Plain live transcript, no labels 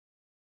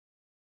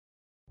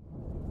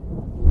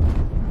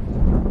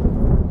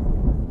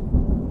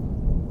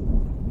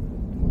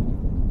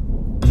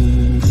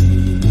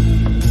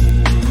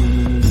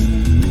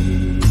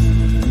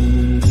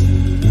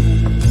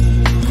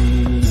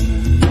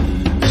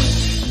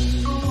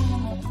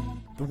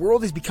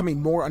world is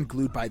becoming more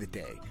unglued by the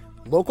day.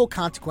 Local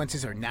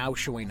consequences are now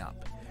showing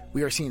up.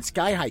 We are seeing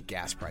sky-high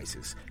gas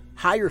prices,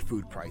 higher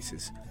food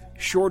prices,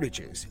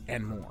 shortages,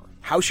 and more.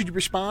 How should you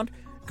respond?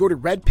 Go to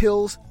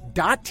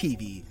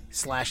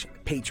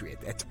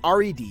redpills.tv/patriot. That's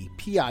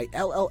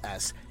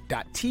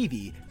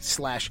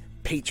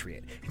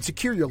redpills.tv/patriot. And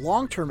secure your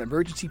long-term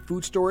emergency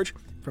food storage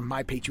from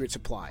My Patriot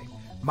Supply.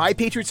 My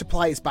Patriot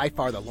Supply is by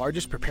far the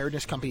largest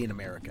preparedness company in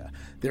America.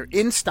 They're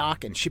in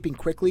stock and shipping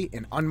quickly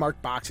in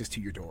unmarked boxes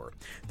to your door.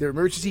 Their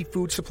emergency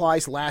food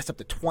supplies last up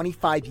to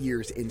 25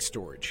 years in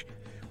storage.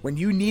 When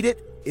you need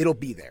it, it'll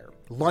be there.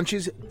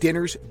 Lunches,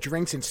 dinners,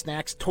 drinks, and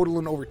snacks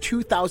totaling over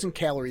 2,000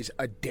 calories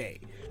a day.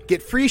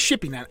 Get free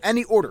shipping on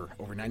any order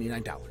over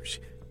 $99.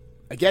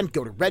 Again,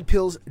 go to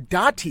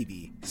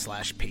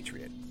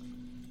redpills.tv/patriot.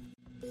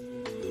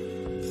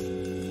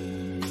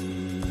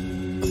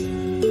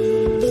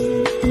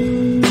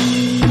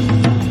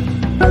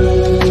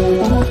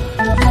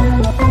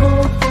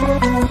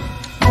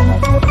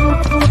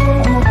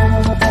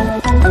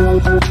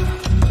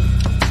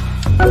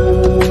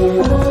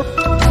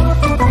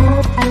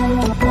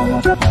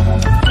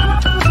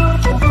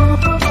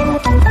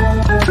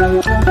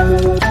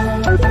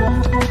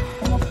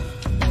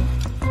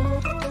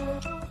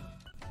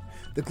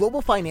 The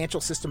global financial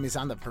system is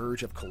on the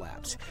verge of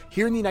collapse.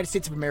 Here in the United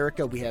States of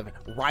America, we have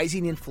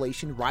rising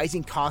inflation,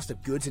 rising cost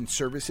of goods and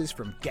services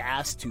from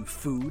gas to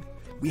food.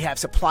 We have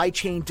supply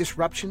chain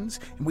disruptions,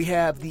 and we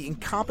have the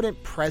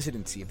incompetent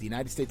presidency of the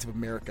United States of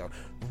America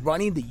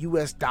running the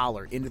U.S.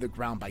 dollar into the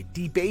ground by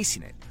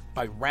debasing it,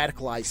 by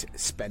radicalized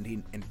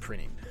spending and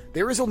printing.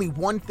 There is only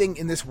one thing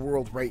in this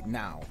world right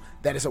now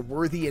that is a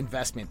worthy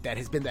investment that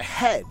has been the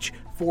hedge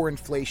for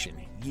inflation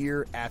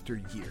year after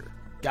year.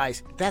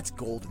 Guys, that's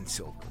gold and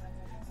silver.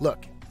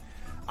 Look,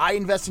 I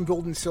invest in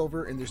gold and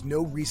silver, and there's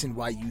no reason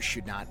why you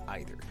should not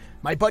either.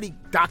 My buddy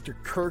Dr.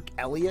 Kirk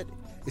Elliott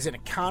is an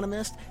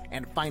economist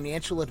and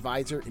financial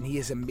advisor, and he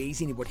is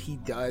amazing at what he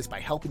does by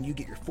helping you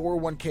get your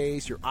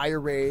 401ks, your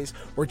IRAs,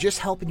 or just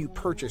helping you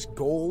purchase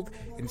gold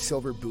and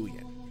silver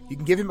bullion. You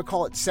can give him a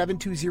call at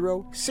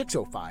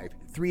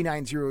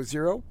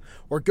 720-605-3900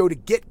 or go to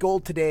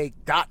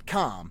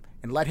getgoldtoday.com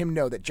and let him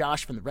know that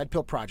Josh from the Red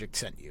Pill Project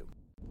sent you.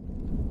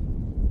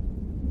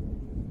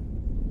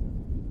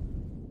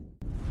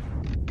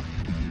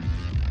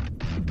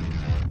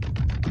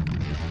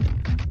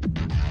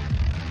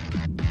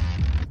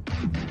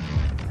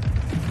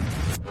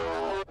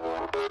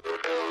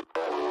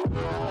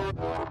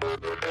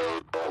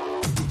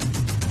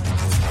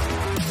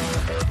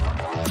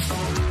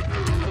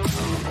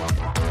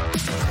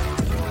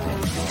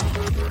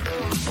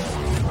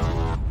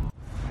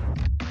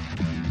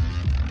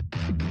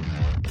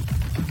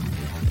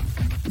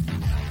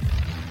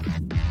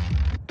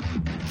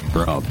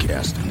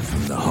 Broadcasting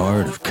from the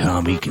heart of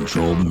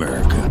commie-controlled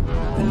America,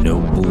 the no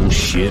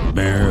bullshit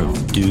bearer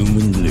of doom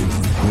and gloom,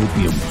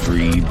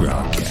 opium-free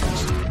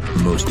broadcast,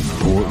 the most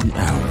important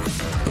hour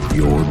of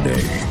your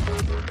day.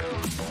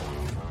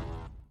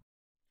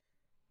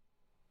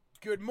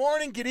 Good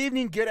morning, good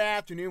evening, good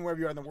afternoon, wherever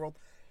you are in the world.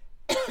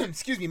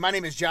 Excuse me, my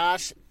name is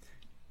Josh.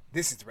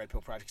 This is the Red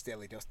Pill Project's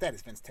Daily Dose. That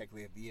is Vince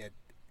Tagliavia.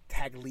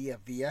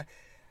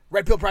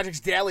 Red Pill Project's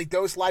Daily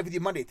Dose, live with you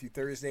Monday through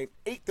Thursday,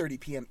 8:30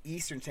 p.m.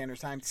 Eastern Standard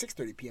Time,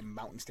 6:30 p.m.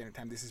 Mountain Standard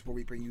Time. This is where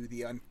we bring you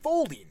the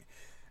unfolding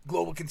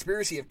global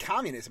conspiracy of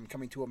communism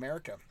coming to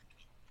America,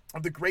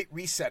 of the Great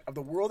Reset, of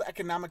the World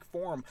Economic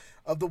Forum,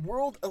 of the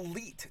world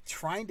elite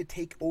trying to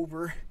take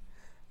over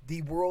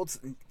the world's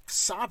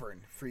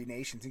sovereign free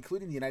nations,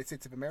 including the United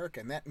States of America.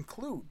 And that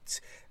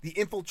includes the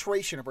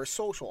infiltration of our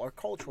social, our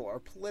cultural, our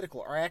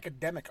political, our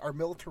academic, our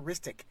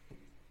militaristic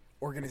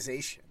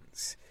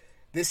organizations.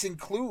 This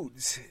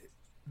includes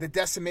the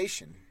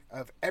decimation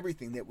of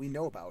everything that we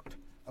know about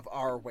of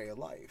our way of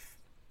life.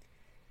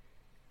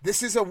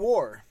 This is a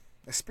war,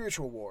 a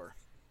spiritual war,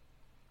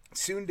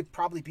 soon to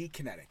probably be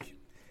kinetic.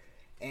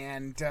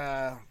 And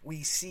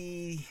we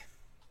see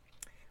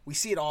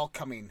it all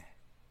coming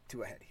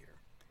to a head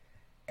here.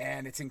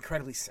 And it's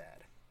incredibly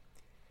sad.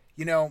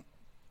 You know,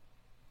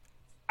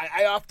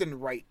 I often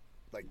write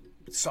like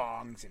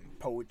songs and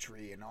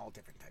poetry and all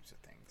different types of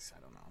things. I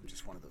don't know. I'm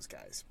just one of those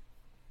guys.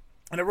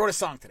 And I wrote a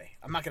song today.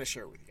 I'm not going to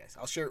share it with you guys.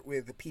 I'll share it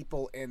with the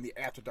people in the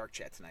After Dark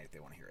chat tonight if they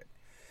want to hear it.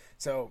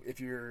 So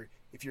if you're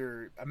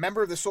a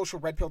member of the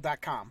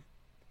socialredpill.com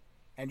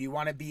and you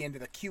want to be into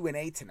the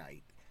Q&A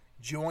tonight,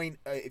 join.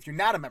 If you're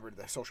not a member of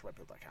the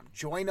socialredpill.com,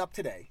 join up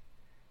today.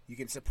 You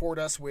can support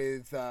us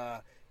with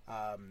a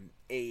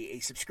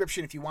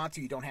subscription if you want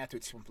to. You don't have to.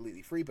 It's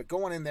completely free. But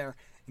go on in there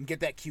and get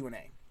that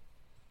Q&A.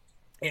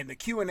 And the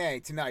Q&A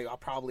tonight, I'll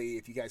probably,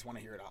 if you guys want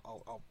to hear it,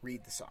 I'll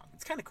read the song.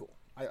 It's kind of cool.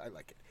 I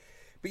like it.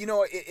 But, you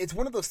know, it's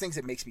one of those things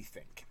that makes me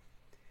think.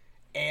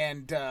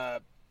 And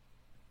the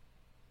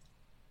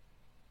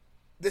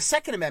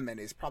Second Amendment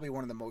is probably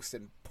one of the most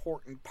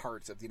important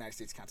parts of the United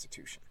States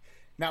Constitution.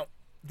 Now,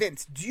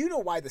 Vince, do you know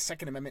why the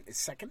Second Amendment is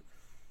second?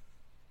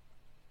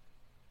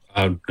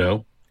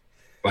 No.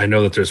 I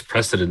know that there's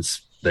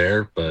precedence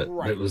there, but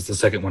right. It was the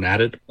second one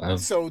added.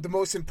 So the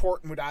most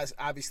important would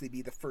obviously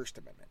be the First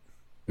Amendment.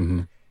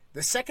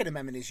 The Second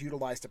Amendment is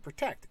utilized to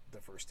protect the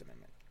First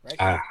Amendment, right?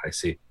 Ah, I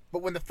see.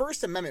 But when the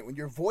First Amendment, when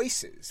your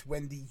voices,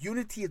 when the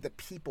unity of the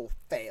people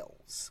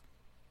fails,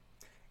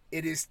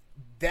 it is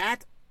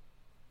that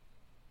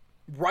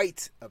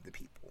right of the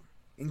people,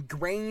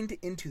 ingrained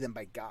into them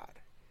by God,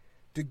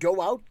 to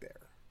go out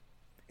there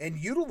and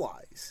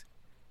utilize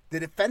the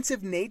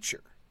defensive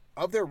nature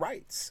of their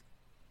rights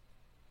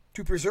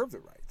to preserve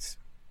their rights.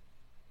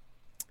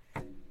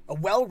 A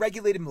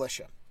well-regulated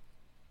militia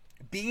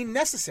being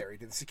necessary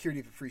to the security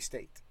of a free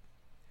state.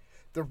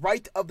 The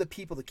right of the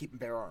people to keep and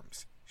bear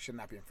arms should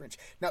not be infringed.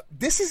 Now,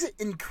 this is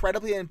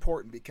incredibly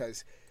important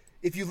because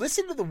if you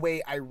listen to the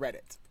way I read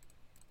it,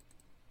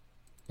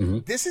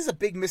 this is a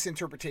big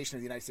misinterpretation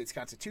of the United States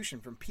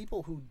Constitution from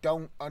people who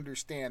don't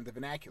understand the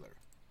vernacular.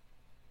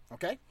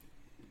 Okay?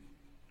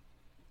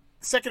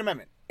 Second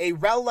Amendment, a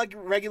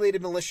well-regulated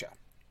militia,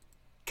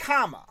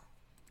 comma,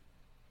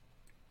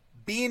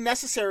 being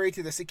necessary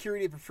to the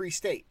security of a free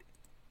state,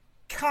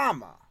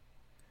 comma,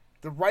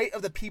 the right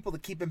of the people to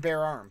keep and bear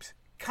arms,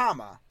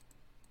 comma,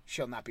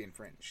 shall not be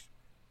infringed.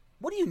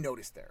 What do you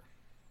notice there?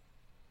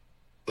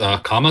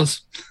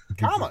 Commas?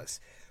 Commas.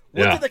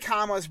 What Yeah. do the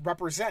commas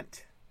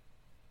represent?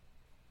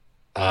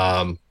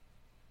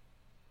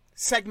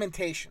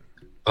 Segmentation.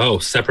 Oh,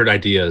 separate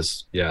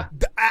ideas. Yeah.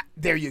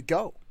 There you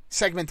go.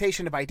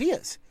 Segmentation of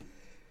ideas.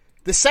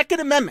 The Second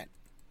Amendment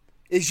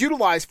is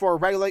utilized for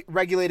a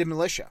regulated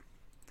militia.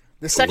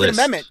 The Second list.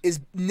 Amendment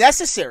is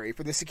necessary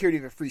for the security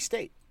of a free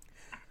state.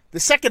 The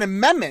Second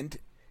Amendment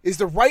is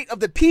the right of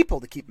the people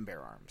to keep and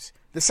bear arms.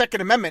 The Second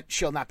Amendment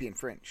shall not be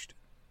infringed.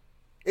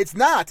 It's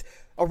not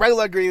a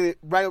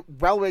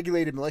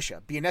well-regulated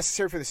militia being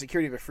necessary for the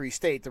security of a free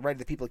state. The right of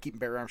the people to keep and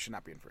bear arms should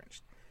not be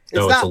infringed.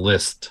 It's a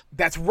list.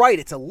 That's right.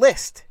 It's a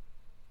list.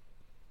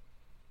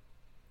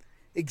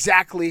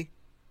 Exactly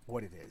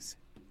what it is.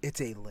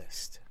 It's a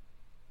list.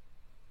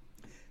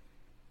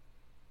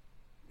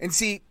 And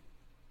see,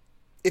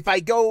 if I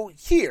go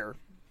here,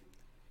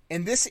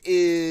 and this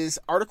is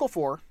Article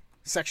 4,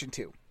 Section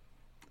 2.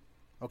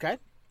 Okay?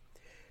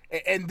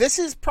 And this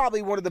is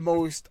probably one of the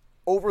most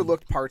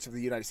overlooked parts of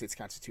the United States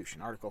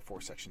Constitution, Article 4,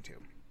 Section 2.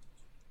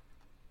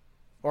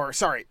 Or,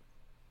 sorry,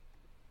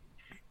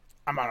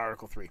 I'm on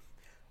Article 3.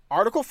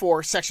 Article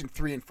 4, Section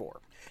 3 and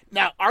 4.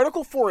 Now,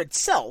 Article 4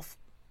 itself,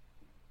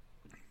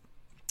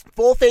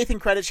 full faith and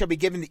credit shall be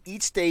given to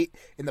each state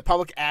in the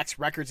public acts,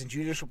 records, and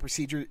judicial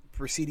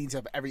proceedings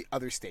of every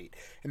other state.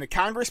 And the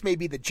Congress may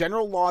be the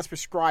general laws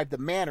prescribe the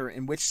manner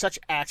in which such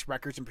acts,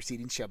 records, and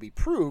proceedings shall be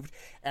proved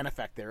and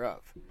effect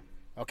thereof.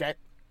 Okay?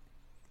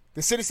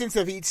 The citizens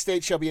of each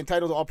state shall be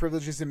entitled to all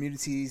privileges and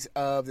immunities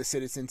of the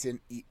citizens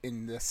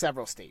in the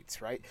several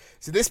states, right?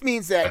 So this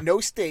means that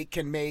no state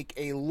can make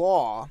a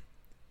law,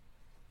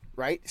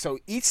 right? So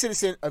each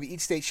citizen of each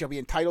state shall be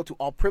entitled to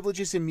all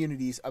privileges and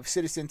immunities of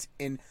citizens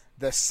in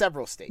the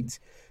several states.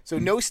 So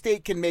no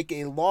state can make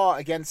a law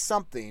against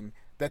something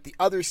that the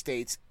other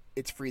states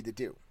it's free to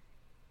do.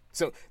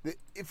 So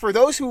for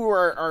those who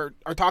are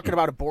talking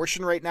about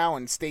abortion right now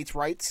and states'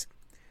 rights,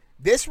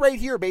 this right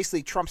here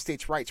basically trumps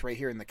states' rights right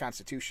here in the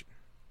Constitution.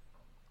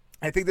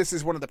 I think this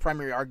is one of the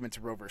primary arguments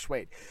of Roe v.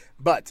 Wade.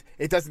 But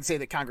it doesn't say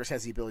that Congress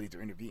has the ability to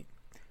intervene.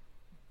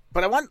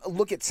 But I want to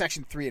look at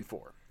Section 3 and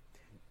 4.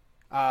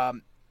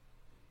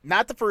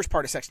 Not the first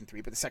part of Section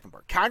 3, but the second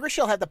part. Congress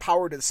shall have the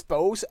power to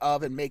dispose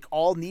of and make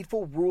all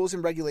needful rules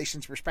and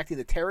regulations respecting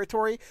the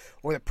territory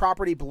or the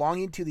property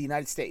belonging to the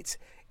United States.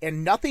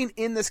 And nothing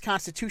in this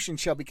Constitution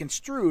shall be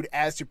construed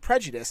as to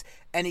prejudice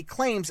any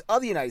claims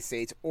of the United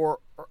States or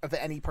of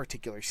any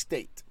particular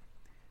state.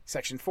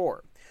 Section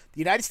 4. The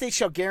United States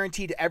shall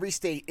guarantee to every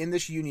state in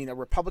this union a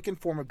republican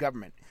form of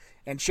government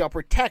and shall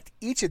protect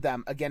each of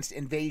them against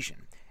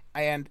invasion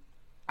and,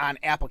 on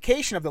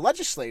application of the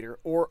legislature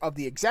or of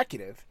the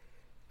executive,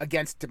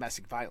 against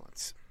domestic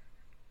violence.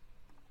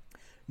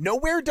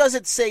 Nowhere does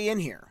it say in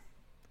here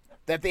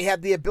that they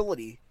have the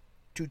ability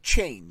to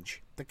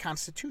change the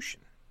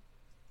Constitution.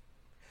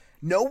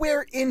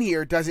 Nowhere in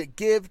here does it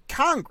give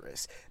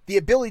Congress the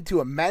ability to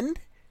amend,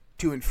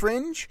 to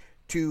infringe,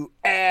 to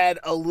add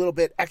a little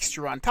bit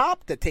extra on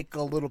top, to take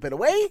a little bit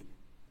away.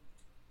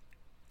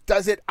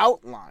 Does it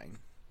outline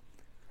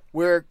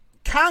where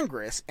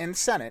Congress and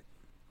Senate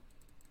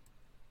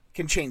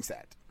can change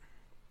that?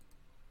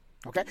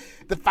 Okay?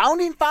 The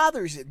Founding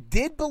Fathers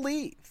did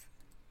believe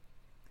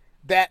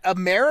that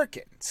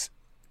Americans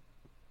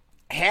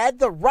had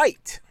the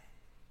right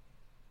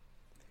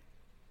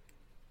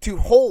to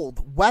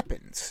hold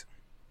weapons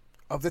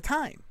of the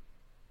time.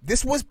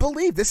 This was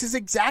believed. This is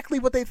exactly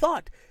what they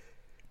thought.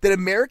 That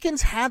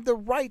Americans had the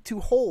right to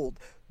hold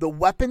the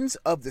weapons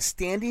of the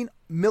standing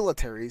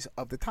militaries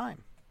of the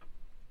time.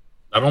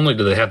 Not only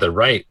do they have the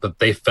right, but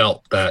they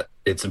felt that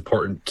it's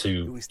important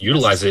to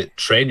utilize it,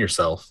 train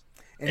yourself,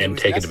 and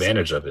take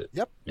advantage of it.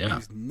 Yep. Yeah. It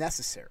was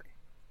necessary.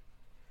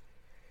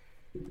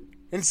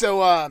 And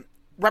so,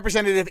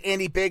 Representative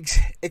Andy Biggs,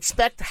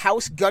 expect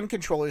House gun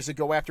controllers to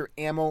go after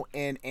ammo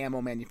and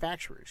ammo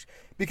manufacturers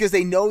because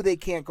they know they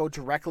can't go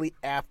directly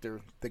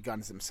after the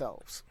guns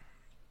themselves.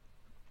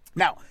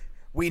 Now,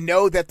 We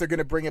know that they're going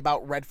to bring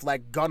about red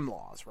flag gun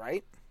laws,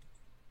 right?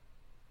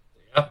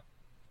 Yeah.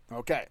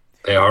 Okay.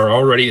 They are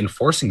already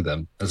enforcing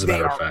them, as a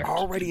matter of fact. They are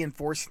already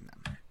enforcing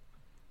them.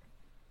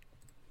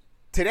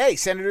 Today,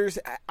 senators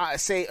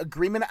say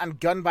agreement on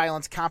gun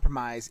violence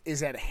compromise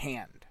is at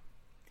hand.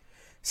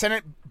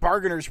 Senate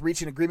bargainers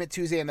reached an agreement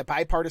Tuesday on the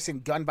bipartisan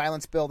gun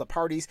violence bill. The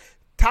parties'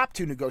 top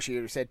two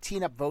negotiators said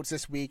team up votes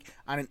this week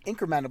on an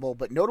incremental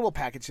but notable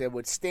package that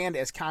would stand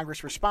as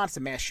Congress' response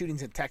to mass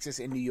shootings in Texas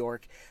and New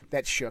York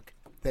that shook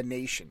the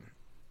nation.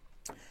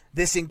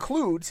 This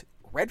includes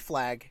red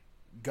flag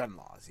gun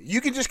laws. You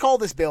can just call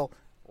this bill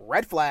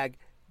red flag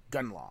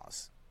gun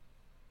laws.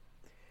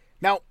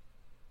 Now,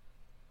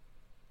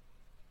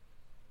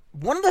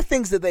 one of the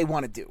things that they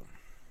want to do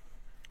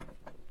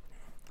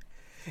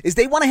is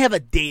they want to have a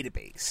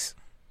database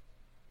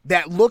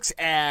that looks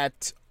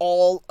at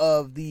all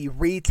of the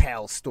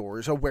retail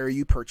stores of where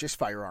you purchase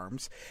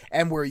firearms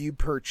and where you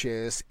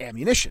purchase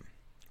ammunition.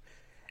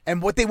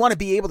 And what they want to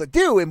be able to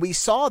do, and we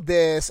saw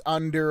this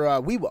under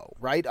WEWO,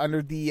 right?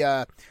 Under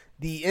the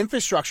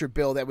infrastructure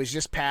bill that was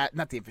just passed,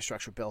 not the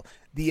infrastructure bill,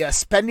 the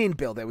spending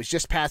bill that was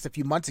just passed a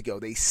few months ago.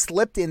 They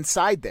slipped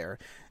inside there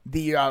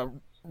the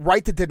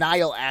Right to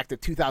Denial Act of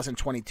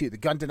 2022, the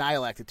Gun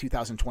Denial Act of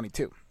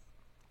 2022,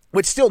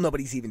 which still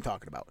nobody's even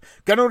talking about.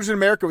 Gun Owners in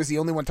America was the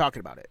only one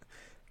talking about it.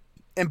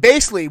 And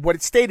basically what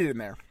it stated in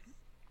there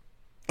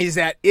is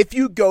that if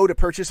you go to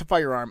purchase a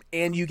firearm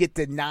and you get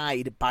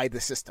denied by the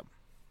system,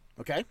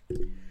 okay,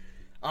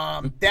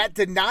 that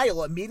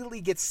denial immediately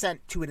gets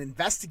sent to an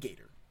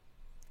investigator,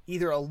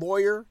 either a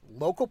lawyer,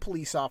 local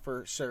police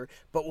officer,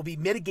 but will be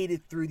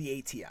mitigated through the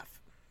ATF.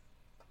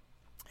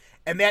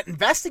 And that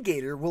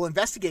investigator will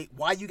investigate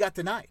why you got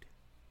denied.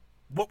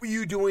 What were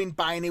you doing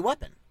buying a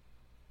weapon?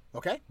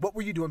 Okay? What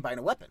were you doing buying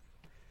a weapon?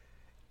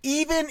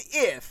 Even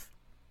if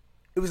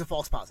it was a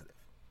false positive.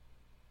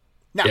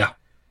 Now,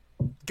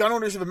 Gun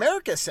Owners of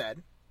America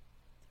said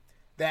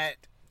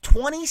that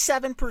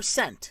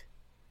 27%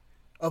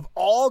 of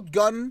all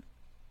gun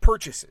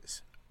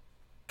purchases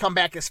come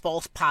back as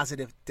false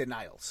positive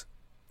denials.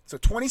 So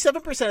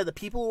 27% of the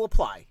people who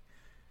apply,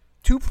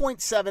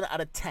 2.7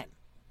 out of 10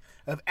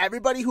 of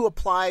everybody who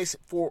applies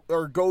for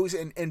or goes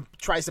and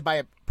tries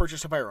to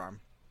purchase a firearm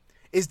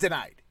is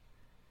denied.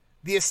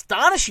 The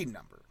astonishing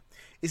number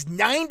is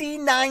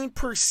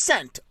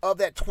 99% of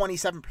that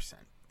 27%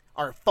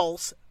 are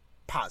false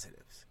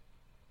positives.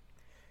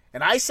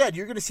 And I said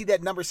you're going to see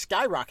that number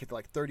skyrocket to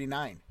like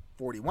 39,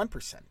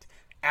 41%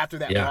 after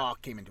that law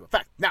came into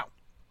effect. Now,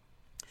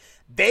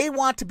 they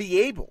want to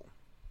be able,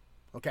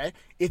 okay,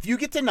 if you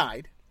get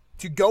denied,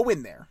 to go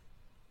in there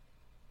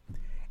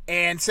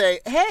and say,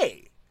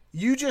 hey,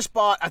 you just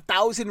bought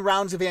 1,000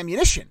 rounds of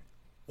ammunition.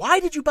 Why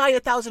did you buy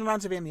 1,000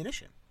 rounds of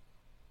ammunition?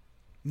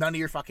 None of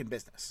your fucking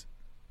business.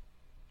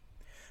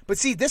 But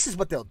see, this is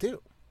what they'll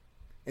do.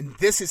 And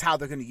this is how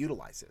they're going to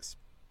utilize this.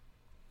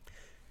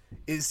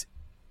 Is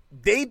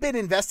they've been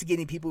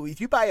investigating people. If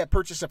you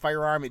purchase a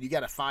firearm and you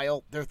got a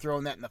file, they're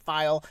throwing that in the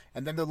file,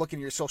 and then they're looking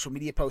at your social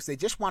media posts. They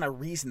just want a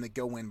reason to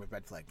go in with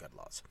red flag gun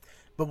laws.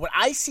 But what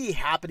I see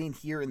happening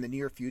here in the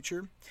near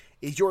future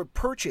is your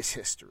purchase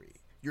history,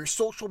 your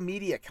social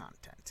media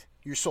content,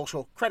 your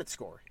social credit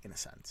score, in a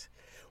sense,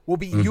 will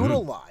be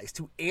utilized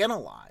to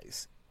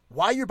analyze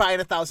why you're buying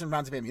 1,000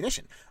 rounds of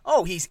ammunition.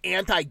 Oh, he's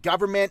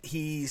anti-government.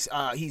 He's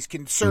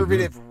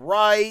conservative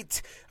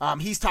right.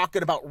 He's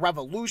talking about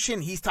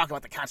revolution. He's talking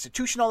about the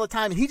Constitution all the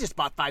time, and he just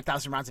bought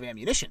 5,000 rounds of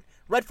ammunition.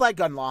 Red flag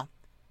gun law.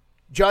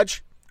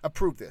 Judge,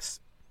 approve this.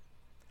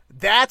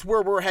 That's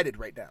where we're headed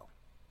right now.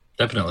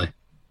 Definitely.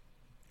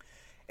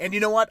 And you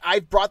know what?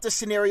 I've brought this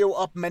scenario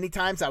up many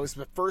times. I was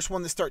the first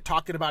one to start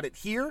talking about it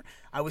here.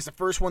 I was the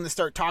first one to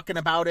start talking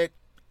about it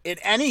in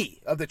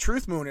any of the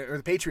Truth Movement or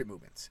the Patriot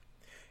movements.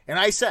 And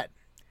I said,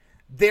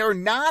 they're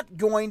not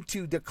going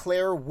to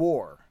declare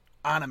war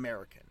on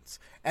Americans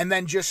and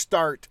then just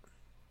start,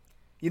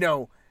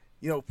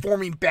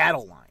 forming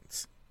battle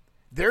lines.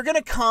 They're going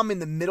to come in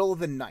the middle of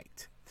the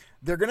night.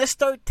 They're going to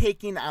start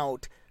taking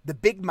out the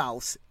big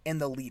mouths and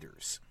the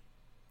leaders.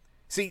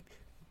 See,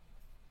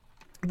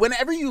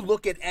 whenever you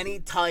look at any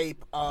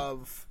type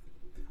of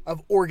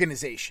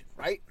organization,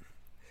 right?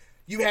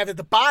 You have at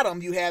the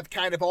bottom, you have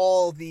kind of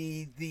all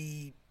the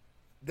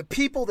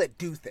people that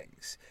do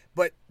things,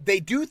 but they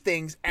do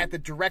things at the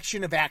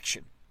direction of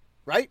action,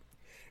 right?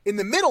 In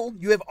the middle,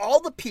 you have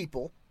all the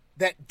people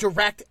that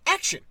direct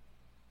action.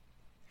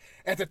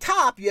 At the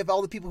top, you have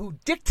all the people who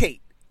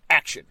dictate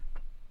action,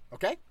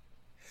 okay?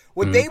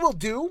 What they will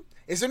do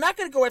is they're not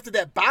going to go after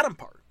that bottom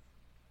part,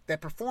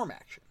 that perform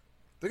action.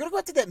 They're going to go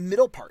after that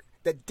middle part,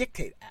 that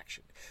dictate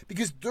action,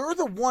 because they're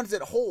the ones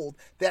that hold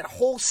that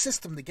whole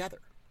system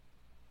together,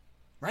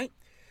 right?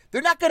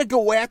 They're not going to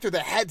go after the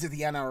heads of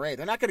the NRA.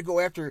 They're not going to go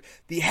after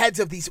the heads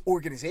of these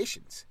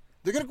organizations.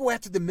 They're going to go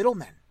after the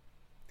middlemen,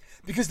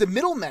 because the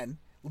middlemen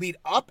lead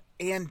up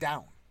and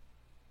down.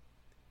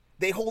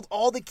 They hold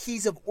all the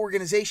keys of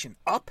organization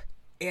up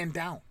and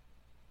down.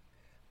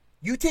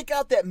 You take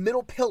out that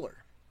middle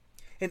pillar,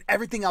 and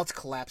everything else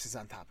collapses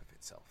on top of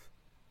itself.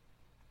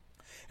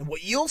 And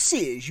what you'll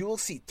see is you will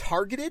see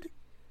targeted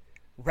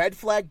red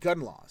flag gun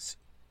laws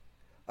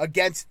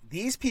against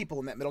these people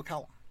in that middle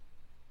column.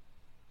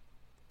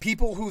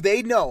 People who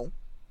they know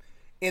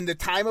in the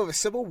time of a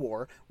civil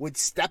war would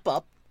step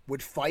up,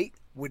 would fight,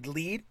 would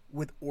lead,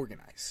 would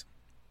organize.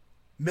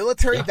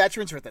 Military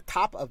veterans are at the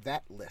top of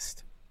that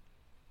list.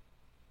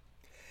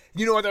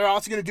 You know what they're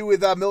also going to do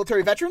with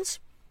military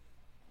veterans?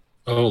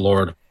 Oh,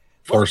 Lord.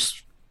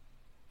 Force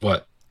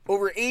what?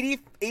 Over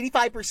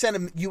 85%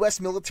 of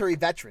U.S. military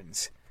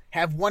veterans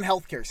have one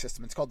healthcare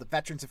system. It's called the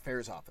Veterans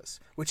Affairs Office,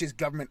 which is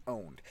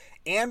government-owned,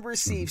 and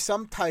receive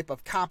some type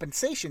of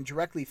compensation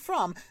directly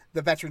from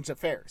the Veterans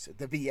Affairs,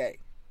 the VA.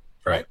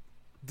 Right.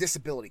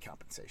 Disability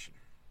compensation.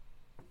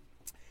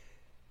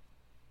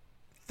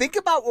 Think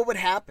about what would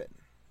happen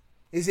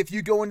is if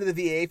you go into the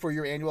VA for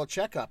your annual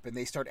checkup and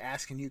they start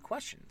asking you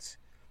questions.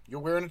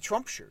 You're wearing a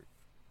Trump shirt.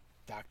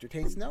 Dr.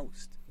 Tate's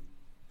nosed.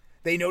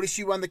 They notice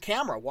you on the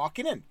camera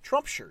walking in.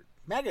 Trump shirt.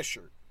 MAGA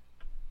shirt.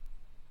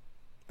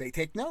 They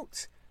take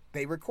notes.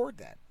 They record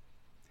that.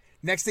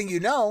 Next thing you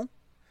know,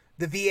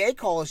 the VA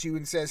calls you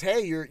and says,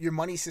 hey, your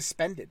money's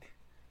suspended.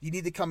 You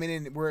need to come in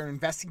and we're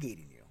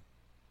investigating you.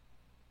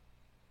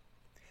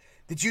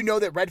 Did you know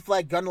that red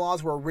flag gun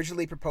laws were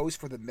originally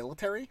proposed for the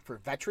military, for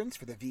veterans,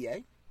 for the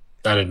VA?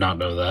 I did not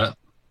know that.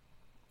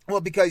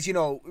 Well, because,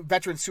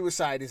 veteran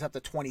suicide is up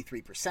to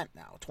 23%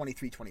 now,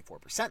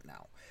 24%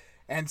 now.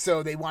 And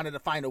so they wanted to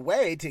find a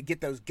way to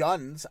get those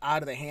guns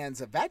out of the hands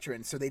of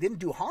veterans so they didn't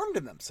do harm to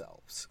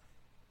themselves.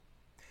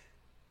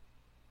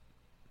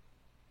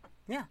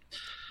 Yeah.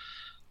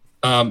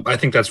 I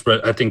think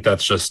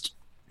that's just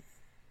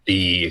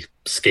the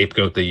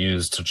scapegoat they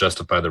use to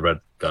justify the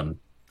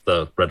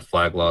red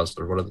flag laws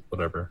or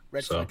whatever.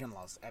 Red flag gun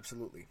laws,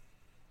 absolutely.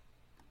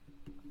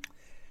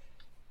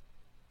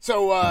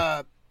 So,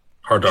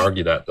 hard to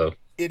argue that, though.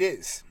 It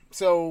is.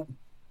 So,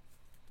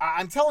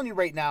 I'm telling you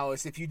right now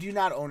is if you do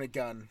not own a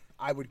gun,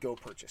 I would go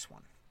purchase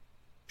one.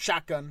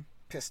 Shotgun,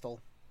 pistol,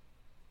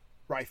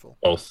 rifle.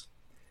 Both.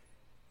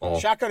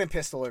 Shotgun and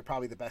pistol are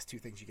probably the best two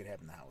things you could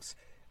have in the house.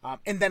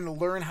 And then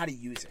learn how to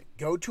use it.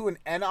 Go to an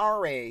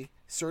NRA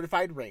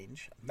certified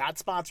range. Not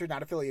sponsored,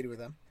 not affiliated with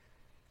them.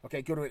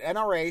 Okay, go to an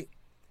NRA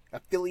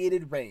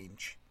affiliated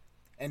range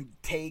and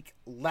take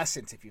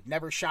lessons if you've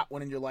never shot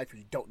one in your life or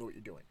you don't know what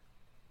you're doing.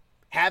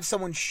 Have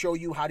someone show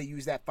you how to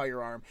use that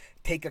firearm.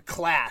 Take a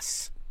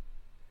class.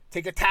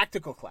 Take a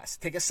tactical class.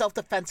 Take a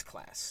self-defense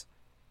class.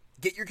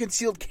 Get your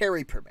concealed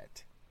carry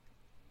permit.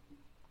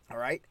 All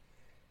right?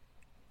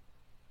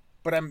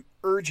 But I'm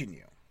urging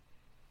you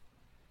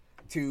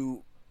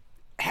to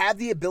have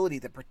the ability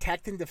to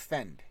protect and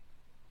defend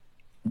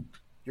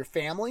your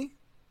family,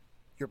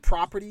 your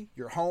property,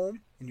 your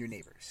home, and your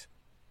neighbors.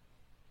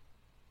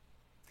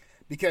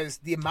 Because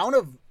the amount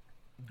of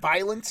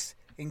violence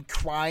and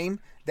crime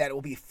that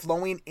will be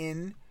flowing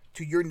in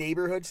to your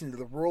neighborhoods, into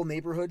the rural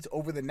neighborhoods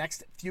over the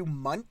next few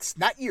months,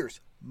 not years,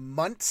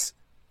 months,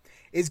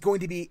 is going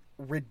to be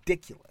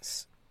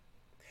ridiculous.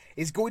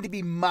 Is going to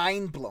be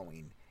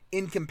mind-blowing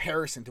in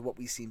comparison to what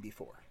we've seen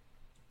before.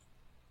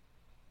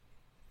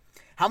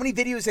 How many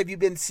videos have you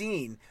been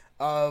seeing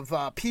of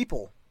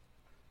people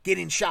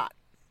getting shot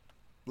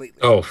lately?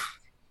 Oh.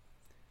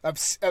 Of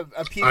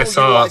people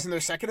utilizing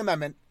their Second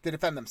Amendment to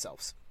defend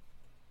themselves.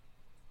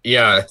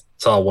 Yeah, I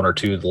saw one or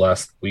two the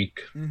last week.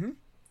 Mm-hmm.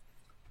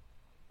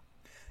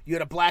 You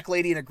had a black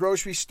lady in a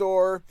grocery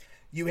store.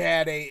 You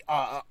had a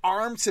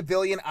armed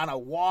civilian on a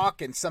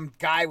walk, and some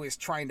guy was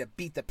trying to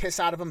beat the piss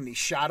out of him, and he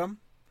shot him,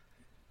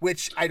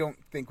 which I don't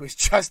think was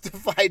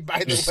justified, by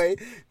the way.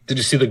 Did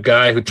you see the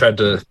guy who tried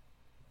to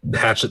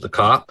hatchet the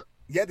cop?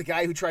 Yeah, the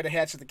guy who tried to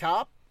hatchet the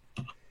cop.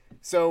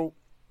 So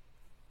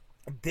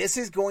this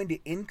is going to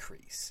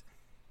increase.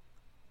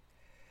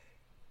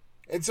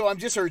 And so I'm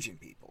just urging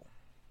people,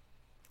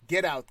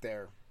 get out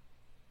there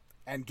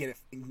and get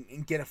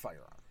a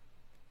firearm.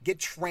 Get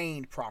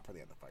trained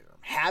properly on the firearm.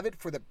 Have it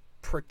for the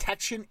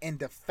protection and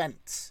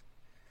defense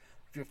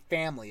of your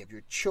family, of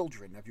your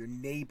children, of your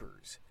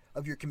neighbors,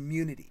 of your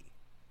community,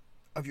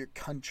 of your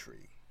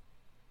country.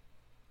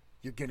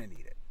 You're going to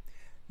need it.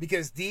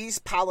 Because these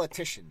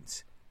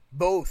politicians,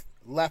 both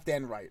left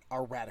and right,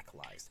 are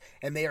radicalized.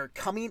 And they are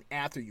coming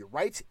after your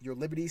rights, your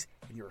liberties,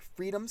 and your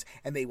freedoms.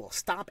 And they will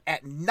stop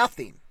at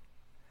nothing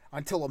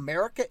until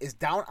America is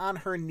down on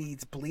her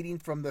knees, bleeding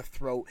from the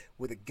throat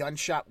with a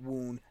gunshot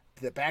wound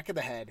to the back of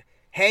the head,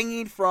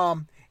 hanging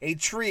from a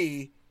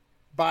tree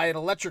by an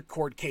electric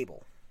cord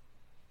cable.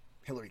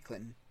 Hillary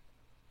Clinton.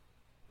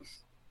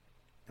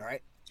 All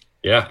right?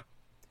 Yeah.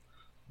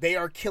 They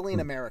are killing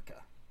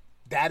America.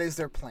 That is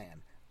their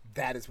plan.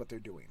 That is what they're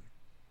doing.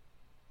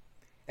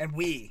 And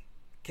we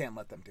can't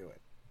let them do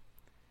it.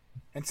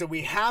 And so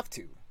we have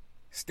to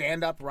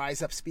stand up,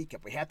 rise up, speak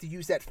up. We have to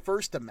use that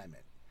First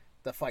Amendment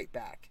to fight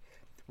back.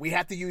 We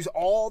have to use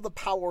all the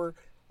power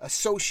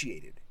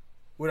associated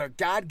with our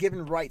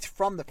God-given rights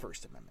from the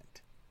First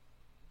Amendment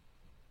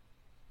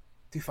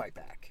to fight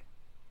back.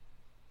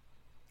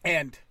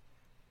 And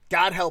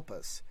God help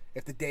us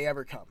if the day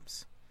ever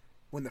comes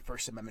when the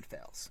First Amendment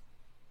fails.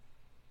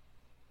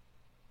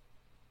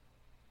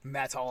 And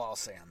that's all I'll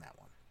say on that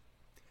one.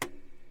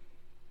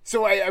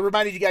 So I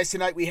reminded you guys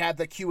tonight we have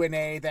the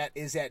Q&A that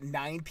is at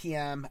 9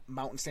 p.m.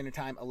 Mountain Standard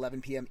Time,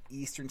 11 p.m.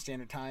 Eastern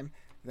Standard Time.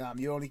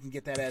 You only can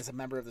get that as a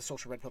member of the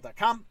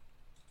socialredpill.com.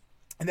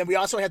 And then we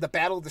also have the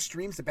Battle of the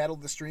Streams. The Battle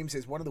of the Streams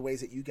is one of the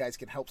ways that you guys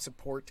can help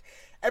support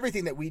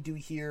everything that we do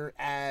here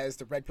as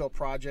the Red Pill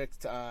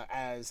Project,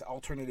 as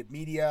alternative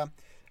media,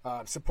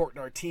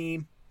 supporting our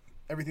team,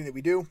 everything that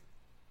we do.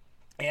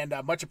 And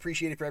much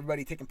appreciated for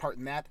everybody taking part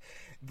in that.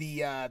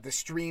 The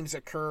streams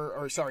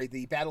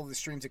the Battle of the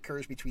Streams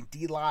occurs between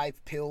DLive,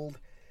 Pilled,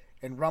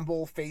 and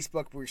Rumble.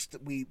 Facebook,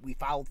 we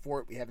filed for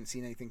it. We haven't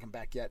seen anything come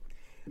back yet.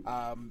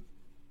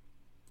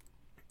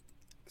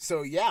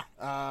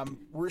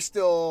 We're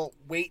still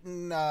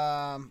waiting.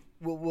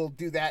 We'll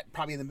do that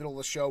probably in the middle of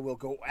the show. We'll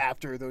go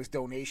after those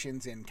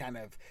donations and kind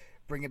of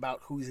bring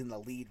about who's in the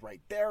lead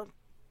right there.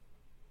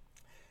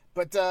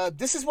 But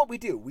this is what we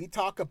do. We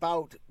talk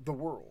about the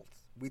world.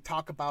 We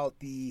talk about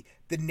the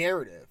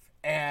narrative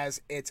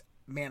as it's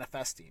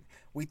manifesting.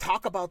 We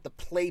talk about the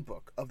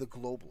playbook of the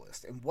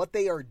globalists and what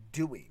they are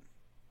doing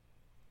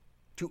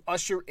to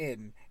usher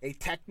in a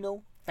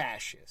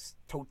techno-fascist,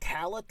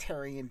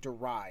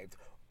 totalitarian-derived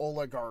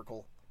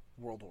oligarchical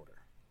world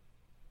order.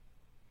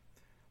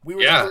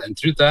 And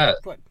through that,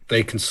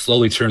 they can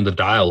slowly turn the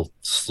dial,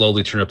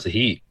 slowly turn up the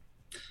heat,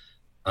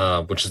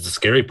 which is the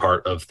scary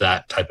part of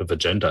that type of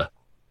agenda.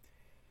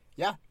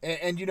 Yeah,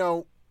 and you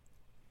know,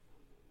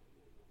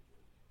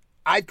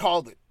 I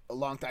called it a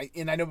long time,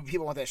 and I know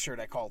people want that shirt.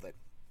 I called it.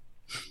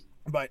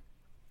 But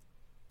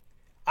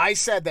I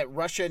said that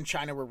Russia and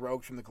China were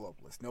rogue from the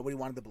globalists. Nobody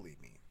wanted to believe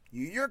me.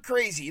 You're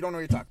crazy. You don't know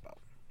what you're talking about.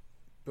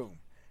 Boom.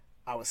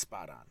 I was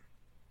spot on.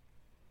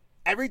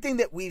 Everything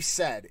that we've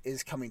said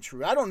is coming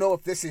true. I don't know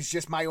if this is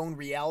just my own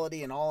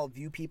reality and all of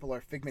you people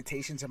are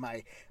figmentations of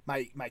my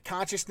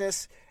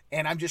consciousness,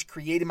 and I'm just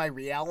creating my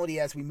reality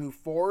as we move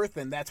forth,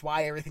 and that's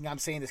why everything I'm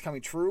saying is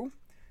coming true.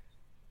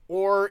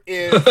 Or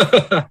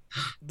if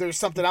there's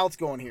something else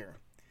going here.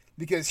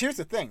 Because here's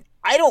the thing.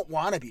 I don't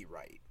want to be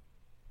right.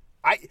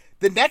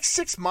 The next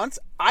 6 months,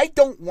 I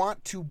don't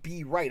want to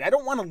be right. I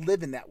don't want to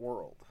live in that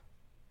world.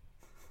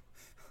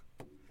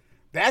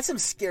 That's some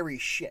scary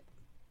shit.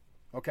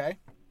 Okay?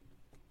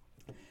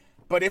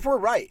 But if we're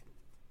right,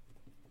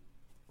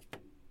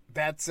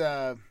 that's,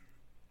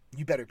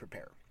 you better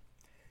prepare.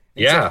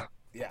 Yeah.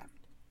 Yeah.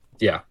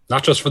 Yeah.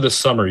 Not just for this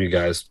summer, you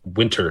guys.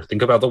 Winter.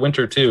 Think about the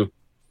winter, too.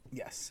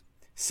 Yes.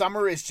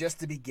 Summer is just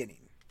the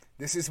beginning.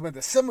 This is when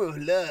the summer of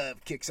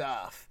love kicks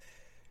off.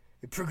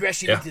 The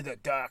progression into the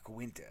dark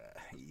winter.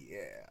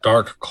 Yeah.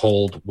 Dark,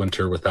 cold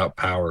winter without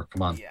power.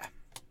 Come on. Yeah.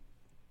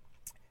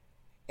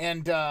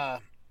 And I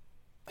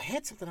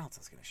had something else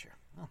I was going to share.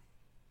 Oh.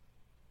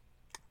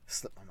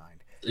 Slipped my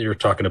mind. You're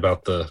talking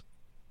about the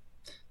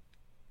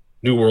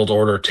New World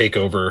Order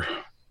takeover.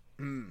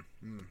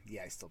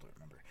 Yeah, I still don't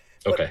remember.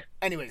 But okay.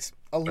 Anyways,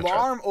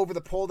 alarm over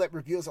the poll that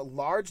reveals a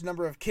large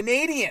number of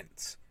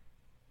Canadians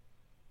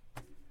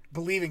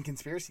believe in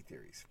conspiracy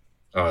theories.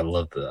 Oh, I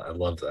love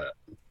that.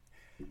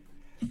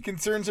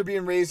 Concerns are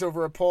being raised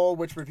over a poll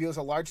which reveals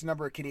a large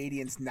number of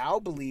Canadians now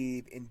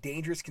believe in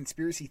dangerous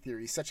conspiracy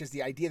theories, such as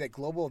the idea that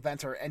global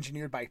events are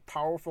engineered by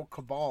powerful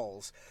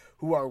cabals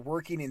who are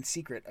working in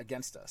secret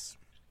against us.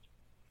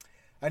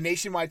 A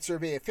nationwide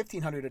survey of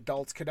 1,500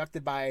 adults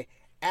conducted by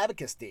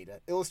Abacus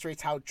Data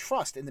illustrates how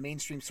trust in the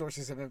mainstream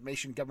sources of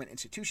information government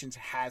institutions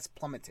has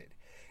plummeted.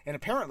 And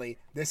apparently,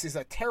 this is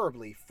a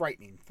terribly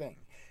frightening thing.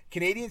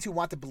 Canadians who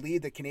want to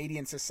believe that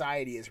Canadian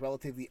society is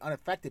relatively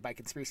unaffected by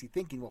conspiracy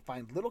thinking will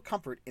find little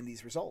comfort in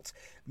these results.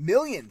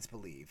 Millions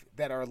believe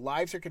that our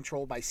lives are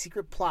controlled by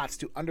secret plots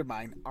to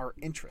undermine our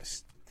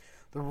interests.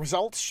 The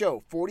results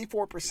show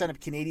 44% of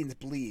Canadians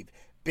believe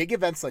big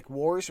events like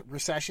wars,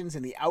 recessions,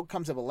 and the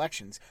outcomes of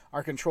elections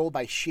are controlled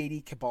by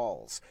shady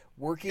cabals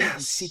working in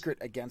secret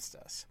against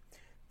us.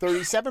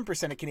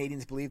 37% of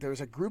Canadians believe there is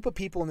a group of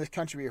people in this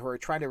country who are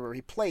trying to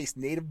replace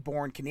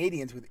native-born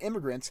Canadians with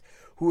immigrants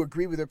who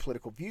agree with their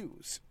political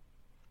views.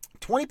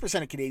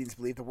 20% of Canadians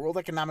believe the World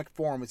Economic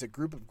Forum is a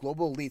group of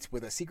global elites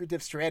with a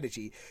secretive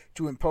strategy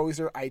to impose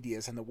their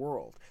ideas on the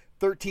world.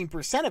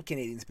 13% of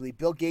Canadians believe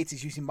Bill Gates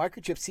is using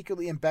microchips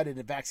secretly embedded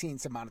in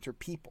vaccines to monitor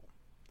people.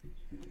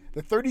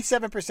 The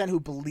 37% who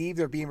believe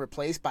they're being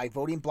replaced by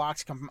voting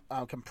blocks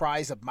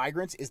comprised of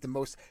migrants is the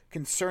most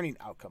concerning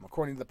outcome,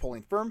 according to the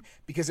polling firm,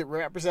 because it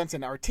represents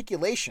an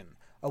articulation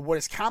of what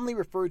is commonly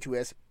referred to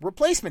as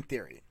replacement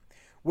theory,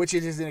 which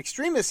is an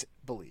extremist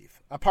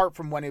belief, apart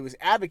from when it was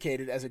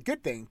advocated as a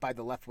good thing by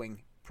the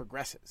left-wing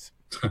progressives.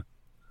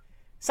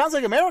 Sounds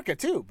like America,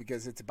 too,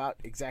 because it's about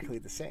exactly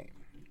the same.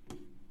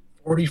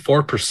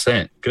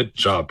 44%. Good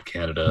job,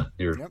 Canada.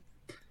 Yep.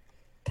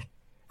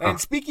 And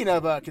speaking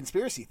of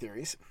conspiracy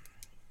theories,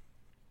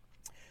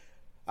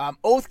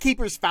 Oath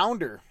Keepers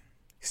founder,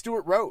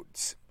 Stuart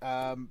Rhodes.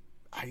 I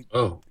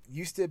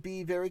used to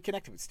be very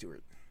connected with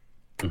Stuart.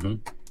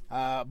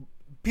 Mm-hmm.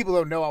 People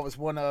don't know I was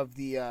one of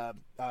the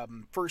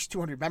first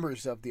 200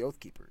 members of the Oath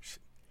Keepers.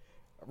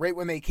 Right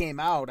when they came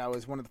out, I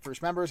was one of the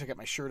first members. I got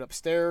my shirt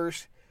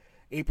upstairs,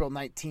 April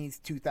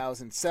 19th,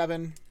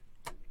 2007.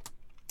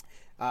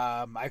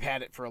 I've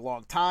had it for a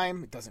long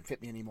time. It doesn't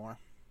fit me anymore,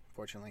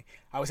 fortunately.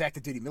 I was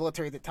active duty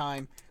military at the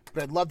time,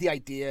 but I love the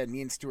idea, and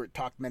me and Stuart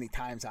talked many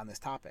times on this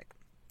topic.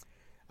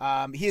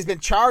 He has been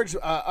charged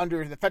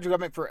under the federal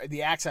government for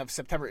the acts of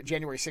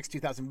January 6,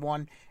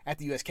 2001 at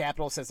the U.S.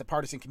 Capitol, says the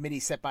partisan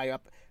committee set by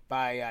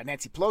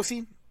Nancy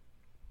Pelosi.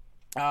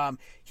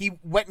 He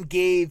went and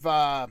gave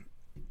the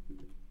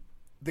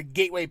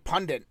Gateway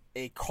Pundit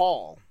a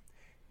call.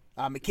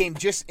 It came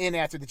just in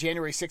after the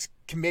January 6th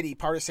committee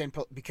partisan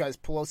because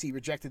Pelosi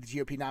rejected the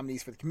GOP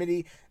nominees for the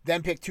committee,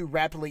 then picked 2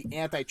 rapidly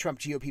anti-Trump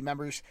GOP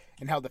members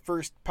and held the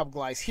first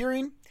publicized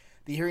hearing.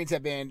 The hearings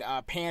have been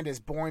panned as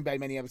boring by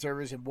many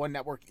observers, and one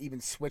network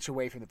even switched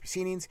away from the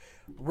proceedings.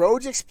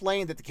 Rhodes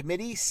explained that the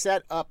committee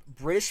set up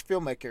British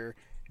filmmaker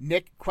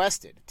Nick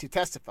Quested to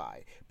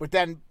testify, but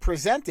then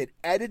presented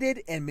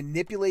edited and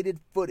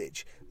manipulated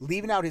footage,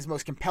 leaving out his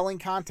most compelling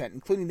content,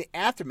 including the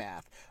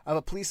aftermath of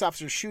a police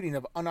officer's shooting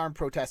of unarmed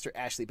protester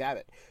Ashley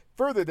Babbitt.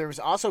 Further, there was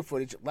also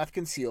footage left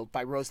concealed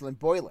by Rosalind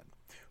Boylan,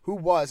 who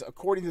was,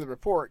 according to the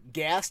report,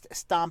 gassed,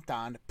 stomped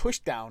on,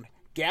 pushed down,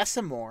 gassed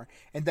some more,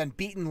 and then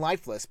beaten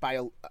lifeless by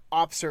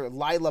Officer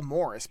Lila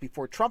Morris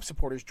before Trump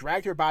supporters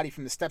dragged her body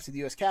from the steps of the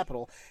U.S.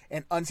 Capitol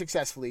and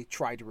unsuccessfully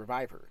tried to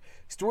revive her.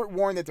 Stewart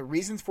warned that the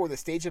reasons for the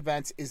staged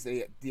events is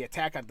the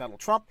attack on Donald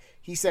Trump,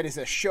 he said, is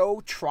a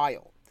show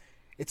trial.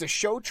 It's a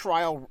show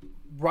trial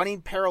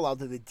running parallel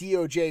to the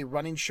DOJ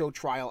running show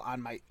trial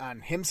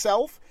on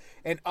himself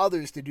and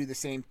others to do the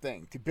same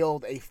thing, to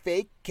build a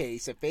fake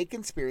case, a fake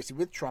conspiracy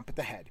with Trump at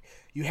the head.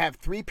 You have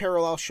 3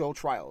 parallel show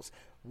trials.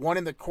 One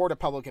in the court of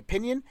public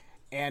opinion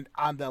and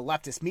on the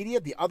leftist media.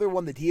 The other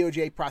one, the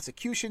DOJ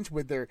prosecutions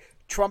with their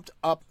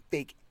trumped-up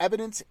fake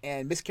evidence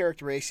and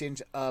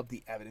mischaracterizations of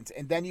the evidence.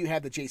 And then you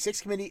have the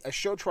J6 committee, a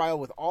show trial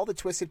with all the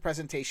twisted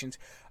presentations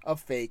of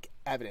fake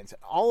evidence.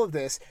 All of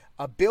this,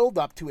 a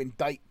build-up to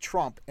indict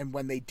Trump. And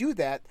when they do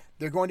that,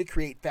 they're going to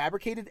create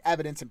fabricated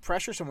evidence and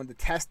pressure someone to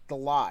test the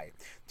lie,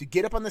 to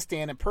get up on the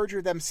stand and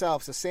perjure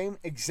themselves the same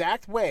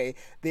exact way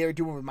they are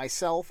doing with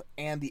myself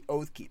and the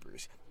Oath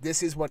Keepers.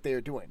 This is what they are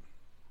doing.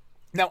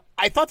 Now,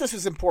 I thought this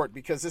was important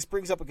because this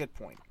brings up a good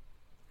point.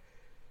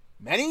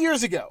 Many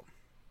years ago,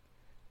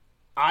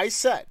 I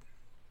said,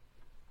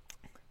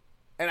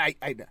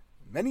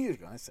 many years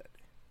ago, I said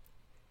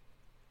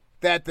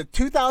that the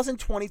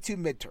 2022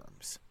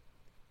 midterms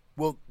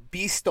will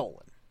be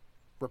stolen.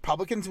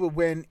 Republicans will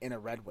win in a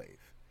red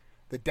wave.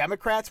 The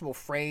Democrats will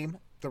frame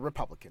the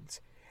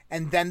Republicans,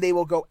 and then they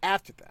will go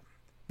after them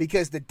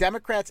because the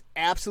Democrats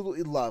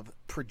absolutely love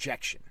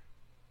projection,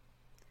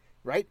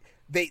 right?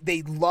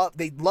 They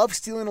love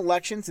stealing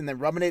elections and then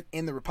rubbing it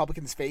in the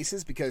Republicans'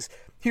 faces because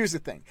here's the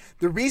thing.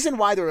 The reason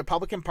why the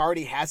Republican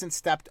Party hasn't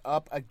stepped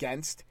up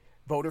against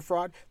voter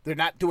fraud, they're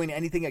not doing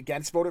anything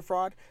against voter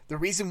fraud, the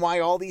reason why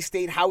all these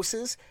state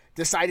houses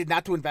decided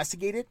not to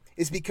investigate it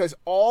is because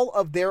all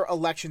of their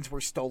elections were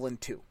stolen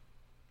too.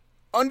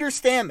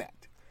 Understand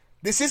that.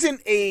 This isn't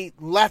a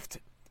left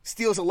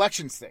steals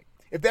elections thing.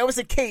 If that was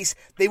the case,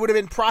 they would have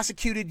been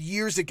prosecuted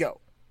years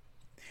ago.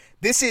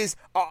 This is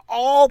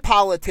all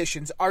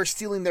politicians are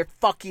stealing their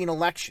fucking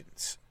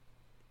elections.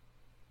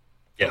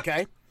 Yeah.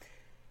 Okay?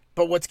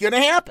 But what's going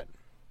to happen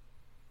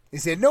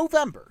is in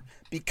November,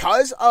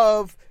 because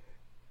of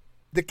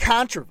the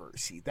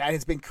controversy that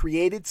has been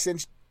created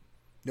since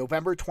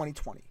November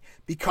 2020,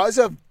 because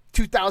of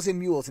 2,000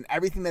 Mules and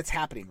everything that's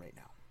happening right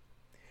now,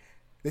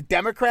 the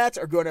Democrats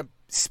are going to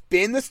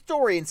spin the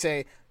story and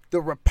say,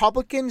 the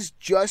Republicans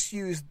just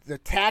used the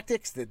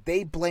tactics that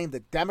they blame the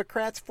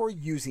Democrats for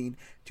using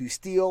to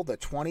steal the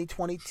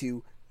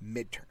 2022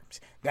 midterms.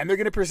 Then they're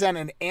going to present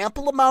an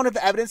ample amount of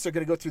evidence. They're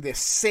going to go through the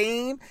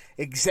same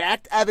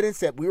exact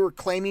evidence that we were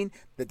claiming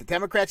that the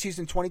Democrats used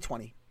in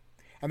 2020.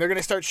 And they're going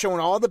to start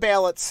showing all the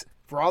ballots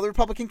for all the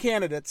Republican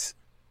candidates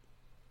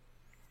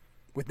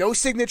with no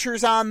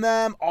signatures on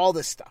them, all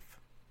this stuff.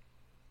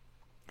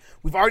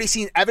 We've already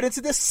seen evidence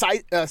of this.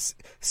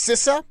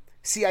 CISA,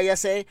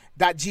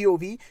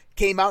 CISA.gov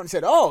came out and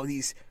said, oh,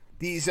 these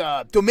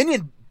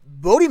Dominion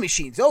voting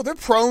machines, they're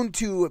prone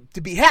to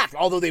be hacked,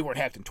 although they weren't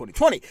hacked in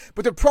 2020,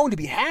 but they're prone to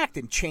be hacked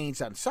and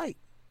changed on site.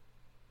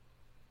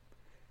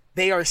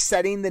 They are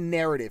setting the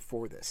narrative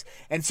for this.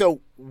 And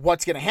so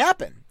what's going to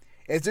happen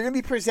is they're going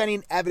to be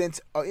presenting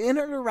evidence in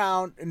and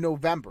around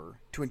November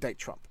to indict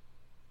Trump.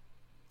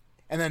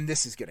 And then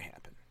this is going to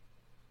happen.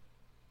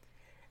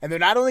 And they're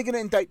not only going to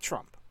indict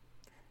Trump,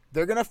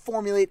 they're going to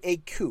formulate a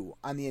coup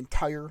on the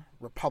entire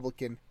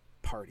Republican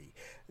Party.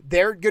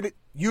 They're going to...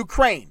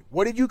 Ukraine.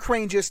 What did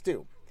Ukraine just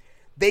do?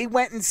 They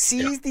went and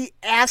seized the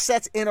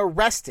assets and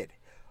arrested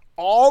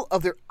all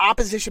of their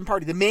opposition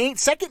party. The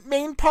second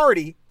main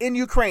party in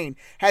Ukraine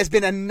has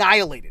been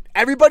annihilated.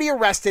 Everybody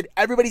arrested.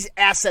 Everybody's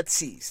assets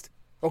seized.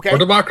 Okay? For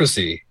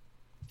democracy.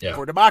 Yeah.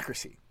 For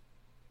democracy.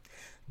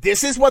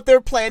 This is what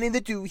they're planning to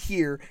do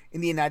here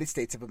in the United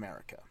States of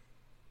America.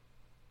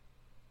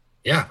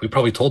 Yeah, we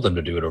probably told them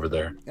to do it over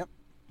there. Yep.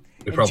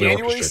 We probably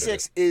January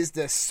orchestrated 6th is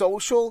the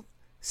social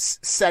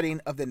setting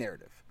of the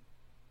narrative.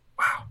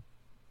 Wow.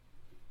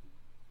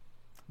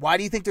 Why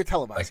do you think they're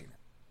televising it?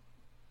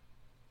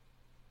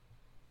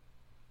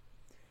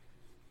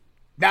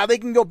 Now they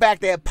can go back.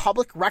 They have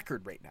public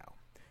record right now.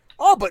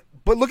 Oh, but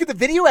look at the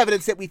video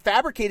evidence that we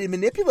fabricated and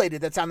manipulated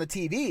that's on the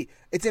TV.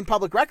 It's in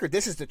public record.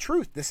 This is the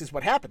truth. This is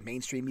what happened.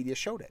 Mainstream media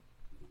showed it.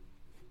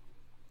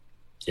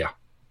 Yeah.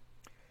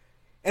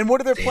 And what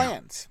are their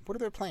plans? What are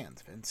their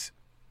plans, Vince?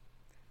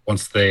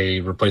 Once they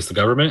replace the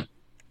government?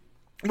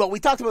 Well, we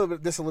talked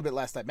about this a little bit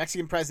last time.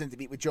 Mexican president to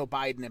meet with Joe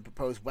Biden and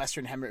propose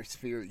Western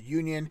Hemisphere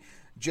Union,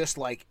 just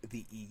like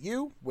the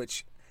EU,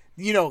 which,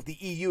 you know, the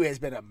EU has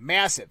been a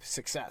massive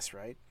success,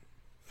 right?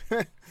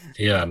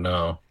 Yeah,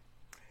 no.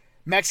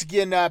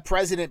 Mexican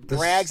president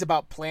brags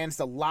about plans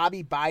to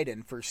lobby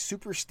Biden for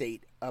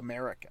superstate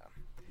America.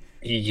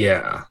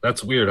 Yeah,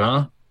 that's weird,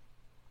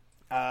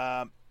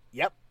 huh?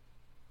 Yep.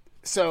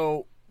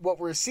 So what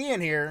we're seeing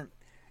here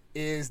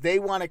is they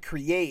want to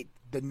create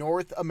the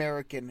North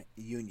American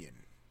Union.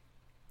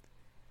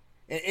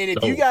 And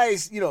if you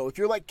guys, you know, if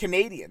you're like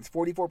Canadians,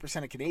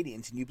 44% of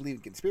Canadians, and you believe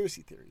in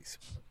conspiracy theories,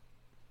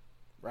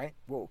 right?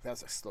 Whoa, that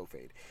was a slow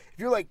fade. If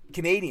you're like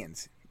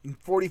Canadians, and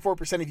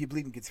 44% of you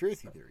believe in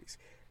conspiracy theories,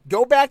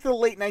 go back to the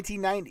late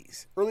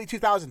 1990s, early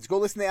 2000s. Go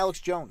listen to Alex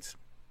Jones.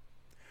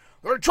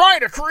 They're trying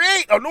to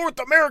create a North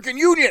American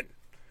Union.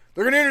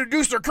 They're going to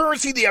introduce their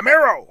currency, the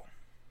Amero.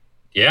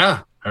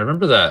 Yeah, I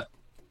remember that.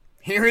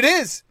 Here it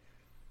is.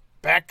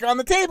 Back on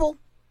the table.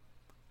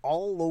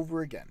 All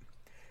over again.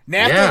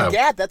 NAFTA and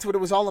GATT, that's what it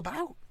was all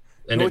about.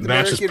 And North it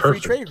matches American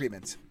perfect. free trade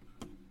agreements.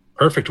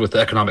 Perfect with the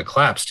economic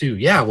collapse, too.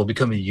 Yeah, we'll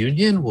become a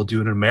union. We'll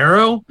do an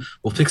Amero.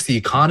 We'll fix the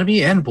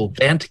economy, and we'll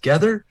band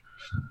together.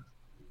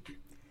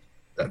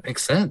 That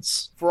makes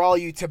sense. For all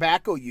you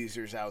tobacco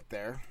users out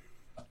there,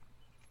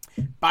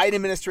 Biden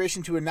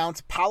administration to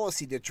announce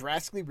policy to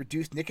drastically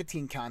reduce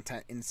nicotine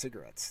content in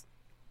cigarettes.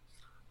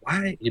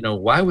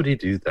 Why would he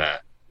do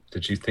that?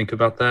 Did you think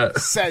about that?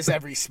 Says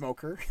every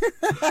smoker.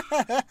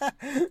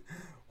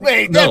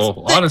 Wait,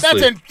 honestly,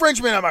 that's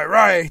infringement of my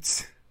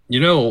rights. You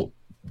know,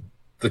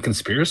 the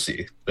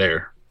conspiracy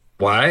there.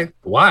 Why?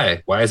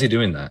 Why is he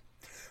doing that?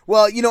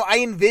 Well, you know, I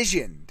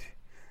envisioned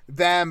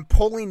them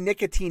pulling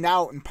nicotine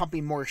out and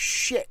pumping more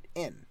shit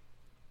in.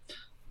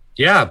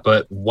 Yeah,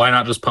 but why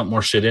not just pump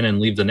more shit in and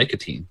leave the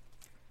nicotine?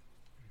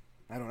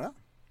 I don't know.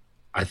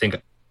 I think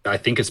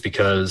it's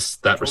because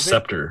that COVID?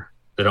 receptor,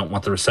 they don't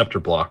want the receptor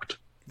blocked.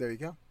 There you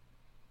go.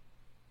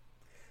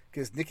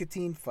 Because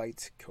nicotine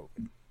fights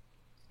COVID.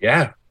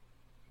 Yeah.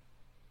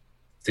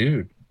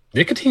 Dude,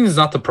 nicotine is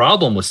not the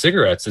problem with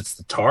cigarettes. It's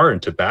the tar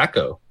and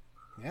tobacco.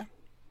 Yeah.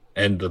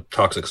 And the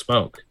toxic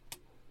smoke.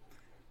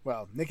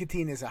 Well,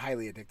 nicotine is a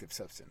highly addictive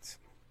substance.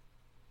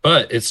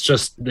 But it's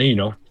just,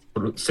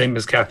 same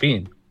as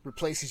caffeine.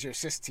 Replaces your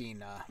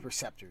cysteine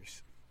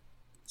receptors.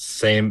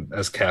 Same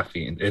as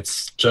caffeine.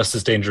 It's just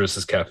as dangerous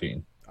as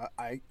caffeine.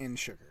 In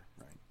sugar,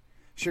 right?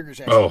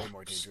 Sugar's actually way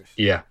more dangerous.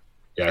 Yeah.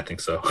 Yeah, I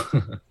think so.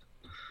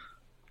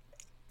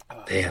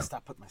 Damn.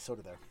 Stop putting my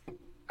soda there.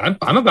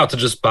 I'm about to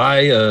just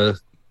buy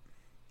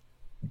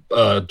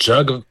a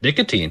jug of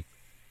nicotine.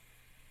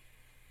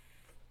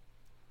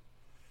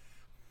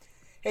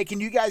 Hey,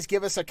 can you guys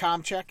give us a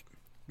comm check?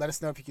 Let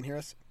us know if you can hear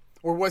us.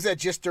 Or was that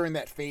just during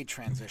that fade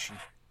transition?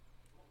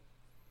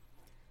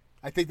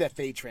 I think that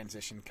fade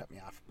transition cut me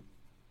off.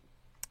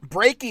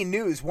 Breaking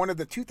news. One of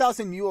the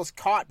 2,000 mules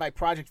caught by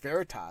Project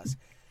Veritas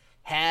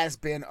has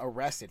been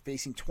arrested,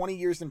 facing 20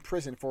 years in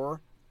prison for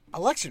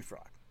election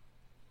fraud.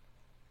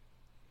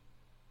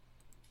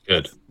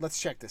 Good. Let's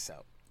check this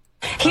out.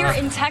 Here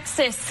in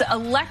Texas,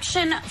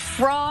 election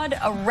fraud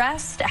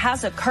arrest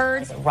has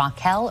occurred.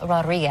 Raquel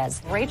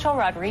Rodriguez. Rachel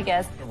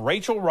Rodriguez.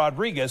 Rachel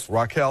Rodriguez.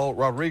 Raquel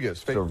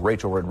Rodriguez. Rachel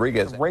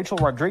Rodriguez. Rachel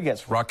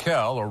Rodriguez.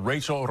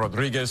 Rachel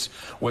Rodriguez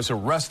was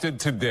arrested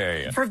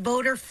today for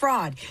voter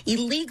fraud,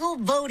 illegal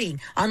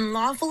voting,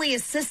 unlawfully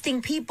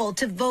assisting people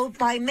to vote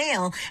by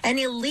mail, and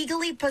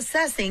illegally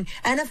possessing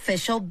an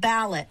official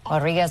ballot.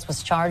 Rodriguez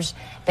was charged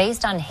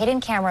based on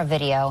hidden camera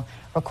video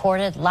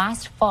recorded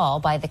last fall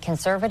by the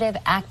conservative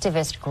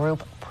activist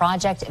group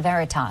Project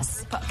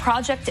Veritas.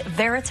 Project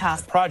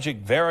Veritas. Project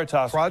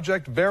Veritas.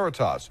 Project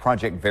Veritas.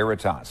 Project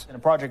Veritas.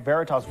 And Project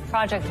Veritas.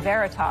 Project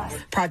Veritas.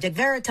 Project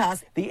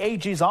Veritas. The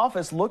AG's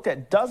office looked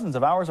at dozens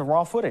of hours of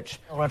raw footage.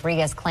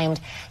 Rodriguez claimed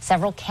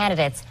several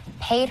candidates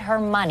paid her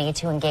money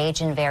to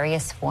engage in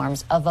various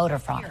forms of voter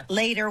fraud.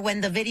 Later,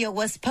 when the video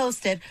was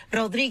posted,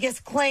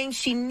 Rodriguez claimed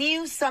she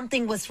knew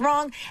something was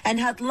wrong and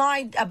had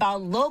lied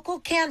about local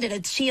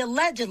candidates she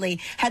allegedly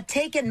had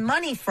taken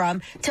money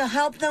from to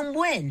help them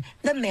win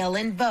the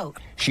mail-in vote.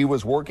 She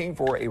was working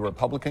for a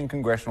Republican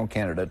congressional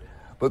candidate,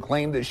 but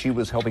claimed that she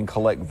was helping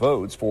collect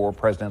votes for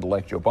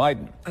President-elect Joe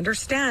Biden.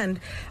 Understand,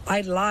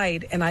 I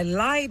lied, and I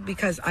lied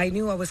because I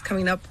knew I was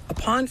coming up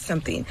upon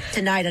something.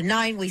 Tonight at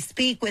 9, we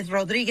speak with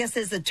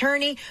Rodriguez's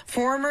attorney,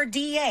 former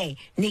DA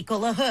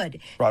Nicola Hood.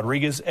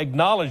 Rodriguez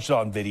acknowledged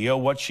on video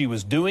what she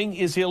was doing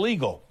is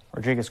illegal.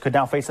 Rodriguez could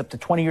now face up to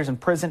 20 years in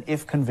prison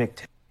if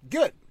convicted.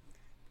 Good.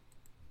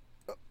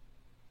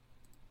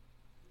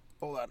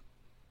 Hold on.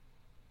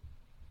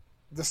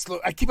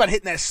 I keep on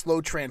hitting that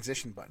slow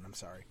transition button. I'm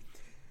sorry.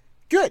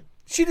 Good.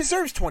 She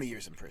deserves 20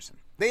 years in prison.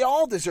 They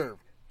all deserve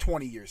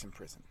 20 years in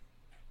prison.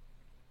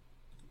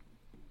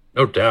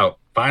 No doubt.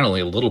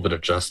 Finally, a little bit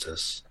of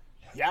justice.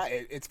 Yeah,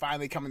 it's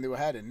finally coming to a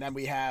head. And then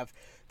we have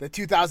the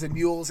 2,000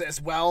 Mules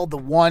as well, the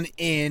one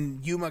in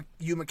Yuma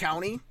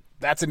County.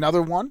 That's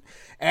another one.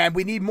 And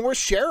we need more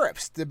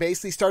sheriffs to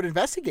basically start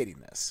investigating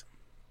this.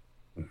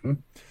 Mm-hmm.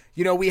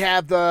 You know, we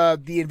have the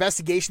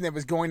investigation that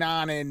was going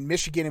on in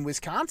Michigan and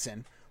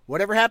Wisconsin.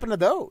 Whatever happened to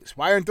those?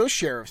 Why aren't those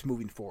sheriffs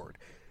moving forward?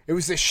 It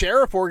was the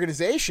sheriff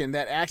organization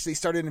that actually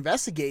started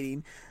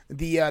investigating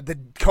the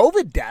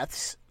COVID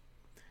deaths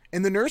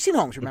in the nursing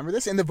homes. Remember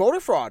this? And the voter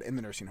fraud in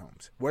the nursing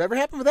homes. Whatever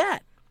happened with that?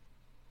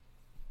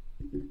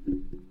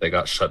 They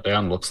got shut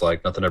down. Looks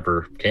like nothing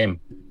ever came.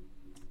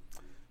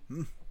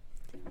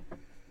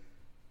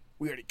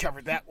 We already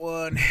covered that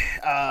one.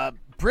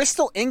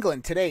 Bristol,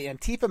 England, today,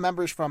 Antifa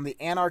members from the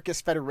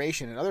Anarchist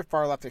Federation and other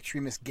far-left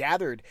extremists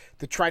gathered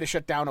to try to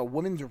shut down a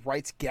women's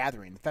rights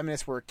gathering. The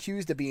feminists were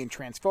accused of being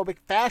transphobic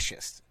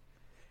fascists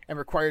and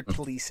required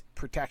police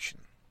protection.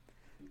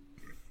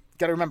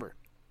 Got to remember,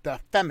 the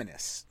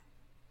feminists.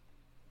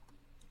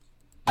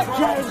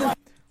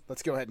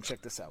 Let's go ahead and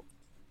check this out.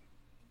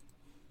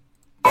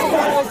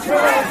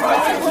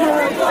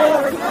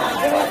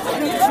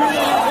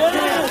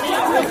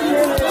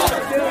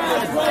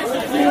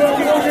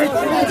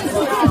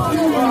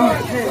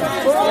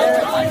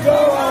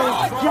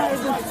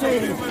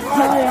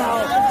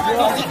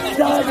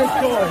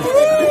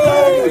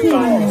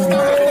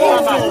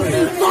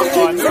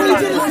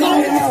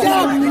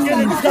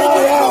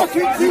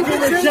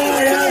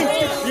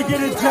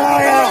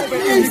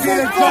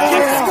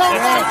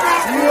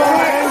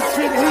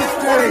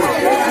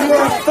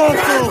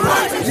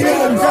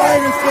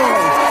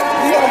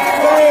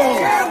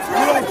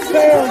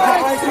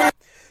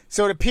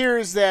 So it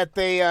appears that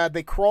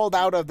they crawled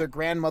out of their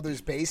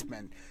grandmother's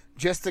basement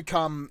just to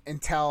come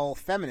and tell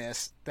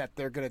feminists that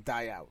they're going to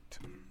die out.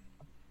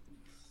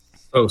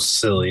 So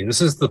silly. This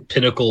is the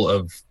pinnacle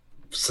of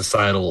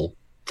societal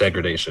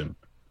degradation.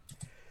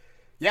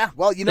 Yeah,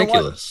 well, you know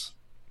Ridiculous.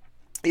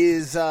 What?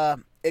 Is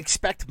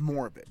expect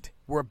more of it.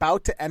 We're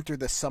about to enter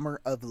the summer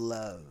of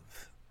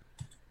love.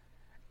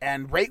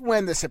 And right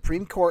when the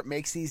Supreme Court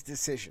makes these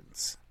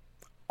decisions,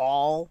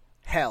 all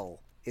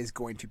hell is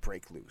going to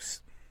break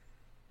loose.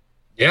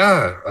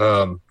 Yeah,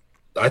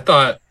 I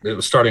thought it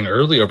was starting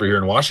early over here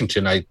in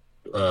Washington. I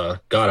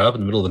got up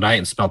in the middle of the night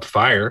and smelled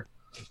fire.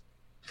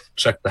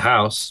 Checked the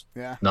house.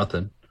 Yeah.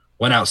 Nothing.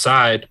 Went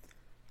outside.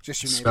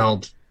 Just your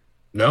neighbor.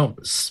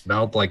 It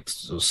smelled like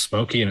it was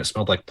smoky, and it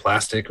smelled like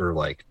plastic or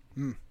like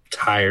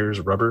tires,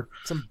 rubber.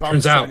 Some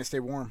bums trying to stay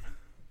warm.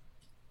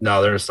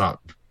 No, there's not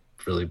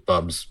really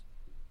bums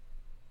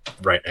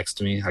right next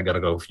to me. I got to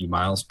go a few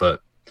miles,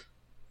 but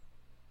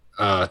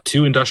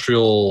 2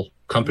 industrial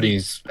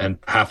companies and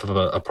half of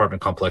an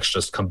apartment complex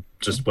just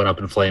went up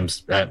in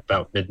flames at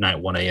about midnight,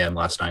 1 a.m.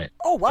 last night.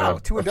 Oh wow!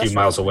 2 a few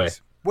miles away.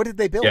 What did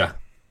they build? Yeah,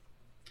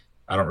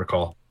 I don't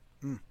recall,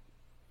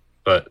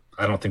 but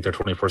I don't think they're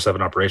 24/7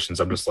 operations.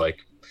 I'm just like,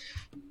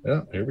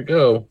 yeah, here we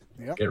go.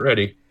 Yep. Get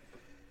ready.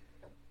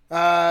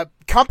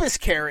 Compass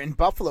Care in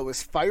Buffalo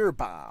was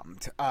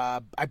firebombed,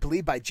 I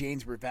believe, by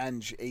Jane's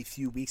Revenge a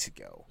few weeks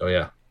ago. Oh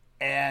yeah,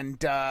 and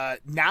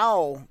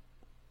now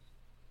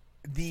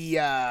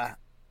the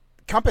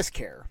Compass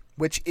Care,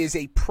 which is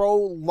a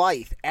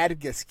pro-life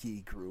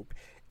advocacy group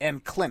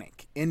and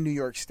clinic in New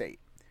York State,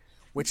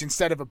 which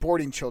instead of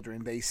aborting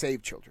children, they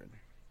save children,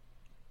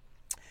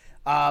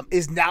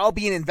 is now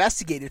being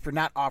investigated for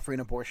not offering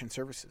abortion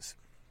services.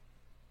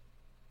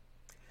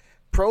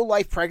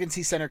 Pro-life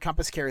pregnancy center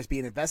Compass Care is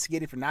being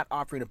investigated for not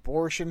offering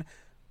abortions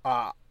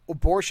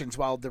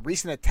while the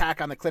recent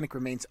attack on the clinic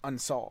remains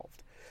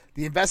unsolved.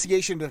 The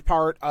investigation is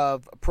part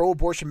of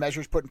pro-abortion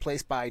measures put in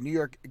place by New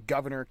York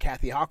Governor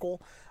Kathy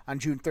Hochul on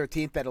June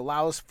 13th that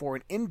allows for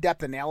an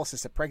in-depth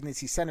analysis of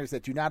pregnancy centers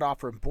that do not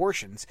offer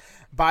abortions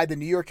by the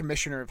New York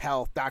Commissioner of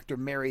Health, Dr.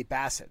 Mary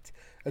Bassett.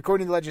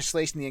 According to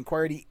legislation, the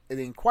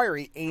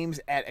inquiry aims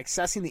at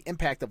assessing the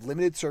impact of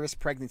limited service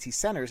pregnancy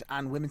centers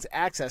on women's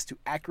access to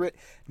accurate,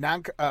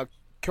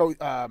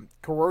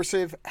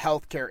 coercive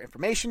health care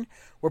information.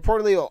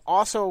 Reportedly, it will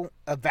also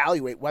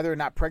evaluate whether or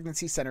not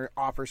pregnancy center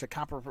offers a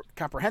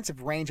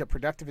comprehensive range of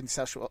productive and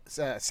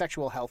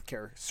sexual health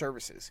care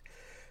services.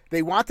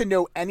 They want to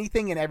know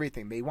anything and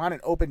everything. They want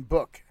an open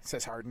book,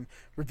 says Hardin,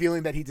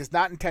 revealing that he does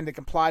not intend to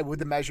comply with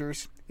the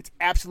measures. It's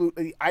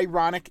absolutely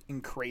ironic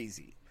and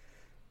crazy.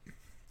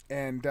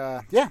 And,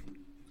 yeah.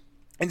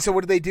 And so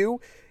what do?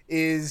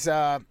 Is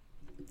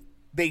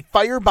they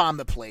firebomb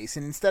the place,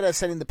 and instead of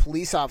sending the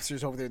police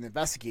officers over there to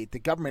investigate, the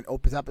government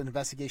opens up an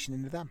investigation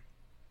into them.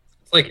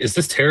 It's like, is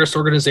this terrorist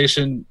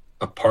organization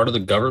a part of the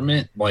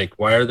government? Like,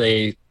 why are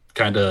they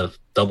kind of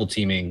double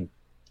teaming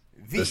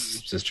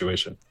this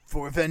situation?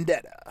 For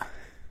vendetta.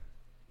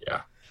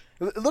 Yeah.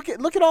 Look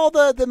at all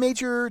the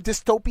major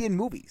dystopian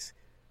movies.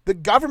 The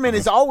government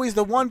is always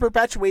the one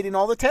perpetuating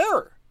all the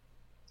terror.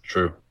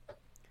 True.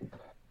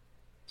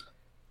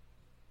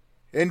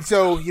 And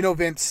so,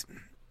 Vince,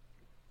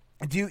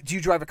 do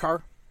you drive a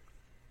car?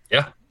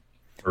 Yeah.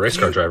 A race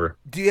car driver.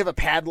 Do you have a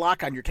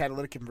padlock on your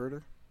catalytic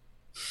converter?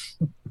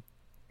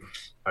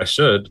 I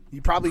should.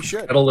 You probably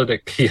should.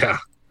 Catalytic, yeah.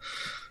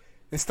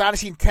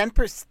 Astonishing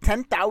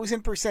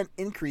 10,000%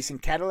 increase in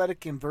catalytic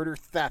converter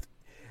theft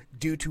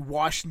due to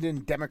Washington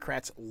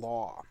Democrats'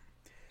 law.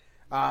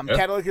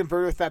 Catalytic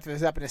converter theft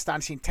is up an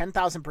astonishing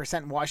 10,000%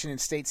 in Washington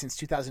state since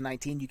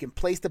 2019. You can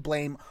place the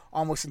blame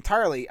almost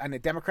entirely on a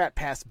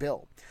Democrat-passed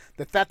bill.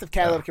 The theft of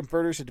catalytic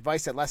converters, a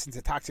device that lessens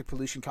the toxic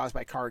pollution caused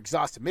by car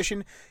exhaust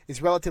emission,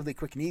 is relatively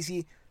quick and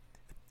easy.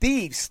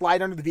 Thieves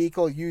slide under the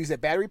vehicle, use a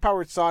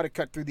battery-powered saw to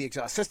cut through the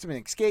exhaust system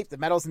and escape. The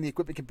metals in the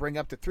equipment can bring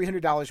up to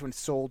 $300 when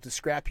sold to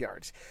scrap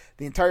yards.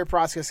 The entire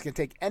process can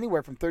take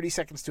anywhere from 30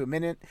 seconds to a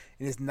minute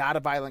and is not a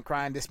violent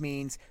crime. This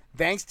means,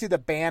 thanks to the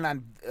ban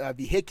on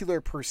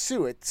vehicular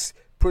pursuits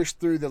pushed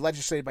through the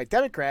legislature by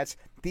Democrats,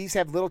 thieves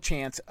have little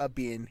chance of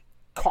being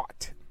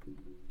caught.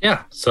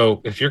 Yeah, so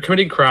if you're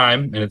committing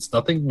crime and it's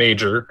nothing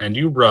major and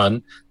you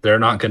run, they're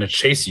not going to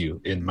chase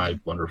you in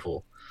my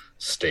wonderful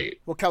state.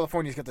 Well,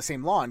 California's got the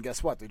same law, and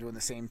guess what? They're doing the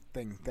same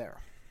thing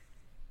there.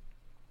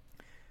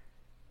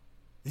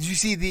 Did you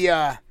see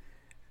the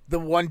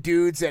one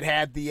dudes that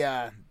had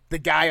the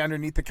guy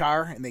underneath the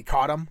car and they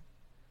caught him?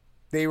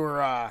 They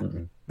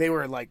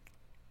were like,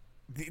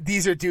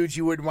 these are dudes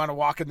you wouldn't want to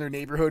walk in their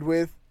neighborhood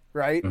with,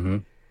 right? Mm-hmm.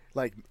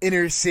 Like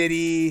inner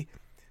city,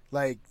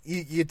 like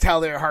you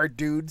tell they're hard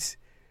dudes.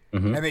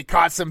 Mm-hmm. And they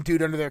caught some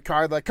dude under their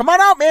car, like, come on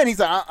out, man. He's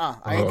like,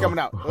 I ain't coming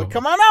out. Like,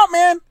 come on out,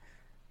 man.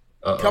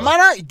 Come on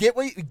out. You get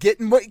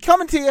getting what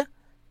coming to you.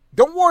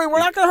 Don't worry, we're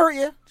not gonna hurt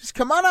you. Just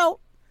come on out.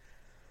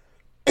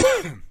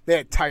 They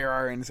had tire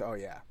irons. Oh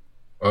yeah.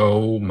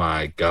 Oh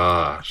my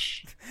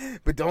gosh.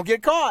 But don't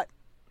get caught.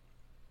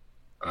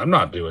 I'm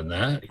not doing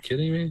that. Are you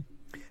kidding me?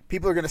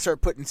 People are gonna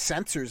start putting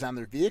sensors on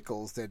their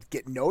vehicles that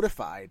get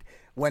notified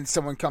when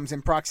someone comes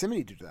in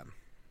proximity to them.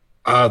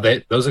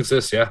 Those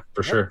exist, yeah,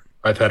 for sure.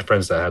 I've had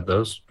friends that had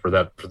those for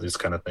these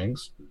kind of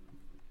things.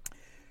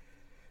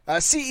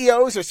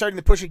 CEOs are starting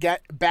to push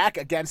back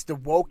against the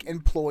woke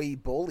employee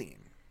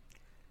bullying.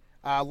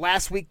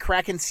 Last week,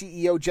 Kraken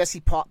CEO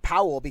Jesse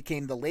Powell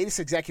became the latest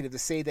executive to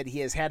say that he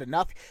has had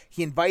enough.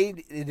 He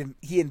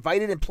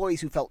invited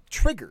employees who felt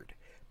triggered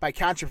by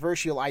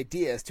controversial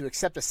ideas to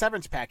accept a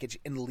severance package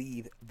and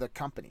leave the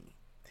company.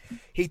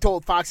 He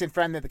told Fox and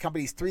Friend that the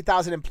company's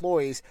 3,000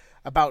 employees,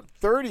 about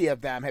 30 of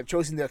them have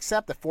chosen to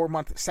accept the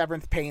 4-month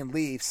severance pay and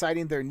leave,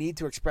 citing their need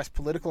to express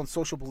political and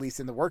social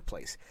beliefs in the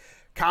workplace.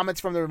 Comments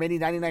from the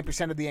remaining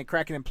 99% of the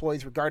Kraken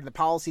employees regarding the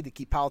policy to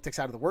keep politics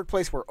out of the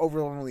workplace were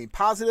overwhelmingly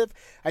positive.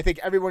 I think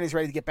everyone is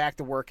ready to get back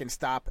to work and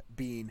stop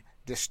being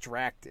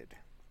distracted.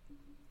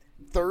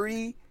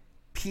 30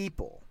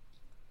 people.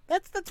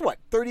 That's what?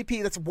 30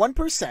 people. That's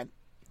 1%.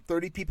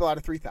 30 people out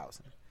of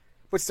 3,000.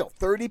 But still,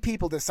 30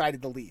 people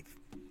decided to leave.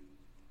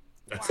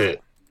 That's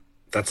it.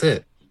 That's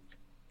it.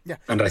 Yeah,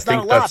 and it's I think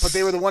not a lot, that's, but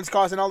they were the ones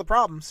causing all the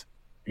problems.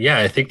 Yeah,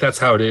 I think that's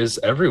how it is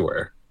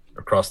everywhere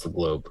across the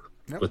globe.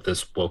 Yep. With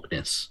this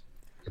wokeness.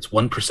 It's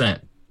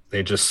 1%.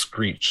 They just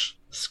screech.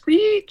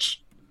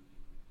 Screech!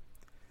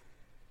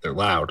 They're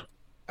loud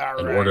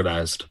and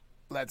organized.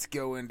 Let's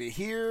go into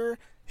here.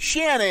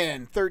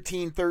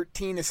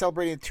 Shannon1313 is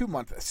celebrating a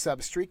 2-month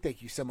sub streak.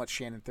 Thank you so much,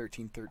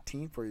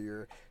 Shannon1313, for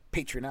your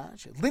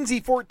patronage.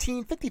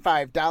 Lindsay14,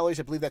 $55.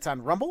 I believe that's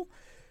on Rumble.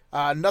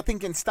 Nothing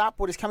can stop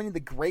what is coming. The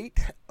Great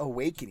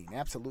Awakening.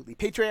 Absolutely.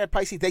 Patriotic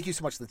Pisces. Thank you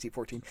so much,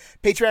 Lindsay14.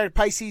 Patriotic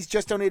Pisces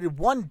just donated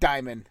 1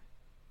 diamond.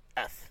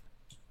 F.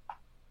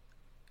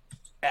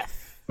 I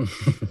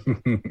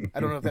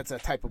don't know if that's a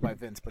typo by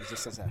Vince, but it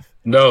just says F.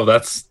 No,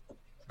 that's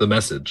the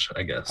message,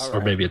 I guess. Right.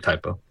 Or maybe a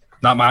typo.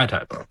 Not my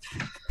typo.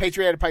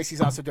 Patriotic Pisces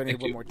also donated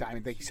 1 more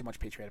diamond. Thank you so much,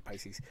 Patriotic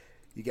Pisces.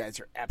 You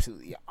guys are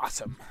absolutely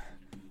awesome.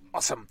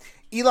 Awesome.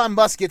 Elon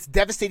Musk gets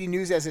devastating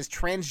news as his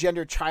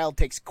transgender child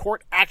takes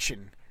court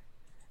action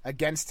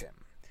against him.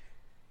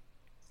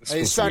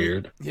 This was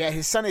weird. Yeah,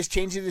 his son is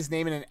changing his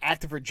name in an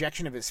act of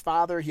rejection of his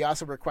father. He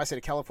also requested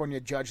a California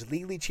judge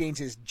legally change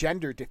his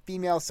gender to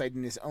female,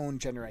 citing his own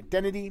gender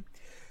identity.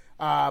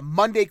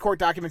 Monday, court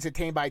documents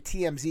obtained by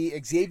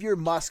TMZ. Xavier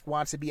Musk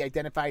wants to be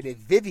identified as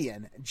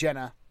Vivian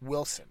Jenna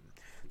Wilson.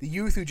 The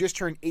youth, who just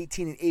turned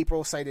 18 in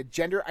April, cited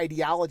gender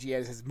ideology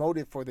as his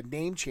motive for the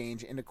name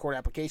change in the court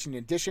application, in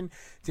addition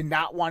to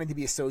not wanting to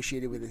be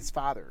associated with his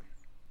father.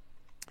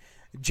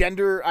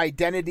 Gender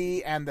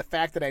identity and the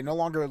fact that I no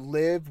longer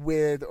live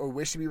with or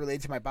wish to be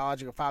related to my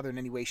biological father in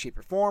any way, shape,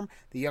 or form,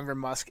 the younger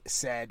Musk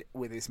said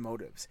with his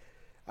motives.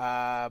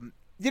 I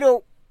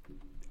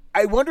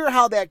wonder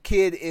how that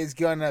kid is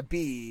going to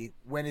be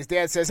when his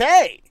dad says,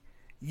 hey,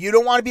 you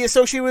don't want to be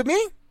associated with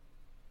me?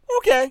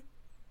 Okay.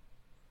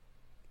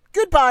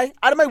 Goodbye.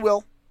 Out of my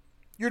will.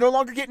 You're no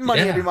longer getting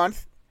money every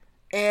month.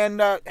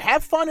 And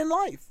have fun in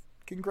life.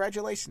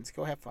 Congratulations.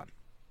 Go have fun.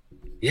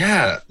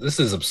 Yeah, this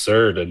is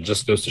absurd and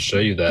just goes to show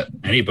you that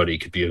anybody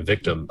could be a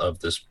victim of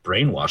this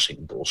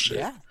brainwashing bullshit.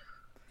 Yeah.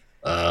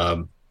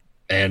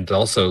 And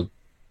also,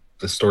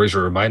 the story's a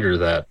reminder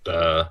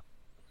that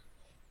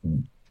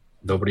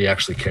nobody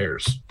actually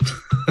cares.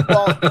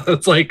 Well,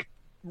 it's like...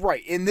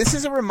 Right, and this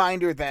is a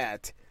reminder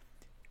that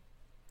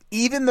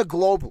even the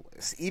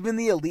globalists, even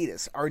the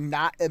elitists, are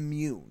not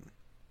immune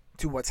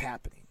to what's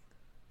happening.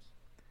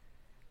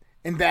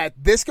 And that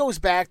this goes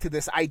back to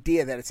this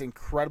idea that it's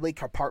incredibly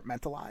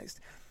compartmentalized,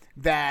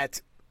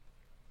 that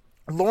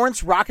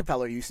Lawrence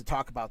Rockefeller used to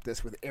talk about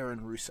this with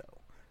Aaron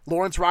Russo.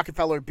 Lawrence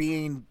Rockefeller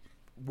being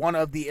one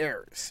of the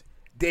heirs,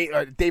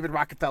 David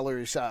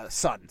Rockefeller's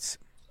sons.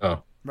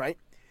 Oh. Right?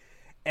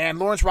 And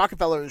Lawrence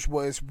Rockefeller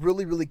was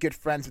really, really good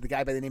friends with a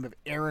guy by the name of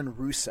Aaron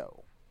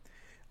Russo.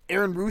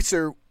 Aaron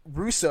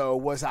Russo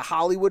was a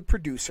Hollywood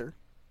producer,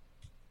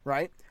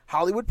 right?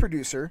 Hollywood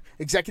producer,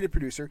 executive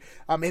producer.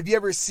 Have you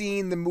ever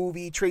seen the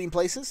movie Trading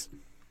Places?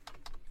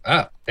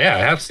 Yeah, I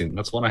have seen.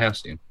 That's one I have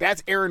seen.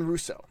 That's Aaron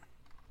Russo.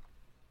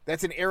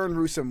 That's an Aaron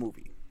Russo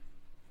movie.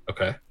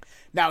 Okay.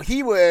 Now,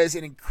 he was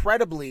an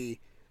incredibly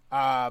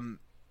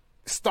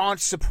staunch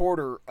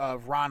supporter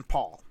of Ron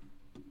Paul.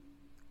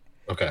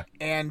 Okay.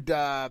 And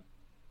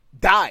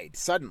died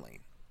suddenly.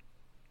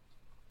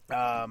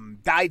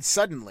 Died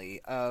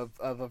suddenly of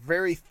a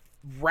very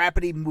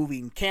rapidly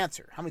moving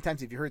cancer. How many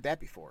times have you heard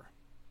that before?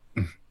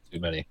 Too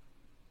many.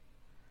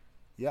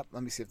 Yep.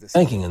 Let me see if this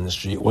banking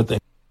industry, what they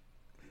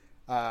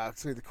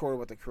so the quarter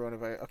with the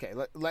coronavirus. Okay,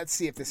 let's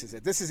see if this is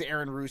it. This is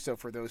Aaron Russo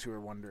for those who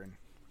are wondering.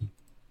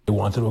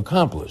 wanted to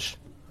accomplish.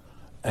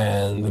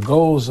 And the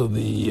goals of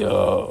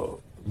the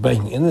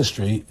banking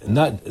industry,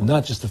 not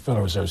just the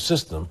Federal Reserve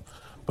System,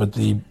 but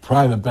the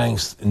private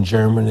banks in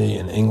Germany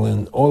and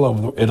England, all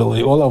over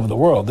Italy, all over the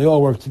world, they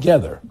all work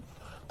together.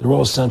 They're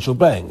all central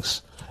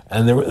banks,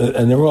 and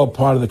they're all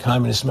part of the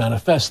Communist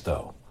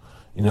Manifesto.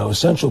 You know,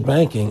 central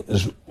banking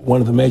is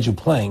one of the major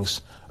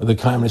planks of the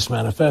Communist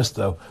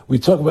Manifesto. We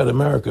talk about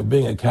America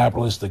being a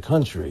capitalistic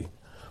country,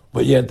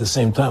 but yet at the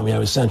same time we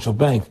have a central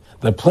bank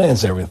that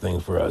plans everything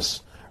for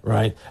us,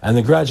 right? And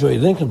the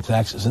graduated income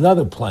tax is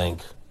another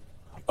plank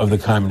of the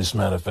Communist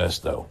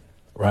Manifesto,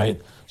 right?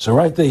 So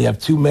right there you have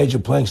two major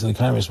planks of the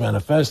Communist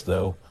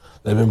Manifesto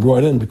that have been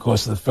brought in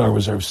because of the Federal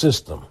Reserve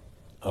System,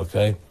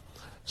 okay?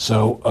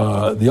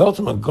 So the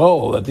ultimate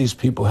goal that these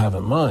people have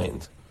in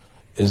mind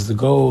is the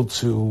goal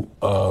to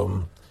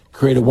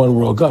create a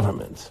one-world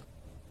government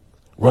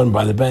run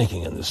by the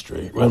banking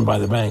industry, run by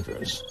the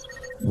bankers,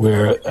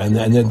 and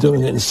they're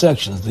doing it in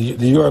sections. The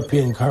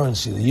European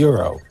currency, the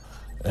euro,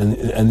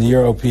 and the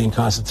European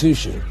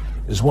Constitution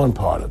is one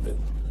part of it.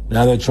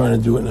 Now they're trying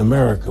to do it in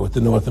America with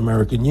the North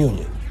American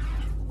Union,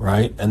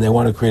 right? And they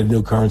want to create a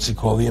new currency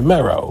called the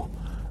Amero,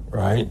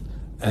 right?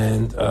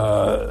 And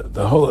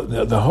the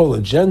whole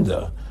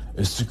agenda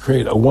is to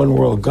create a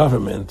one-world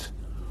government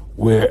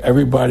where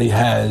everybody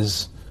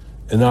has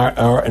an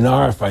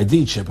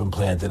RFID chip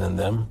implanted in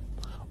them.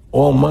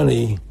 All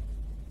money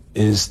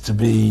is to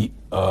be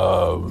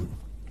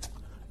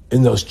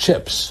in those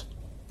chips,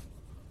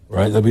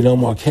 right? There'll be no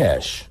more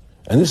cash.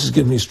 And this is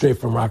given me straight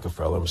from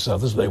Rockefeller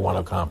himself. This is what they want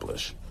to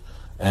accomplish.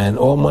 And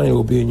all money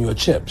will be in your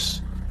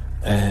chips.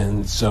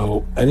 And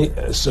so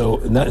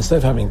instead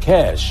of having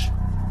cash,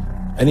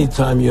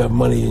 anytime you have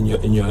money in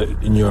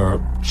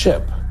your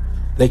chip,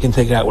 they can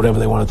take out whatever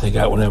they want to take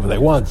out whenever they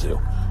want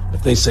to.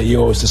 If they say you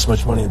owe us this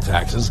much money in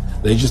taxes,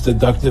 they just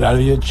deduct it out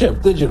of your chip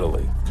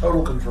digitally.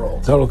 Total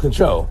control. Total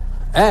control.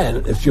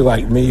 And if you're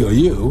like me or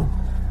you,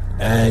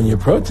 and you're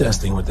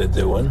protesting what they're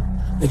doing,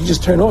 they can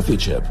just turn off your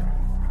chip.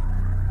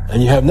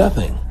 And you have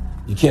nothing.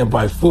 You can't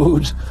buy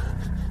food.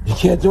 You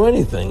can't do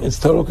anything. It's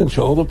total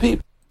control of the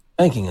people.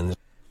 Banking in this.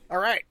 All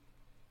right.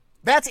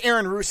 That's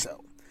Aaron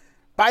Russo.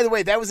 By the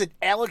way, that was an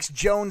Alex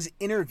Jones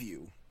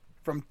interview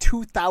from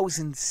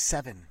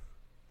 2007.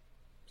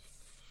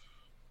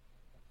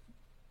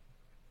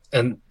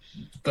 And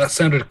that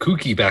sounded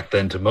kooky back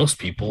then to most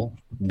people.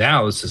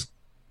 Now it's just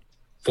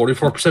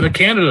 44% of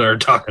Canada are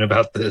talking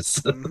about this.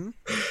 Mm-hmm.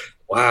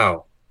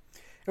 Wow.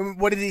 And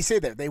what did he say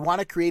there? They want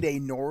to create a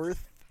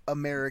North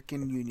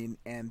American Union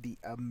and the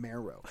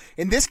Amero.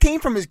 And this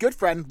came from his good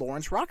friend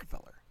Lawrence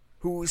Rockefeller,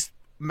 who's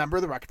a member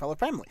of the Rockefeller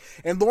family.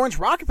 And Lawrence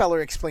Rockefeller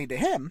explained to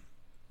him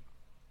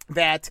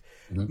that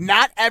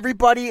not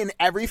everybody in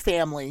every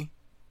family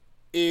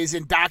is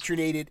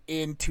indoctrinated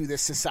into the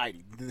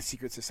society, the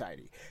secret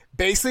society.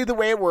 Basically, the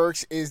way it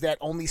works is that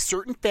only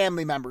certain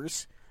family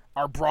members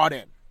are brought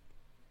in.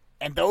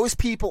 And those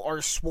people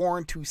are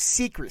sworn to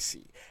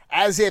secrecy,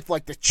 as if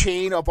like the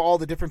chain of all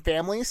the different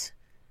families,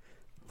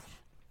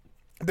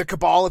 the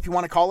cabal, if you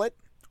want to call it,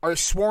 are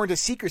sworn to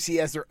secrecy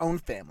as their own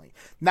family.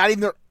 Not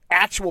even their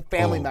actual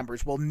family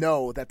members will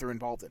know that they're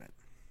involved in it.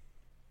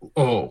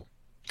 Oh,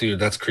 dude,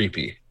 that's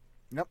creepy.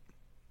 Yep.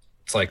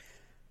 It's like,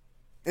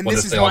 and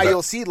this is why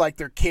you'll see like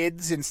their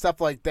kids and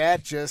stuff like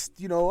that. Just,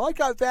 you know, I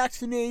got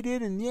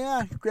vaccinated and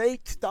yeah,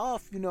 great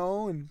stuff, you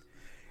know, and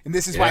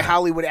this is why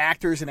Hollywood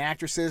actors and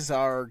actresses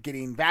are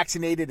getting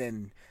vaccinated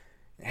and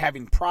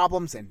having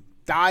problems and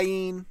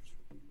dying.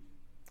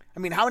 I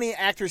mean, how many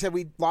actors have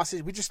we lost?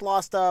 We just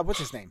lost, what's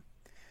his name?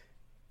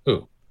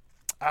 Who?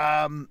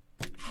 I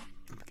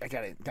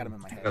got him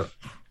in my head.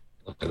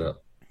 Look it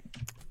up.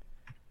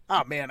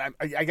 Oh, man,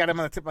 I got him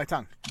on the tip of my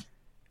tongue.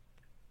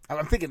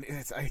 I'm thinking,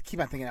 I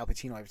keep on thinking Al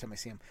Pacino every time I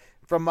see him.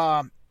 From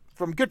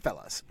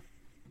Goodfellas.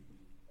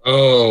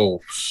 Oh,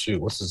 shoot,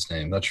 what's his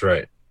name? That's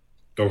right.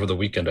 Over the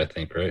weekend, I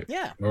think, right?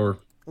 Yeah. Or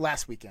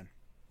last weekend.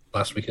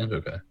 Last weekend?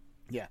 Okay.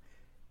 Yeah.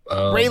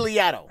 Ray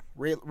Liotta.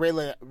 Ray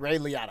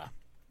Liotta.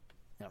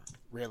 Yeah,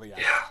 Ray Liotta.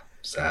 Yeah,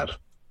 sad.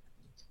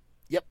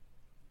 Yep.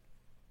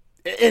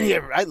 And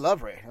yeah, I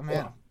love Ray. Oh,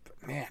 man.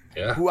 Man.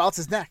 Yeah. Who else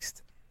is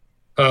next?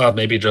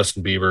 Maybe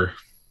Justin Bieber.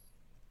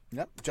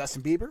 Yep,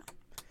 Justin Bieber.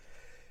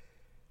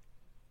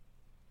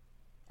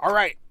 All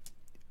right.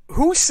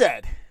 Who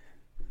said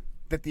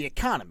that the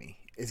economy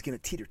is going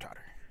to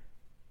teeter-totter?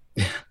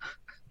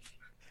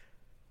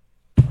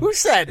 Who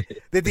said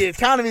that the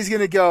economy is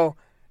going to go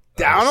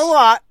down a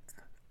lot,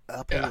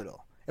 up a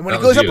little? And when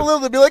it goes up a little,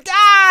 they'll be like,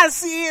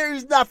 see,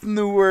 there's nothing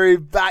to worry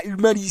about. Your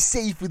money's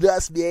safe with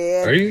us,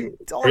 man.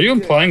 Are you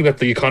implying that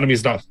the economy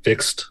is not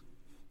fixed?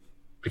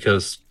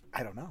 Because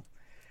I don't know.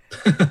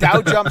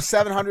 Dow jumps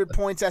 700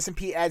 points.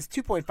 S&P adds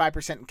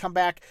 2.5% and come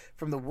back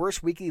from the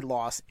worst weekly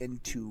loss in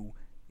 2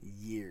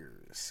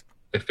 years.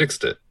 They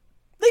fixed it.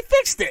 They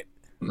fixed it.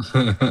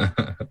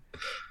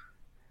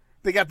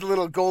 They got the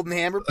little golden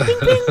hammer. Bing,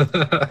 bing.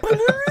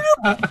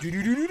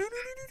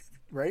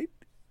 Right?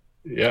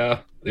 Yeah,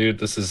 dude,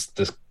 this is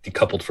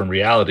decoupled from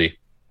reality.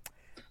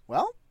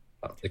 Well,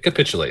 it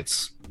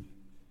capitulates.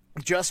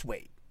 Just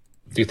wait.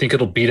 Do you think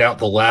it'll beat out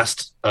the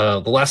last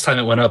time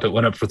it went up? It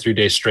went up for 3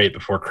 days straight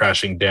before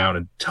crashing down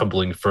and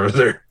tumbling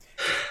further.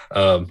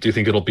 Do you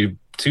think it'll be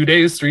 2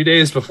 days, 3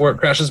 days before it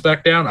crashes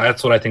back down?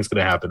 That's what I think is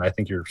going to happen. I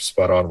think you're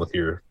spot on with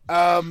your.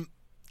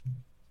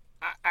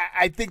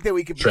 I think that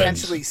we could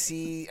potentially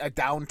see a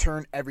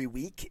downturn every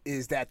week.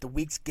 Is that the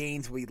week's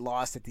gains we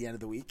lost at the end of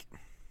the week?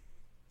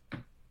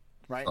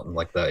 Right, something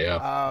like that.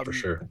 Yeah, for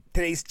sure.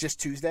 Today's just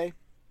Tuesday,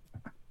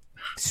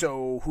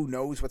 so who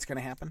knows what's going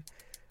to happen?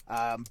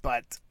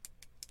 But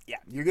yeah,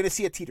 you're going to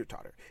see a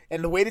teeter-totter.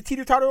 And the way the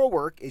teeter-totter will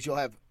work is you'll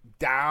have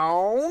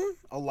down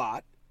a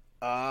lot,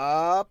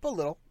 up a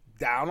little,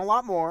 down a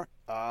lot more,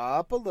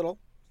 up a little.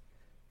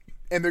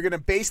 And they're going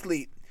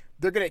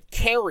to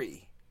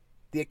carry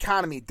the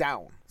economy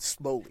down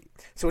slowly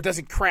so it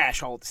doesn't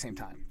crash all at the same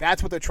time.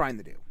 That's what they're trying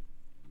to do.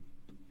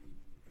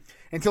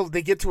 Until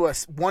they get to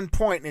one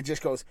point and it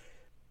just goes,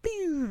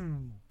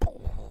 pew.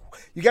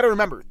 You got to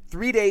remember,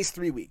 3 days,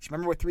 3 weeks.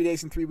 Remember what 3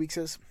 days and 3 weeks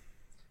is?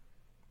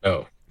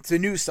 Oh. It's a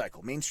news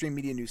cycle, mainstream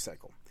media news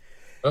cycle.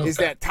 Okay. Is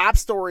that top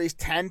stories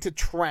tend to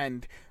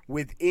trend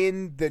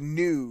within the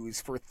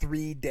news for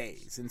 3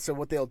 days. And so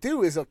what they'll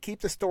do is they'll keep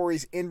the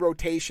stories in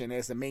rotation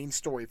as the main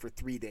story for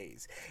 3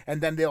 days.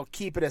 And then they'll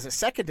keep it as a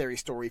secondary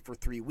story for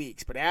 3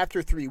 weeks. But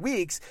after 3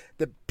 weeks,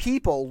 the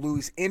people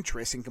lose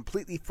interest and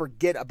completely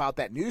forget about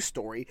that news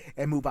story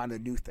and move on to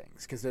new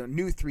things. Because the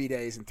new 3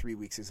 days and 3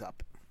 weeks is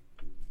up.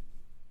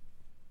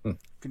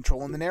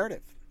 Controlling the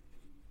narrative.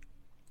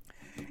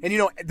 And,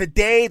 the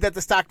day that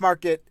the stock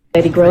market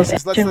steady growth.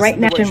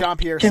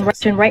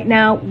 Right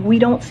now, we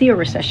don't see a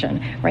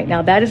recession. Right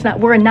now,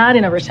 we're not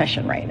in a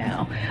recession right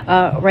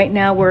now. Right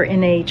now, we're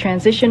in a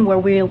transition where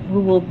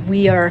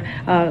we are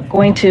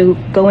going to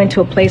go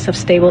into a place of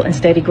stable and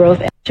steady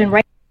growth.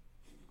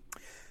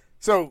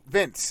 So,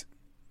 Vince,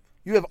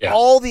 you have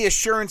all the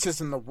assurances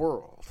in the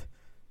world,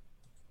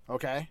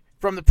 okay,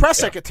 from the press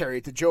secretary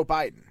to Joe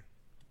Biden,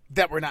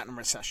 that we're not in a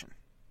recession.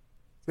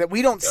 That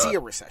we don't see a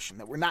recession,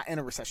 that we're not in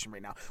a recession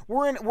right now.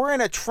 We're in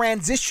a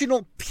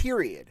transitional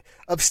period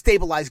of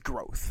stabilized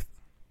growth.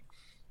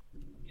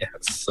 Yeah,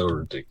 it's so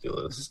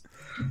ridiculous.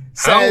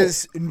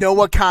 Says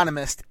no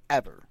economist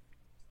ever.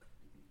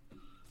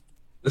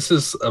 This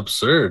is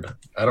absurd.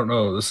 I don't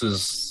know. This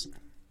is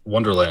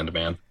Wonderland,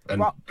 man.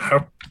 And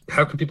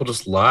how can people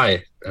just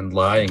lie and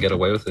get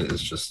away with it?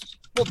 It's just.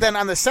 Well, then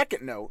on the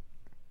second note,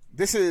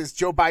 this is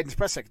Joe Biden's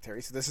press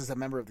secretary, so this is a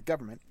member of the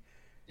government.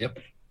 Yep.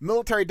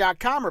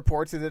 Military.com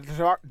reports that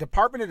the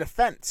Department of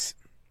Defense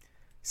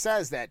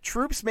says that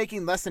troops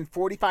making less than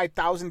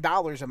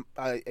 $45,000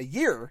 a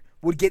year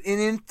would get an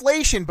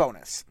inflation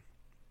bonus.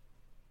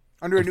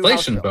 Under a new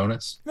House bill. An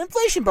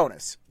inflation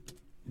bonus.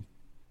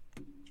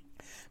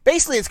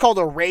 Basically, it's called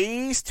a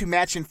raise to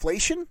match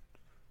inflation,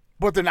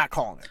 but they're not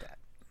calling it that.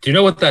 Do you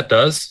know what that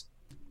does?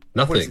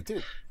 Nothing. What does it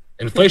do?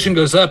 Inflation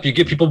goes up, you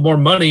give people more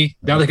money,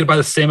 now they can buy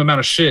the same amount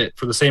of shit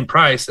for the same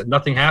price, and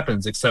nothing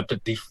happens except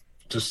it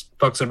just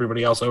fucks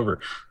everybody else over.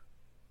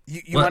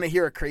 You want to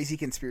hear a crazy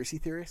conspiracy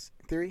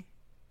theory?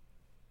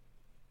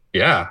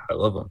 Yeah, I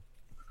love them.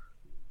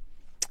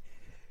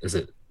 Is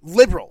it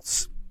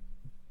liberals?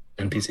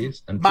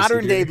 NPCs?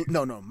 Modern day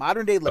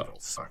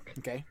liberals.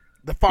 Okay,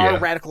 the far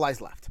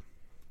radicalized left.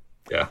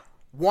 Yeah.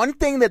 One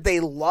thing that they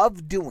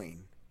love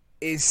doing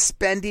is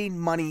spending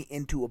money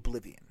into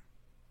oblivion.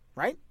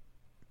 Right?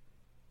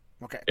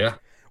 Okay. Yeah.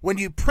 When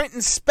you print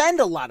and spend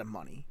a lot of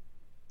money,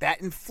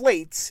 that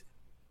inflates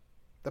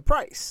the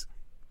price,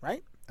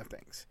 right, of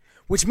things,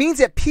 which means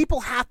that people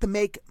have to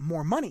make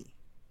more money.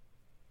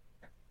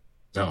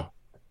 No.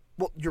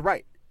 Well, you're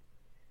right.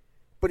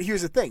 But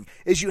here's the thing,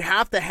 is you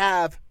have to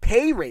have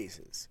pay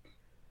raises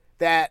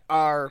that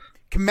are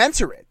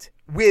commensurate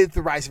with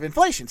the rise of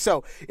inflation.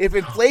 So if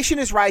inflation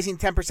is rising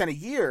 10% a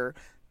year,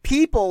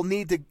 people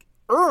need to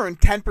earn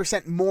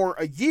 10% more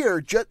a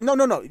year. No.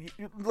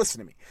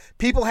 Listen to me.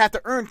 People have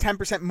to earn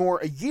 10% more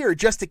a year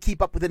just to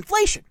keep up with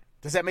inflation.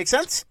 Does that make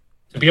sense?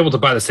 To be able to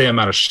buy the same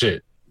amount of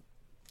shit.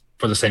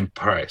 For the same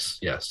price,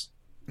 yes.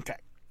 Okay.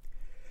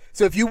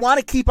 So if you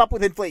want to keep up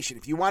with inflation,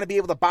 if you want to be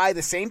able to buy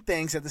the same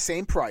things at the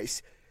same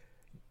price,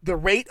 the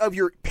rate of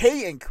your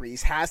pay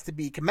increase has to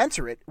be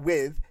commensurate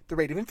with the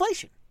rate of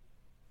inflation.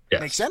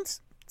 Yes. Make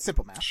sense?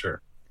 Simple math.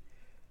 Sure.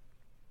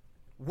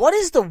 What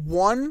is the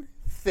one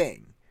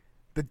thing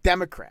the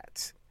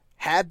Democrats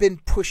have been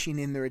pushing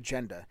in their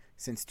agenda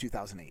since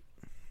 2008?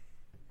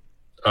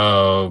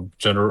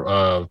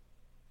 General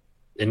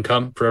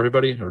income for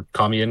everybody, or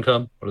commie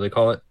income. What do they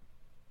call it?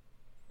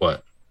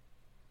 What?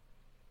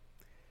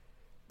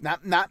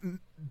 Not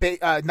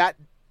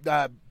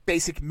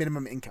basic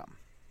minimum income.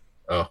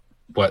 Oh,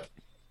 what?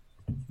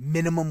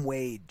 Minimum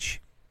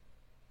wage.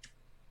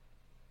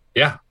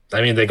 Yeah,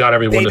 I mean they got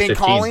everyone to 15. They've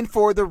been calling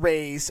for the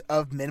raise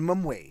of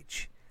minimum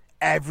wage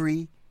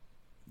every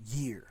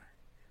year.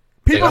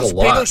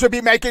 People should be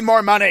making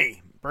more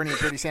money. Bernie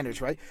Sanders,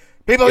 right?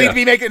 People need to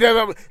be making.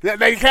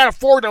 They can't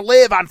afford to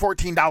live on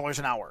 $14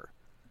 an hour.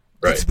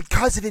 Right. It's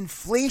because of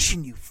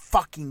inflation, you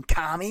fucking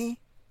commie.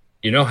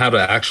 You know how to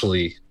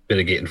actually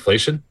mitigate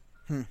inflation?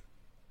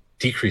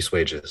 Decrease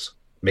wages.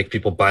 Make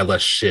people buy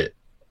less shit.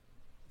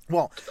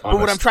 Well, but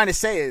what I'm trying to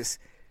say is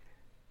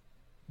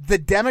the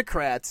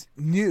Democrats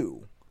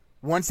knew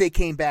once they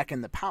came back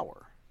in the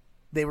power,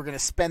 they were going to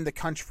spend the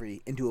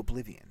country into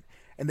oblivion.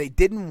 And they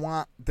didn't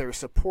want their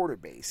supporter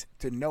base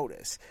to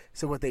notice.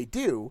 So what they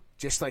do,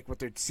 just like what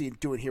they're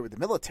doing here with the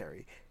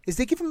military, is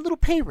they give them little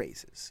pay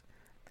raises.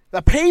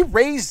 The pay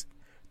raise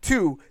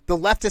to the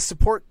leftist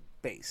support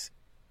base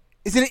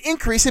is an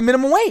increase in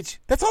minimum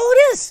wage. That's all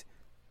it is.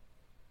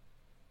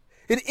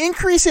 An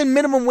increase in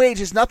minimum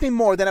wage is nothing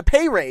more than a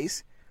pay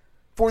raise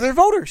for their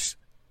voters.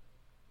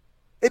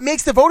 It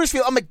makes the voters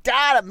feel, oh my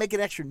God, I'm making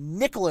an extra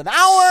nickel an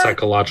hour.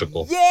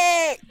 Psychological.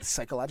 Yay!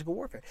 Psychological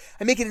warfare.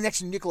 I'm making an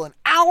extra nickel an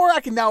hour. I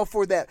can now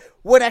afford that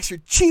one extra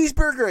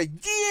cheeseburger a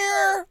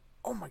year.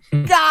 Oh my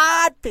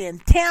God,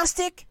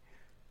 fantastic.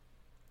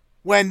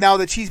 When now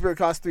the cheeseburger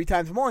costs 3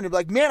 times more, and you're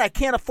like, man, I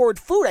can't afford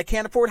food. I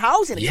can't afford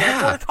housing. I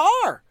can't afford a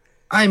car.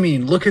 I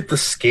mean, look at the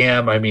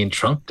scam. I mean,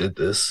 Trump did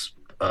this.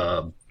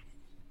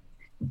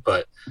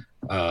 But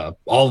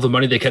all the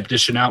money they kept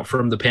dishing out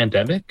from the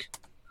pandemic,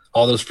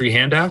 all those free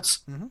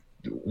handouts,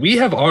 we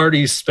have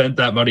already spent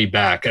that money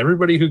back.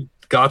 Everybody who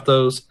got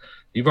those,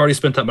 you've already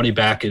spent that money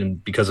back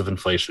because of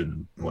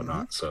inflation and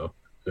whatnot. So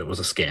it was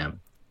a scam.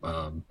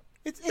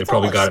 They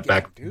probably got it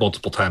back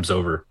multiple times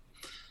over.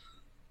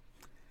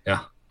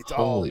 Yeah. It's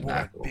all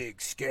one big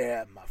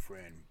scam, my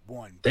friend.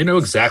 They know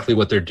exactly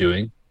what they're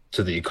doing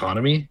to the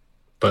economy,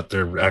 but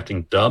they're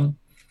acting dumb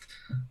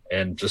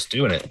and just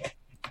doing it.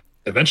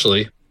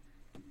 Eventually,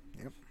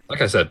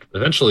 like I said,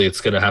 eventually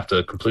it's going to have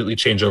to completely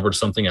change over to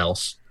something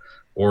else,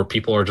 or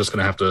people are just going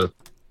to have to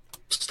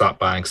stop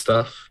buying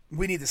stuff.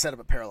 We need to set up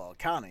a parallel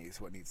economy is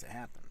what needs to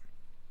happen.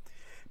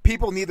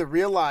 People need to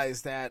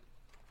realize that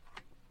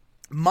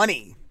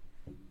money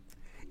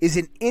is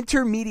an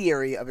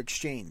intermediary of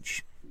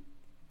exchange.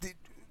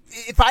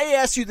 If I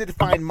asked you to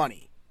define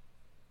money,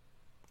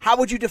 how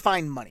would you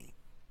define money?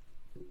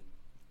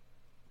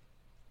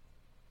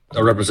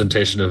 A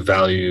representation of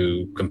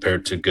value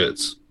compared to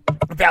goods.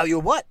 Value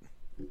of what?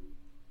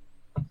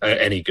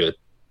 Any good.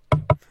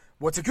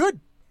 What's a good?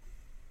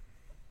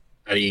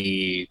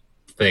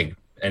 Anything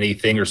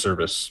or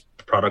service,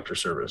 product or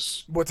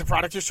service. What's a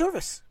product or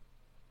service?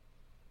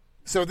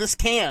 So this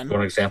can.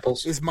 Want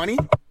examples? Is money?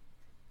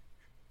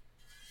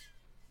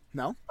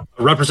 No.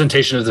 A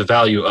representation of the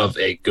value of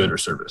a good or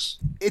service.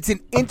 It's an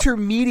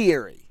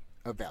intermediary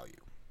of value.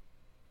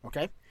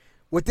 Okay?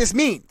 What this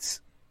means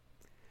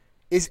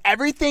is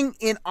everything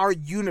in our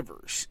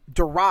universe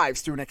derives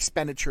through an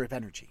expenditure of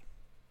energy.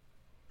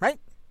 Right?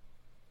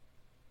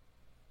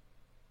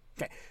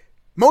 Okay.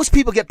 Most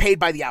people get paid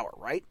by the hour,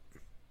 right?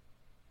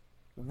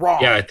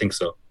 Wrong. Yeah, I think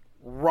so.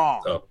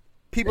 Wrong. So,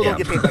 people don't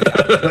get paid by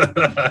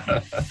the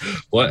hour.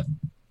 What?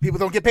 People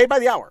don't get paid by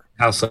the hour.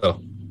 How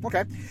so?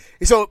 Okay.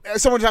 So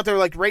someone's out there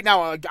like right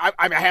now,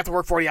 I have to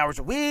work 40 hours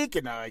a week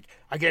and I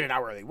get an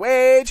hourly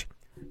wage.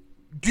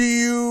 Do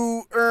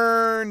you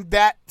earn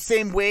that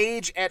same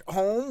wage at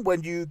home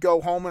when you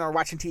go home and are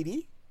watching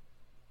TV?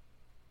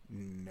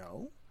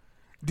 No.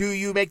 Do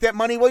you make that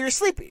money while you're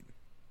sleeping?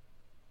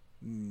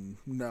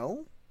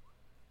 No.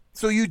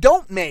 So you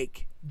don't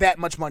make that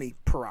much money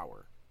per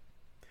hour.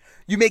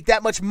 You make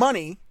that much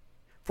money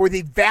for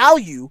the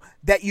value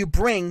that you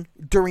bring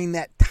during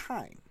that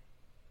time.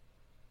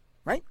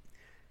 Right?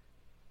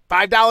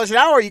 $5 an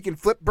hour, you can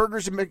flip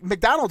burgers at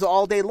McDonald's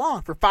all day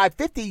long. For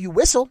 $5.50, you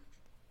whistle.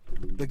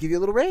 They'll give you a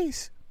little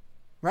raise.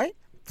 Right?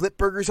 Flip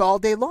burgers all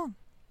day long.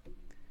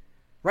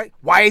 Right?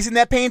 Why isn't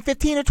that paying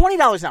 $15 or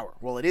 $20 an hour?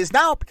 Well, it is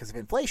now because of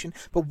inflation,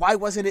 but why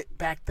wasn't it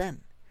back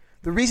then?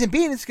 The reason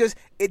being is because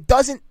it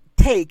doesn't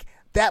take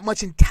that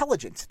much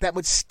intelligence, that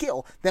much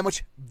skill, that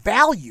much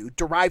value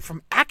derived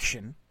from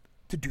action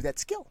to do that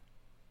skill.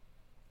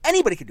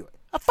 Anybody can do it.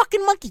 A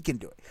fucking monkey can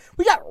do it.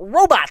 We got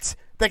robots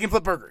that can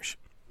flip burgers.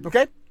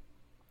 Okay?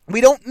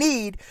 We don't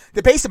need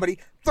to pay somebody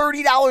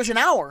 $30 an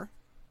hour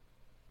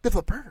to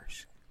flip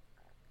burgers.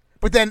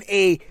 But then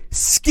a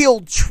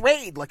skilled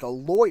trade like a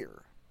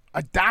lawyer,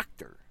 a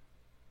doctor,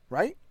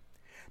 right?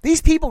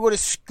 These people go to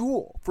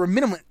school for a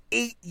minimum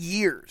 8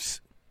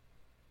 years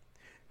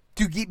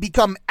to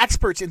become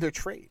experts in their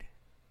trade.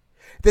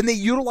 Then they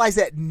utilize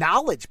that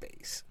knowledge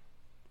base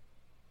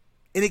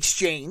in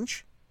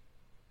exchange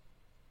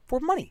for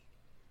money.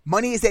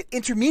 Money is that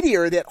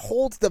intermediary that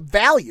holds the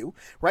value,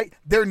 right?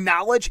 Their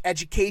knowledge,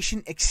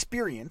 education,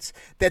 experience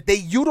that they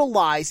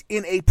utilize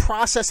in a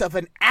process of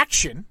an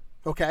action,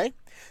 okay?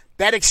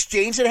 That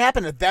exchange that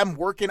happened of them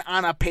working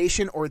on a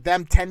patient or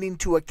them tending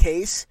to a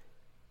case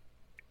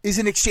is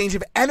an exchange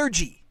of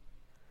energy.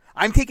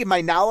 I'm taking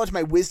my knowledge,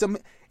 my wisdom,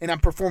 and I'm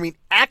performing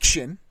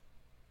action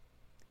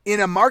in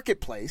a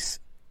marketplace,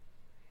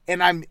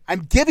 and I'm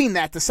giving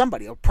that to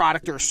somebody, a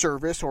product or a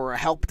service or a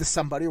help to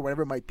somebody or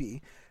whatever it might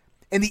be.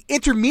 And the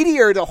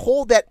intermediary to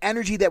hold that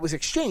energy that was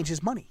exchanged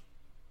is money.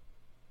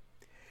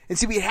 And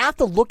see, we have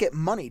to look at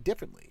money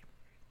differently.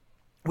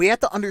 We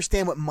have to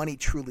understand what money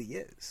truly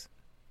is.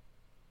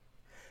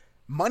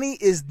 Money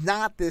is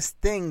not this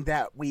thing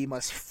that we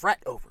must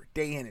fret over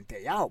day in and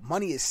day out.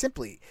 Money is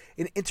simply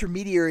an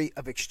intermediary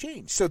of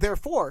exchange. So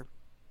therefore,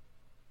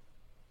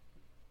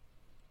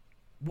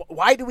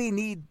 why do we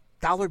need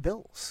dollar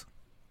bills?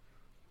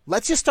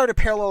 Let's just start a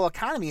parallel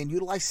economy and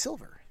utilize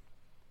silver.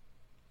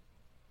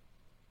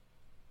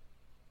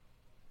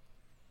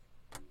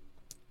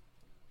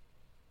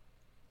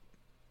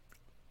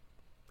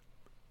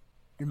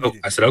 Oh,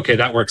 I said, okay,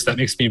 that works. That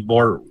makes me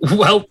more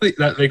wealthy.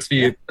 That makes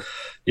me,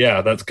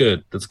 yeah, that's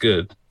good. That's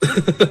good.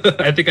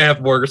 I think I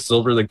have more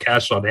silver than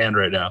cash on hand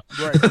right now.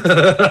 Right.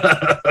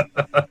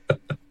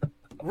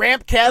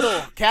 Ramp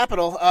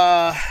capital.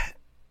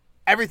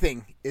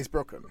 Everything is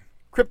broken.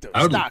 Crypto,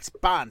 stocks,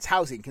 bonds,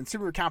 housing,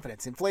 consumer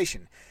confidence,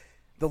 inflation.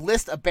 The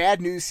list of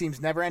bad news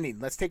seems never ending.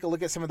 Let's take a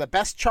look at some of the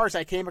best charts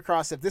I came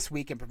across of this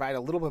week and provide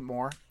a little bit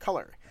more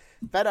color.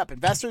 Fed up.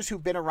 Investors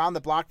who've been around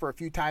the block for a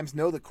few times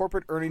know that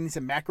corporate earnings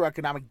and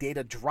macroeconomic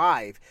data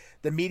drive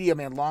the medium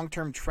and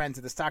long-term trends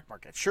of the stock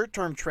market.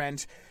 Short-term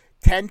trends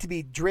tend to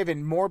be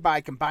driven more by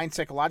combined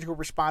psychological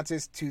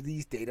responses to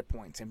these data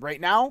points. And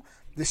right now,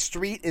 the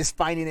street is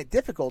finding it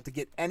difficult to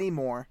get any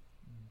more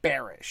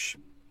bearish.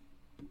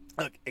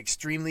 Look,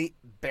 extremely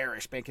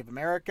bearish. Bank of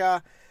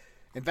America,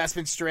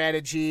 investment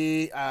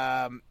strategy.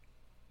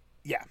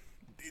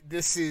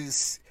 This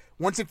is...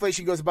 Once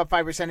inflation goes above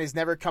 5%, it has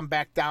never come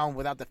back down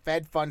without the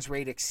Fed funds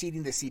rate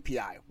exceeding the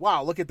CPI.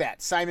 Wow, look at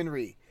that. Simon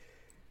Rhee.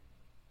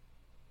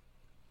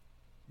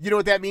 You know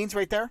what that means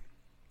right there?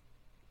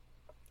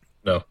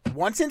 No.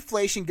 Once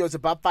inflation goes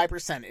above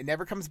 5%, it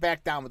never comes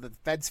back down with the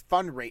Fed's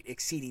fund rate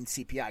exceeding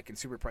CPI,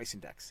 Consumer Price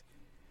Index.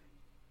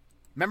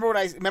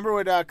 Remember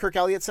what Kirk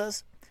Elliott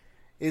says?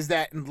 Is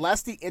that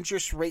unless the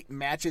interest rate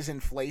matches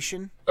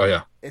inflation,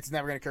 it's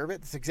never going to curve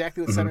it. That's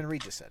exactly what Simon Rhee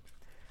just said.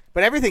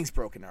 But everything's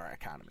broken in our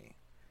economy.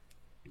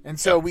 And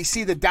so we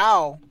see the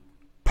Dow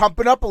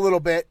pumping up a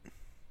little bit.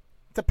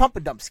 It's a pump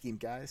and dump scheme,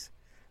 guys.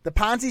 The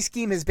Ponzi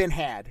scheme has been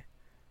had.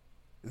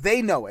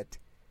 They know it.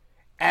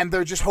 And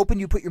they're just hoping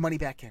you put your money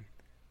back in.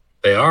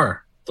 They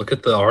are. Look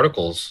at the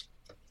articles.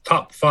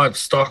 Top 5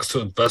 stocks to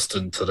invest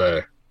in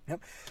today.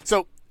 Yep.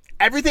 So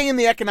everything in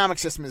the economic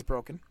system is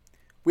broken.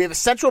 We have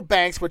central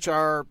banks, which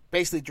are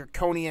basically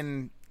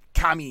draconian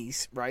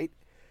commies, right?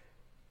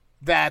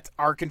 That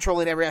are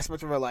controlling every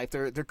aspect of our life.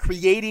 They're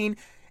creating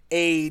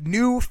a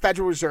new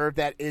Federal Reserve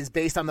that is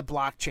based on the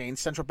blockchain,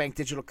 central bank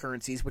digital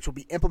currencies, which will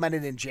be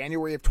implemented in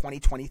January of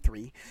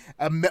 2023,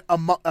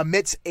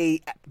 amidst a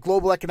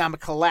global economic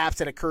collapse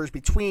that occurs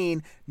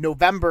between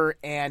November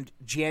and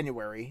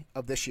January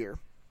of this year,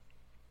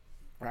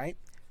 right?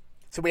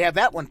 So we have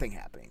that one thing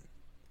happening.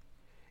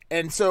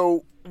 And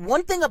so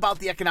one thing about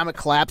the economic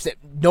collapse that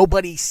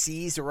nobody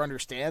sees or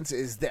understands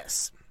is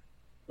this.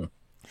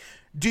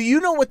 Do you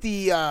know what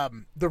the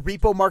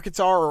repo markets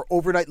are or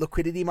overnight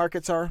liquidity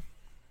markets are?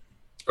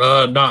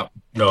 I'm not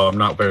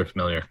very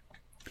familiar.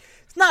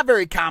 It's not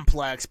very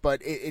complex,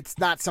 but it's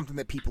not something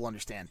that people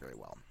understand very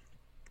well.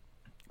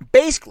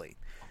 Basically,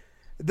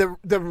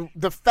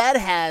 the Fed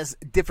has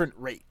different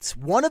rates.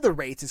 One of the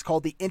rates is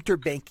called the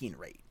interbanking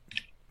rate.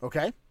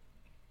 Okay?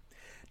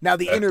 Now,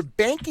 the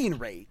interbanking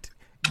rate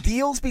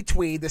deals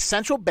between the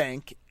central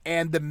bank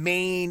and the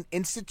main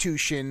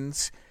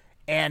institutions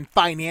and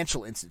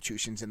financial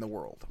institutions in the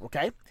world.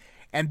 Okay?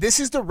 And this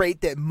is the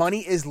rate that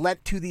money is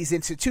lent to these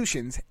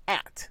institutions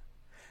at.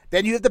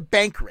 Then you have the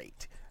bank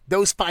rate.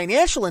 Those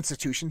financial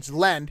institutions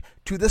lend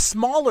to the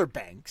smaller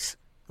banks,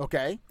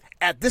 okay,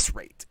 at this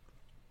rate.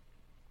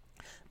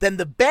 Then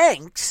the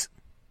banks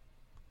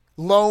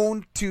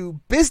loan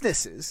to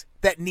businesses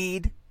that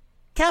need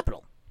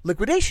capital,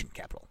 liquidation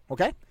capital,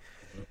 okay?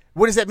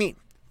 What does that mean?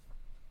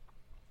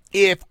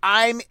 If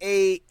I'm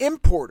an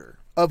importer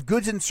of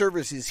goods and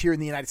services here in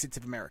the United States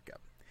of America,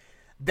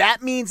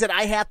 that means that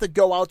I have to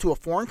go out to a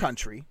foreign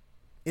country,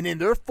 and in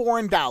their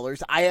foreign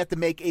dollars, I have to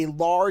make a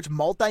large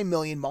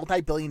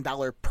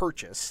multi-billion-dollar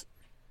purchase,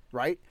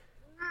 right?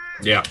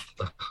 Yeah.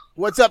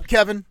 What's up,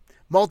 Kevin?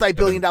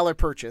 Multi-billion-dollar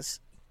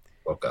purchase.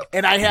 Woke up.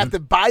 And I have to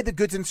buy the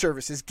goods and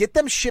services, get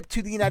them shipped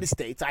to the United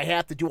States. I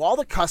have to do all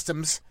the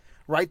customs,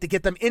 right, to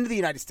get them into the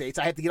United States.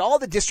 I have to get all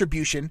the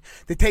distribution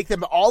to take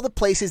them to all the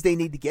places they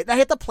need to get. And I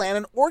have to plan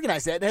and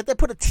organize that. And I have to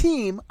put a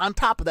team on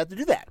top of that to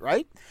do that,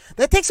 right?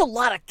 That takes a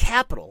lot of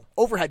capital,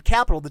 overhead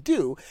capital to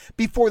do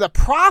before the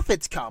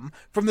profits come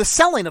from the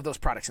selling of those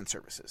products and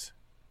services.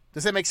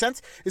 Does that make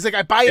sense? It's like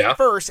I buy it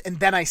first and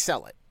then I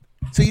sell it.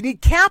 So you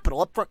need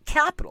capital, upfront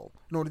capital,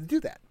 in order to do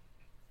that.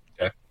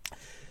 Okay.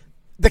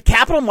 The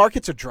capital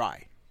markets are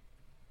dry.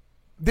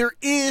 There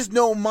is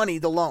no money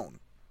to loan.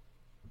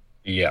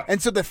 Yeah.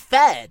 And so the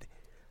Fed,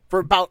 for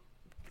about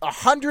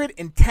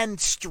 110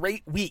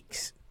 straight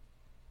weeks,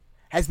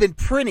 has been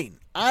printing,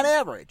 on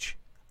average,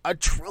 $1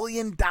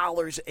 trillion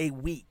a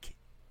week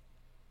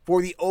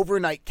for the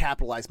overnight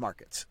capitalized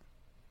markets.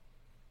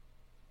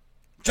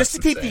 Just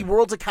to keep the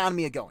world's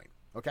economy going,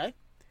 okay?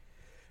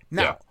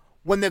 Now,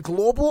 when the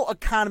global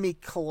economy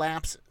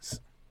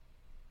collapses,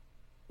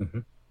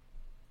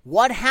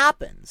 what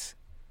happens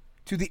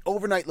to the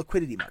overnight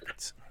liquidity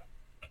markets?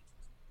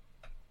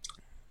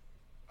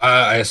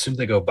 I assume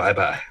they go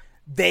bye-bye.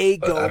 They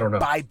go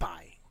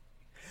bye-bye,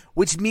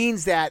 which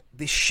means that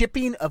the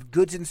shipping of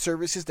goods and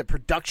services, the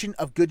production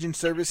of goods and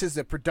services,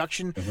 the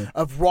production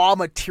of raw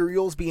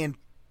materials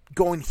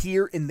going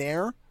here and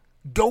there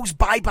goes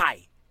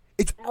bye-bye.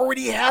 It's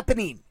already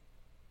happening.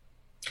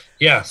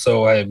 Yeah,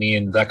 so I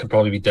mean, that could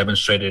probably be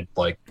demonstrated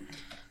like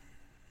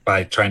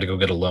by trying to go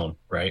get a loan,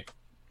 right?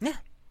 Yeah.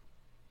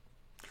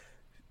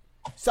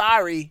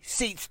 Sorry,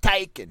 seat's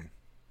taken.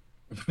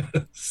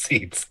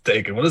 Seats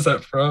taken. What is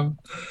that from?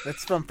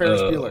 That's from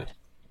Ferris Bueller.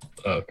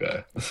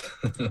 Okay.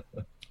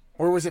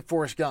 Or was it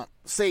Forrest Gump?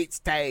 Seats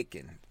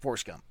taken.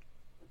 Forrest Gump.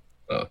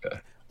 Okay.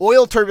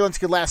 Oil turbulence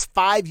could last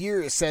 5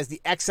 years, says the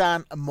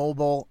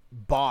ExxonMobil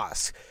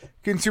boss.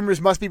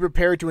 Consumers must be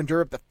prepared to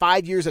endure up to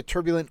 5 years of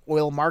turbulent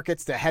oil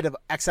markets, the head of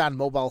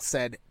ExxonMobil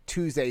said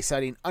Tuesday,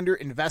 citing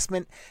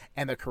underinvestment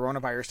and the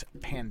coronavirus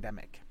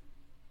pandemic.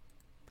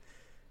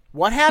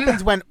 What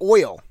happens when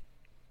oil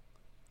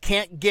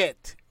can't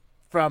get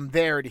from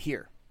there to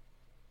here?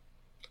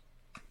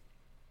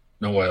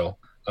 No oil.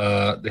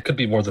 It could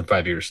be more than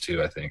 5 years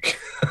too, I think.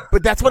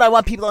 But that's what I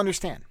want people to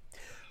understand.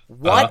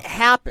 What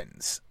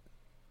happens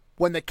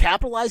when the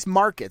capitalized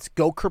markets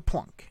go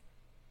kerplunk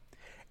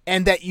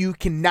and that you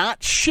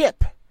cannot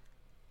ship?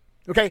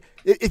 Okay,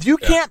 if you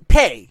can't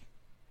pay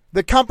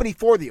the company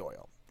for the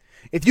oil,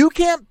 if you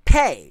can't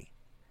pay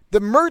the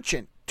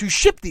merchant to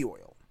ship the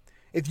oil,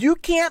 if you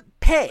can't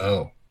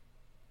pay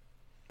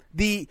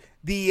the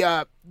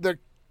not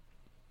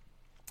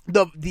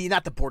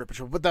the border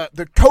patrol, but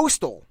the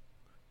coastal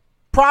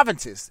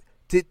provinces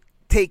to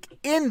take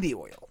in the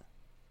oil,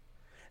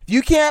 if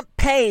you can't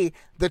pay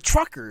the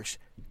truckers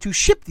to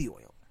ship the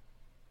oil,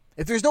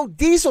 if there's no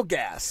diesel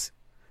gas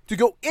to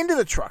go into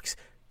the trucks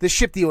to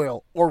ship the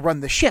oil or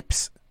run the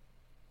ships,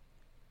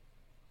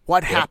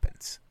 what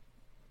happens?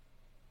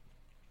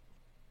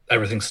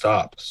 Everything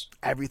stops.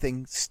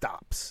 Everything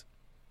stops.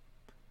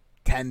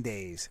 10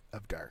 days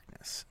of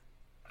darkness.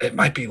 It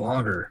might be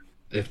longer.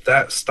 If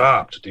that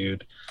stopped,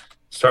 dude,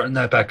 starting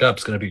that back up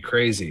is going to be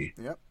crazy.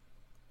 Yep.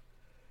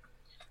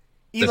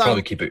 They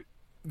probably keep it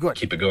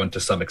going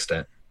to some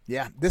extent.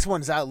 Yeah, this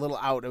one's a little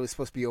out. It was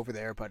supposed to be over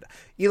there. But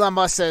Elon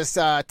Musk says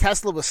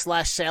Tesla will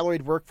slash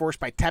salaried workforce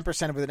by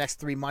 10% over the next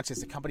 3 months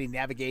as the company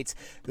navigates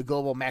the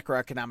global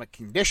macroeconomic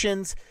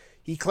conditions.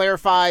 He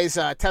clarifies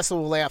Tesla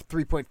will lay off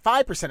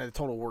 3.5% of the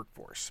total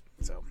workforce.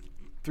 So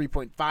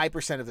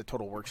 3.5% of the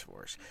total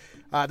workforce.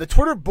 The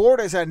Twitter board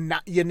has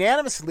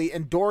unanimously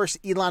endorsed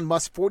Elon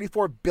Musk's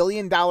 $44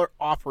 billion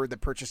offer to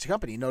purchase the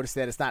company. Notice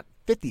that it's not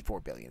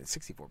 $54 billion, it's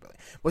 $64 billion.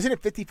 Wasn't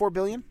it $54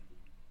 billion?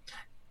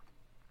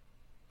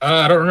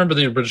 I don't remember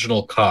the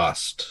original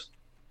cost.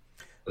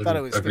 I thought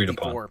it was agreed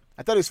upon.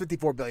 I thought it was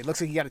 $54 billion.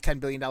 Looks like he got a $10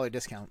 billion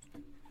discount.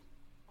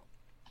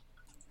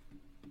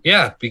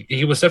 Yeah,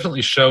 he was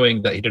definitely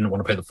showing that he didn't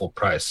want to pay the full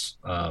price.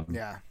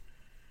 Yeah.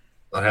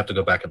 I'd have to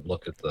go back and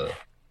look at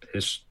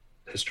his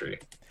history.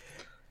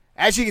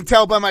 As you can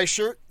tell by my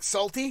shirt,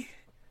 Salty,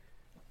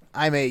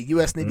 I'm a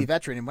U.S. Navy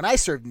veteran. And when I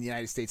served in the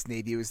United States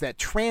Navy, it was that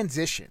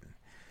transition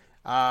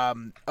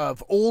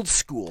of old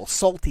school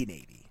Salty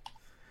Navy,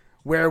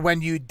 where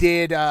when you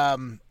did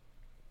your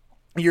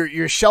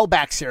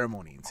shellback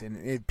ceremonies, and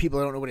if people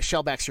don't know what a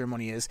shellback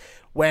ceremony is,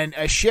 when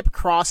a ship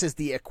crosses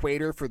the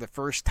equator for the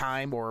first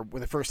time or for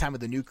the first time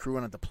with a new crew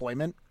on a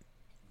deployment,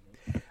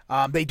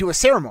 they do a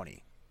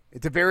ceremony.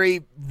 It's a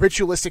very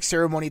ritualistic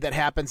ceremony that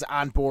happens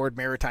on board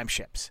maritime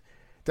ships.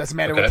 Doesn't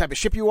matter what type of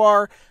ship you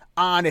are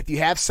on. If you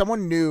have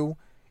someone new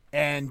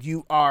and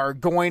you are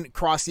going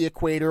across the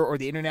equator or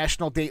the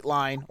international date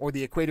line, or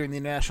the equator and the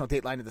international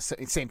date line at the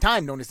same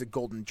time, known as the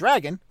Golden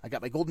Dragon. I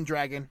got my Golden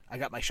Dragon. I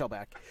got my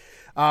shellback.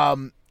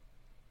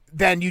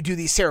 Then you do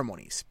these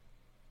ceremonies.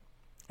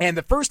 And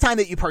the first time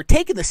that you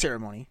partake in the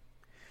ceremony,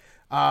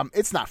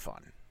 it's not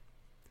fun.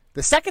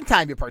 The second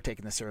time you partake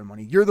in the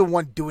ceremony, you're the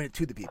one doing it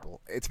to the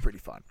people. It's pretty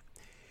fun.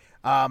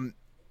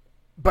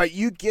 But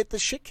you get the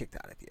shit kicked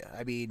out of you.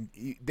 I mean,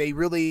 they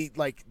really,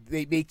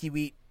 they make you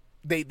eat.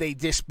 They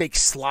just make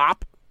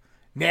slop,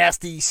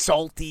 nasty,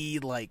 salty,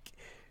 like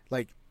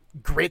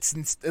grits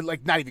and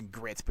like not even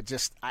grits, but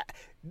just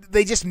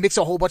they just mix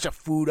a whole bunch of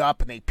food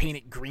up and they paint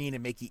it green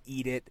and make you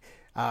eat it.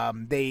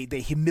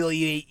 They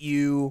humiliate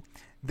you.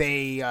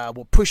 They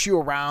will push you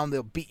around.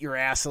 They'll beat your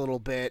ass a little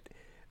bit.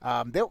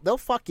 They'll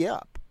fuck you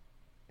up,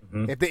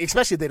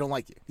 especially if they don't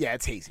like you. Yeah,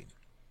 it's hazing.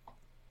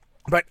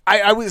 But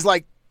I was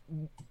like,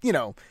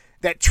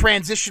 that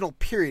transitional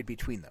period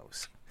between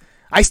those.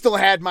 I still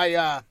had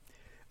my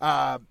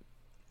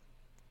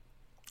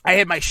I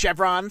had my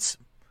chevrons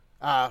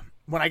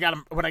when I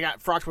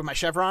got frocked with my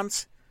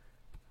chevrons.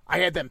 I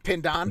had them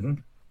pinned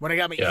on. When I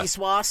got my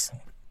ESWAS,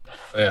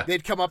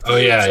 they'd come up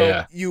to you.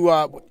 So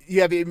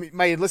you have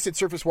my enlisted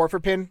surface warfare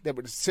pin that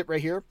would sit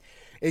right here.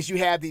 Is you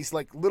have these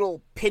like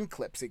little pin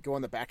clips that go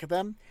on the back of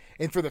them,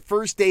 and for the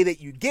first day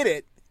that you get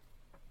it,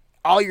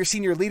 all your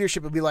senior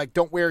leadership would be like,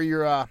 "Don't wear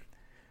your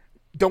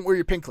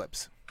pin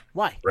clips."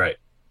 Why? Right.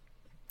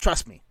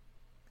 Trust me,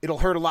 it'll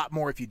hurt a lot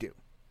more if you do.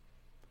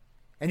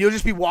 And you'll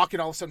just be walking,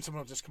 all of a sudden someone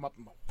will just come up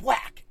and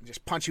whack and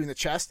just punch you in the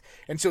chest.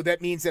 And so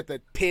that means that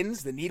the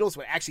pins, the needles,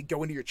 would actually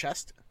go into your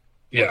chest.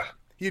 Yeah.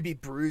 You'd be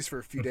bruised for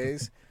a few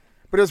days.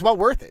 But it was well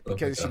worth it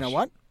because you know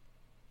what?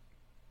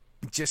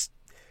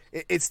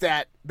 It's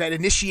that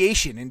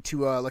initiation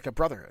into like a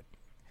brotherhood.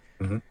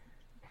 Mm-hmm.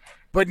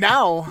 But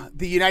now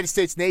the United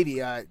States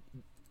Navy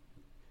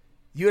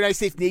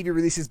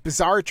releases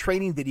bizarre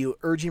training video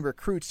urging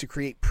recruits to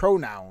create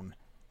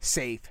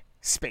pronoun-safe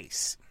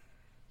space.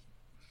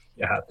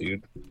 Yeah,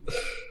 dude.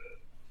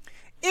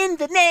 In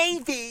the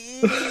Navy.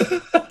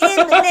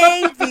 In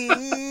the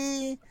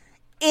Navy.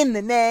 In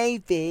the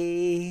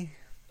Navy.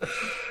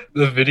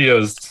 The video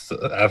is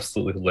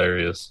absolutely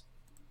hilarious.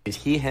 Use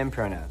he, him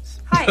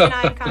pronouns. Hi, and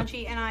I'm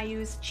Kanchi, and I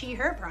use she,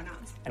 her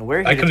pronouns. And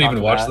we're here I couldn't to talk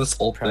even watch about this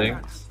whole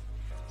pronouns. thing.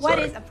 What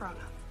is a pronoun?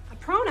 A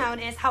pronoun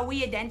is how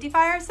we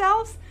identify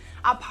ourselves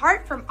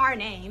apart from our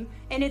name,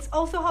 and it's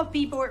also how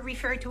people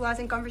refer to us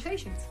in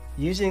conversations.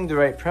 Using the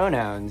right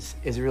pronouns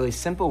is a really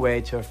simple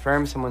way to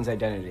affirm someone's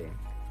identity.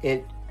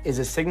 It is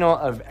a signal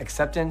of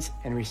acceptance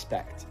and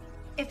respect.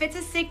 If it's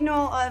a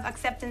signal of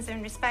acceptance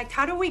and respect,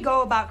 how do we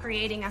go about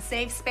creating a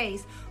safe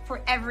space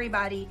for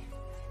everybody?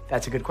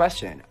 That's a good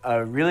question.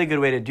 A really good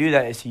way to do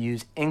that is to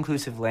use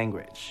inclusive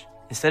language.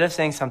 Instead of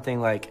saying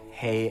something like,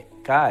 hey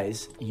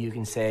guys, you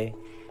can say,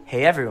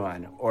 hey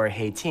everyone, or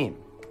hey team.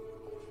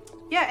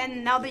 Yeah,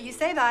 and now that you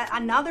say that,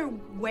 another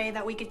way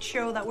that we could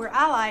show that we're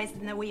allies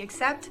and that we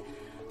accept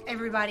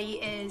everybody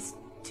is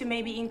to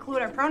maybe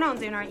include our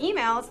pronouns in our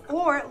emails,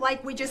 or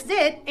like we just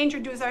did,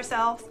 introduce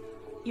ourselves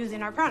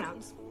using our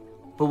pronouns.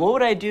 But what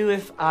would I do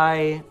if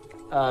I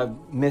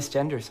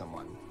misgender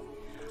someone?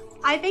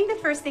 I think the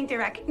first thing to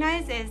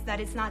recognize is that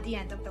it's not the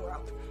end of the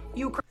world.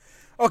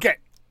 Okay.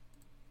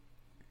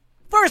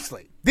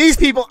 Firstly, these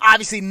people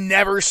obviously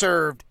never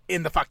served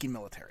in the fucking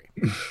military.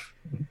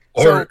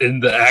 Or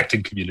in the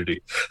acting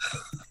community.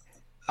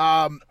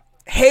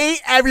 Hey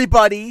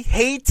everybody,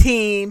 hey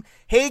team,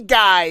 hey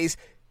guys,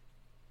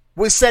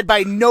 was said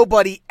by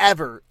nobody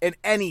ever in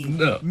any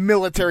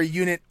military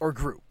unit or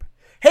group.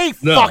 Hey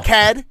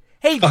fuckhead,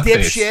 hey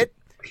dipshit.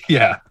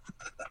 Yeah.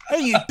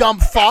 Hey you dumb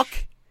fuck.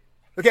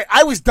 Okay,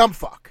 I was dumb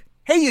fuck.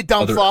 Hey you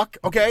dumb fuck,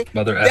 okay?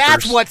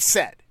 That's effers. what's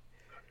said.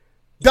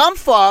 Dumb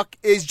fuck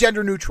is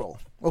gender neutral,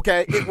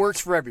 okay? It works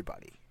for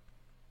everybody.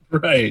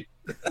 Right.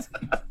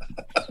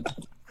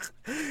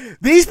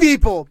 These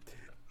people,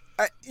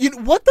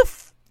 what the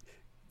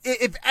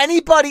if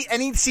anybody,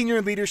 any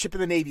senior leadership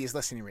in the Navy is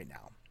listening right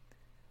now,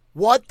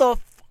 what the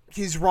fuck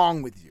is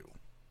wrong with you?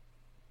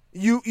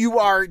 You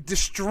are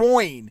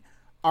destroying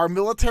our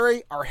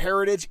military, our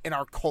heritage, and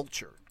our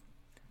culture.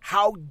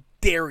 How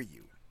dare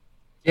you?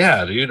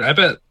 Yeah, dude. I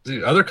bet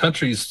other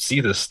countries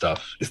see this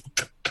stuff.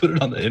 Put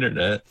it on the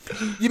internet.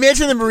 You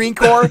imagine the Marine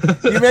Corps?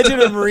 You imagine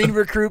a Marine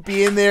recruit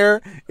being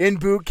there in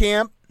boot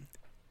camp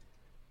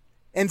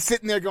and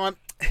sitting there going,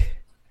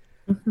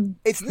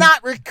 it's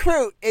not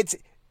recruit, it's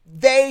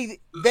they,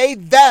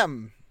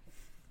 them.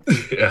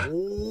 Yeah.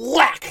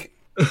 Whack.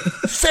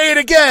 Say it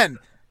again.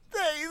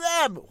 They,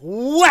 them.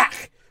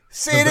 Whack.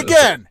 Say it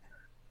again.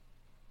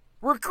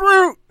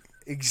 Recruit.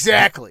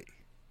 Exactly.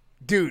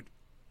 Dude,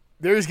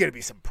 there's going to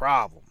be some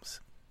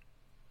problems.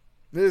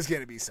 There's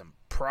going to be some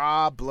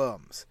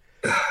problems.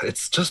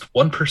 It's just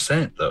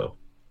 1%, though.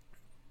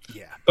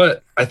 Yeah.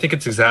 But I think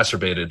it's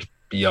exacerbated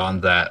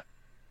beyond that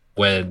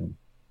when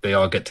they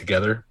all get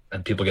together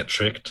and people get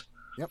tricked.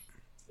 Yep.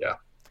 Yeah.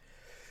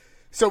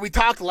 So we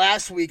talked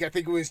last week, I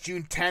think it was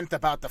June 10th,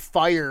 about the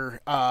fire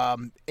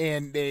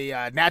in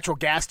a natural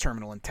gas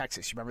terminal in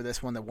Texas. You remember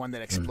this one, the one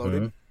that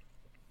exploded?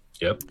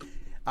 Mm-hmm. Yep.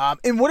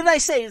 And what did I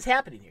say is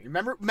happening here?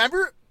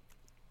 Remember?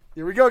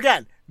 Here we go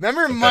again.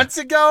 Remember months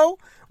ago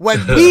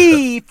when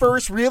we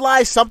first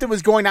realized something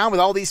was going on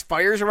with all these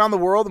fires around the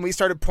world, and we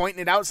started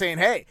pointing it out, saying,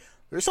 hey,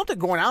 there's something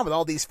going on with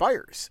all these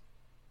fires.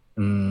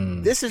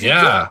 This is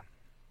good.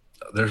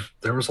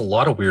 There was a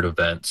lot of weird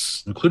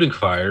events, including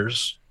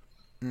fires.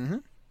 Mm-hmm.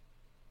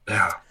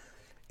 Yeah.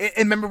 And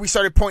remember we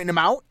started pointing them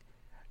out?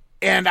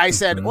 And I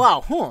said,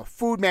 wow,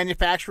 food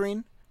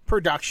manufacturing,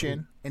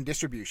 production and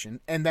distribution,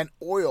 and then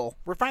oil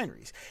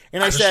refineries.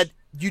 And I said,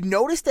 you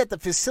notice that the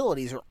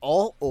facilities are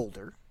all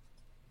older,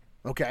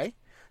 okay?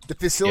 The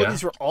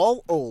facilities are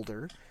all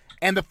older,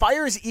 and the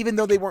fires, even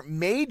though they weren't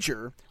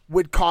major,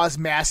 would cause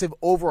massive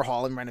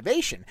overhaul and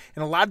renovation.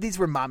 And a lot of these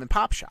were mom and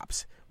pop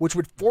shops, which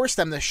would force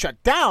them to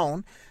shut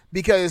down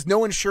because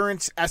no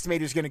insurance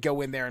estimator is going to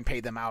go in there and pay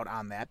them out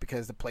on that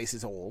because the place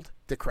is old,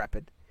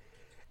 decrepit.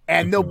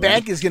 And no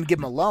bank is going to give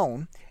them a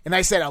loan. And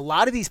I said a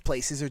lot of these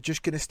places are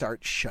just going to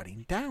start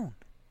shutting down.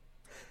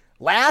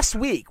 Last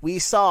week, we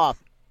saw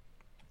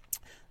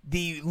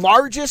the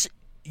largest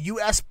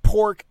U.S.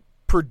 pork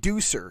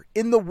producer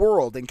in the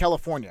world in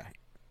California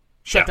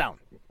shut down.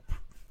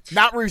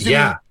 Not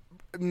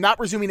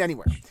resuming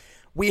anywhere.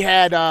 We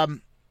had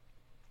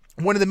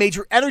one of the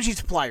major energy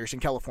suppliers in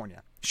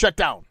California shut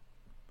down.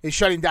 Is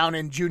shutting down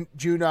in June,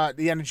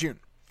 the end of June.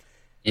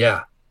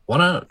 Yeah.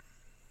 Do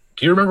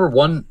you remember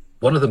one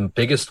of the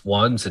biggest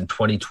ones in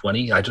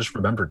 2020? I just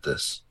remembered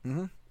this.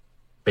 Mm-hmm.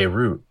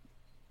 Beirut.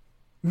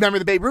 Remember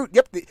the Beirut?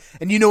 Yep.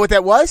 And you know what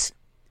that was?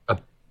 A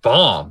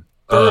bomb.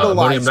 Fertilizer.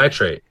 Ammonium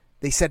nitrate.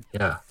 They said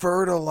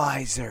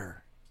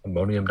fertilizer.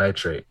 Ammonium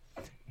nitrate.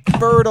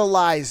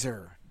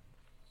 Fertilizer.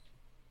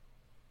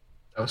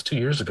 That was 2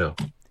 years ago.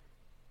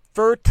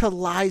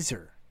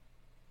 Fertilizer.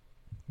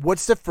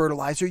 What's the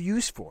fertilizer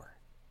used for?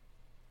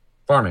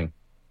 Farming.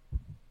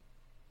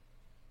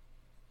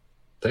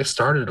 They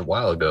started a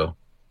while ago.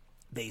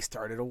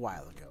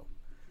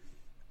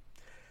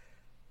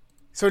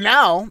 So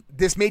now,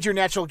 this major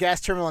natural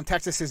gas terminal in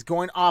Texas is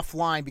going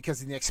offline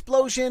because of the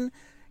explosion,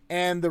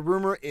 and the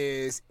rumor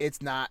is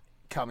it's not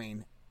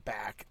coming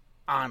back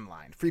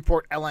online.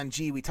 Freeport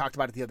LNG, we talked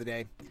about it the other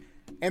day,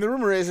 and the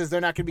rumor is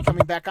they're not going to be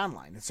coming back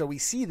online. And so we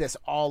see this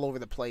all over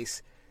the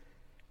place.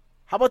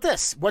 How about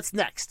this? What's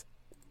next?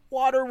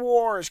 Water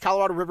wars.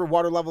 Colorado River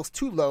water levels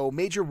too low.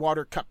 Major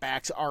water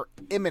cutbacks are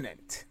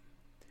imminent.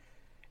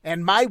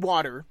 And my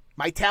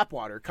tap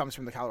water, comes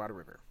from the Colorado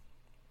River.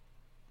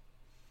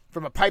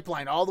 From a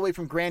pipeline all the way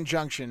from Grand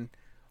Junction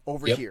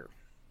over here.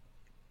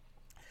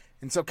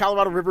 And so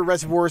Colorado River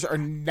reservoirs are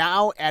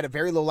now at a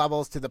very low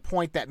levels to the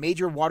point that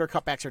major water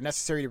cutbacks are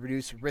necessary to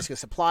reduce risk of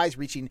supplies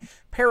reaching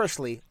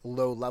perilously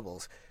low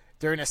levels.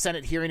 During a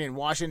Senate hearing in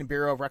Washington,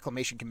 Bureau of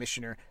Reclamation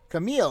Commissioner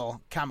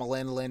Camille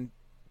Cameron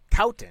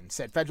Touton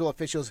said federal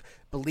officials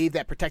believe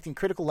that protecting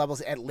critical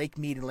levels at Lake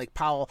Mead and Lake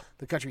Powell,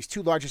 the country's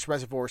two largest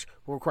reservoirs,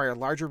 will require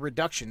larger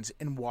reductions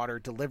in water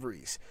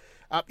deliveries.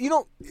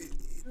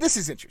 This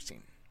is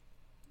interesting.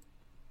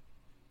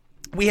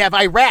 We have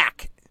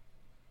Iraq,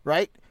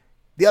 right?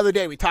 The other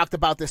day we talked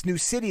about this new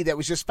city that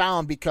was just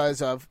found because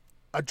of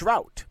a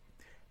drought.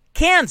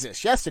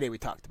 Kansas, yesterday we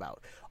talked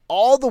about.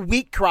 All the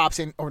wheat crops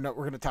we're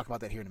going to talk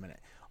about that here in a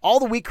minute. All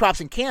the wheat crops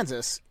in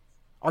Kansas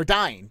are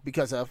dying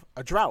because of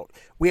a drought.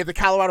 We have the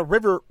Colorado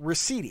River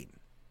receding.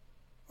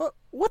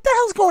 What the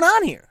hell's going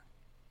on here?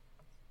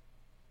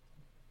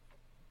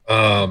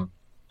 I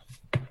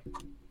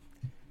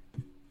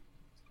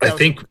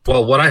think,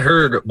 what I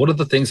heard, one of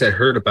the things I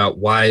heard about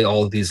why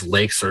all of these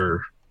lakes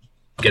are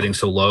getting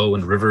so low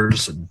and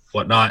rivers and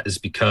whatnot is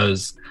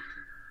because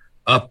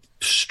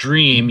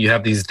upstream you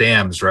have these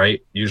dams,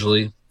 right?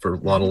 Usually for a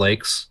lot of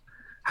lakes,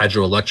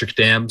 hydroelectric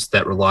dams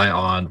that rely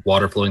on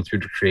water flowing through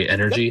to create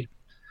energy. Yep.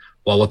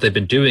 While what they've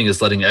been doing is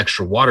letting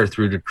extra water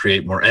through to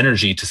create more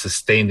energy to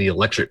sustain the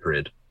electric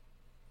grid,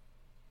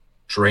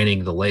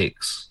 draining the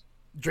lakes.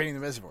 Draining the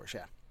reservoirs,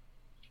 yeah.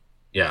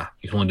 Yeah,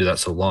 you can only do that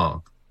so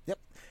long. Yep.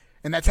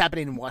 And that's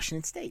happening in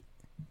Washington State.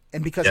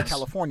 And because of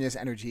California's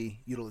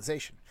energy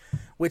utilization,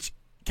 which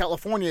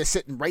California is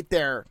sitting right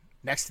there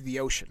next to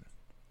the ocean.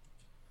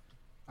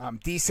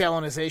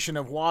 Desalination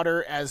of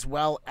water as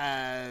well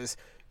as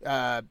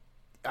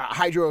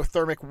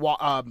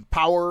hydrothermic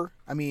power.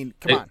 I mean,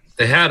 come on.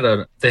 They had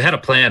a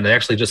plan. They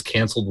actually just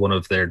canceled one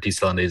of their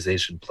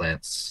desalination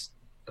plants.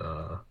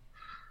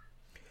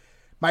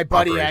 My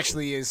buddy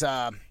actually is.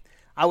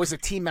 I was a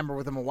team member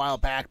with him a while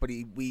back, but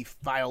we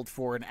filed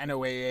for an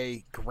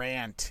NOAA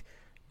grant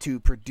to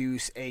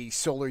produce a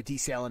solar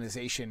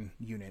desalination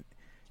unit,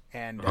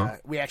 and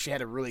we actually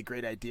had a really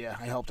great idea.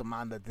 I helped him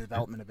on the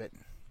development of it,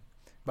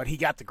 but he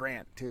got the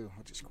grant too,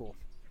 which is cool.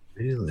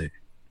 Really?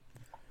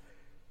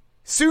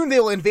 Soon they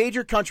will invade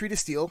your country to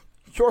steal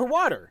your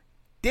water.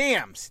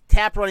 Dams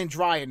tap running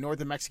dry in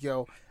northern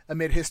Mexico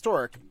amid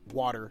historic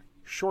water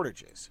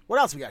shortages. What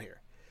else we got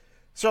here?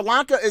 Sri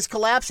Lanka is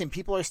collapsing.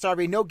 People are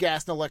starving. No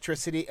gas, no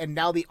electricity, and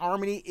now the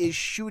army is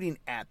shooting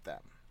at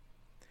them.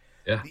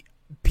 Yeah.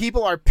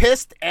 People are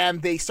pissed,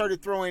 and they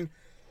started throwing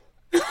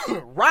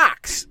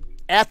rocks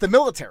at the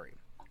military.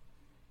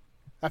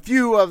 A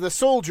few of the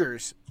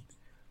soldiers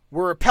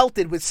were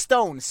pelted with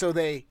stones, so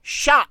they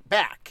shot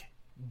back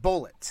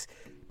bullets.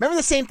 Remember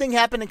the same thing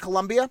happened in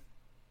Colombia?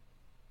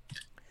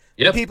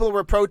 Yep. People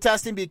were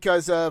protesting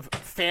because of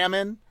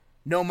famine,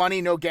 no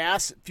money, no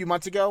gas a few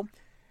months ago,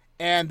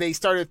 and they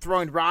started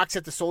throwing rocks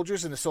at the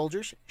soldiers, and the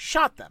soldiers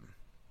shot them.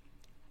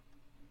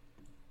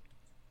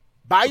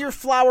 Buy your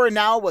flour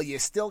now while you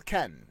still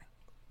can.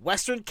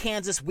 Western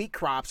Kansas wheat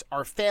crops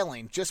are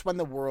failing just when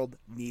the world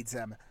needs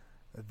them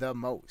the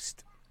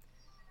most.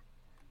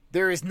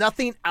 There is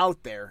nothing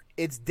out there.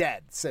 It's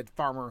dead, said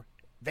farmer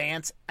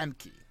Vance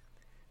Emke,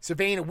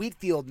 surveying a wheat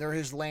field near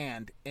his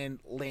land in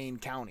Lane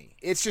County.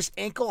 It's just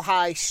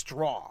ankle-high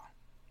straw.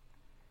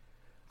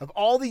 Of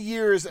all the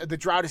years the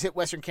drought has hit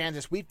western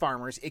Kansas wheat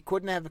farmers, it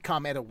couldn't have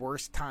come at a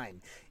worse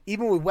time.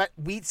 Even with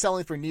wheat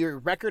selling for near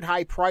record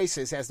high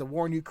prices as the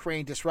war in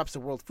Ukraine disrupts the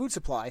world food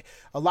supply,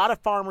 a lot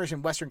of farmers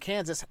in western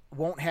Kansas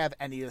won't have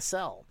any to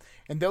sell.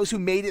 And those who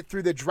made it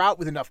through the drought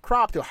with enough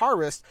crop to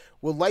harvest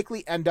will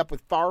likely end up with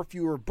far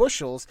fewer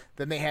bushels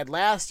than they had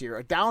last year,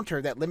 a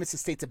downturn that limits the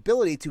state's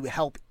ability to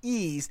help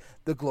ease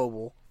the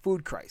global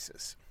food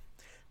crisis.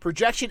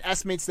 Projection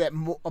estimates that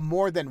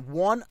more than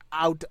 1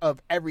 out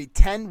of every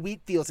 10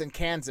 wheat fields in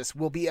Kansas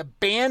will be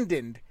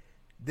abandoned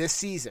this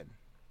season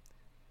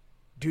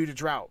due to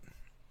drought.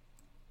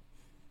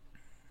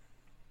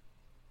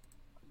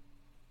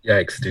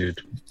 Yikes,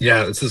 dude.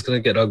 Yeah, this is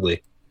going to get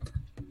ugly.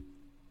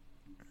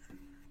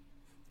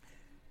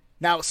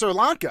 Now, Sri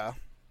Lanka,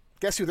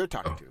 guess who they're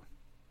talking to?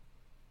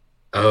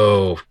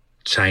 Oh,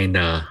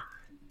 China.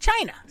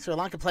 China. Sri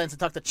Lanka plans to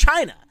talk to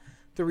China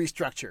to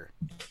restructure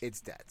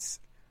its debts.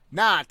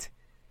 Not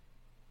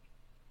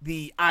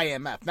the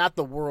IMF, not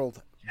the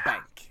World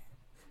Bank.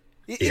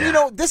 Yeah. You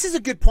know, this is a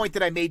good point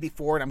that I made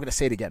before, and I'm going to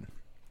say it again.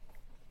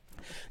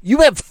 You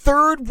have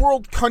third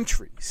world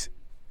countries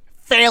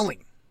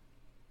failing.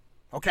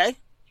 Okay?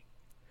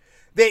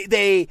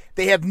 They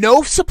have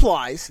no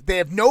supplies. They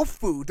have no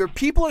food. Their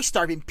people are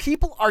starving.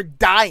 People are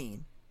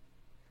dying.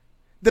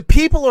 The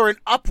people are in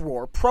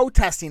uproar,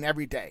 protesting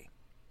every day.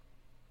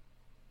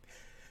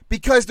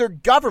 Because their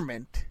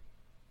government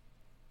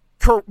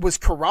was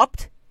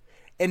corrupt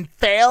and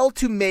failed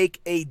to make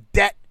a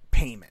debt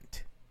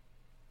payment.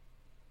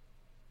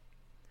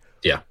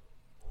 Yeah.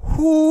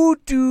 Who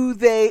do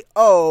they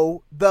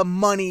owe the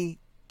money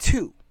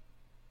to?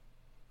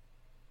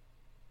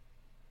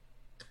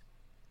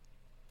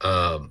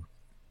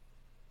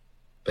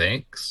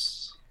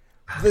 Banks?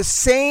 The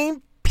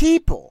same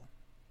people,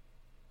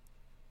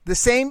 the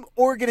same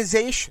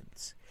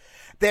organizations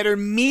that are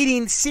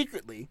meeting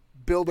secretly,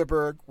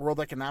 Bilderberg,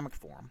 World Economic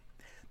Forum,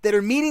 that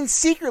are meeting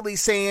secretly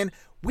saying,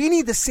 we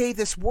need to save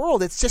this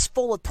world. It's just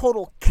full of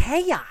total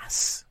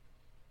chaos.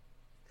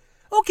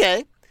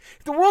 Okay,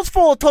 if the world's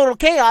full of total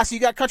chaos, you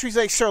got countries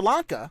like Sri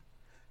Lanka,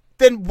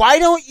 then why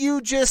don't you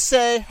just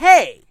say,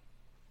 hey,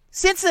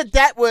 since the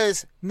debt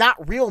was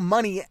not real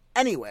money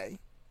anyway,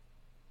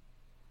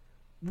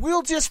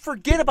 we'll just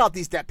forget about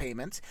these debt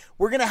payments.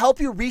 We're going to help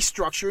you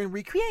restructure and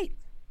recreate.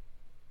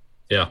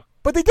 Yeah.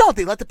 But they don't.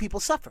 They let the people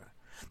suffer.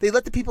 They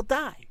let the people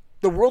die.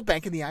 The World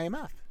Bank and the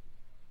IMF.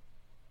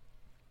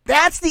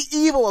 That's the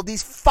evil of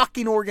these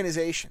fucking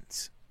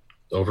organizations.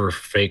 Over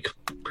fake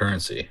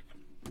currency.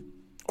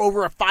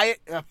 Over a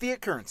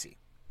fiat currency.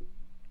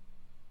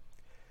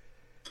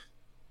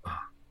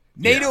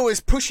 NATO is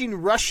pushing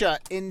Russia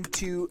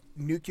into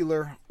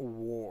nuclear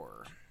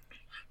war.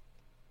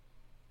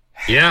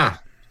 Yeah.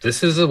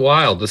 This is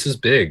wild. This is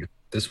big.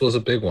 This was a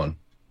big one.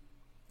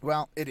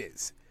 Well, it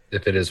is.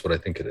 If it is what I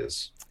think it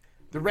is.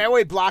 The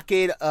railway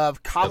blockade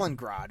of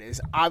Kaliningrad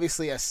is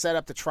obviously a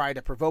setup to try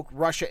to provoke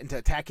Russia into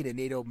attacking a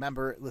NATO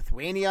member,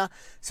 Lithuania,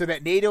 so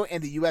that NATO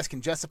and the U.S.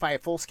 can justify a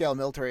full-scale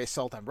military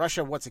assault on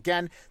Russia. Once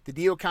again, the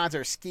neocons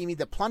are scheming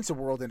to plunge the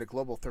world into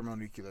global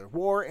thermonuclear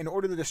war in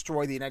order to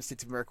destroy the United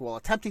States of America while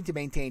attempting to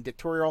maintain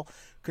dictatorial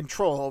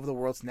control over the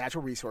world's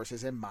natural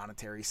resources and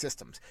monetary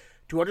systems.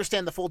 To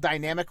understand the full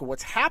dynamic of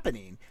what's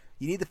happening,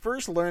 you need to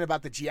first learn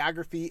about the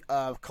geography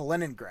of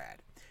Kaliningrad.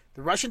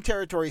 The Russian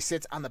territory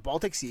sits on the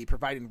Baltic Sea,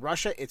 providing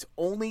Russia its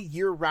only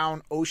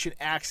year-round ocean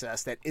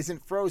access that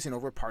isn't frozen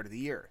over part of the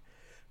year.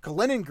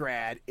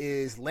 Kaliningrad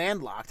is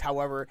landlocked,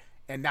 however,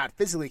 and not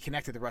physically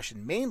connected to the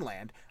Russian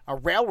mainland. A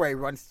railway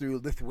runs through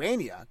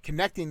Lithuania,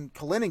 connecting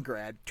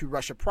Kaliningrad to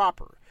Russia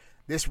proper.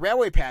 This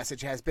railway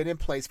passage has been in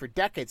place for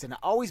decades and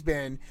always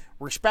been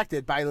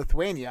respected by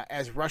Lithuania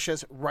as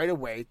Russia's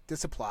right-of-way to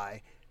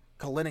supply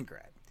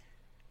Kaliningrad.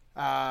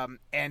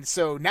 And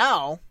so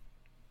now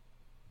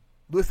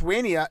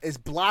Lithuania is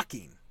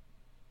blocking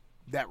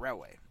that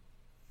railway.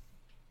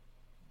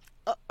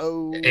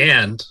 Uh-oh.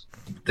 And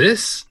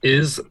this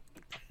is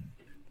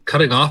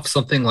cutting off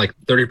something like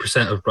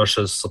 30% of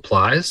Russia's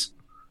supplies.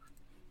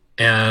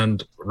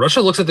 And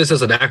Russia looks at this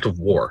as an act of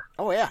war.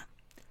 Oh, yeah.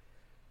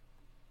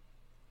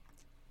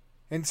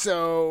 And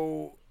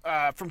so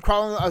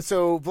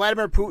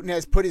Vladimir Putin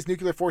has put his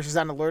nuclear forces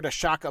on alert, a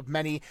shock of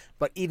many,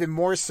 but even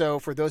more so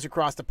for those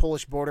across the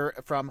Polish border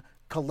from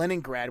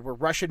Kaliningrad, where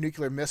Russian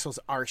nuclear missiles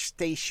are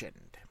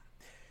stationed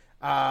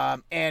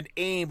and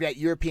aimed at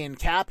European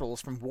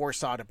capitals from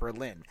Warsaw to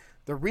Berlin.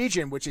 The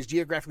region, which is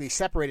geographically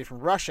separated from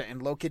Russia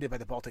and located by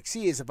the Baltic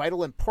Sea, is of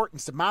vital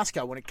importance to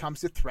Moscow when it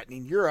comes to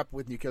threatening Europe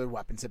with nuclear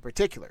weapons in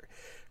particular.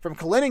 From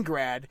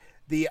Kaliningrad,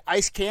 the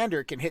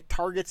Iskander can hit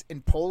targets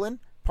in Poland,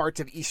 parts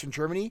of eastern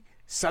Germany,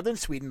 southern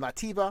Sweden,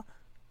 Latvia,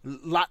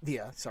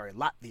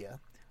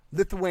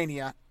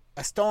 Lithuania,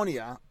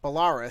 Estonia,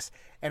 Belarus,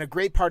 and a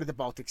great part of the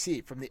Baltic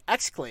Sea. From the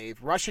exclave,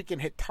 Russia can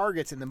hit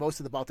targets in the most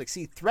of the Baltic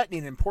Sea,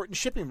 threatening an important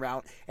shipping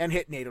route and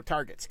hit NATO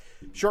targets.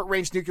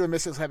 Short-range nuclear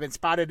missiles have been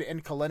spotted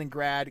in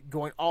Kaliningrad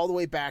going all the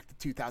way back to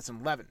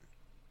 2011.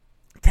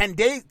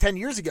 10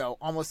 years ago,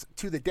 almost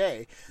to the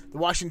day, the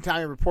Washington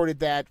Times reported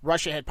that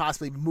Russia had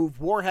possibly moved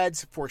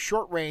warheads for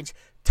short-range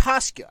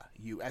Tosca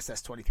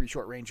USS-23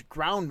 short-range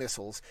ground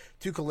missiles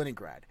to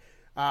Kaliningrad.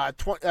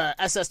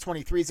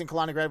 SS-23s in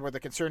Kaliningrad were the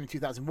concern in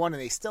 2001,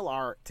 and they still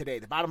are today.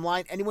 The bottom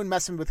line, anyone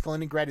messing with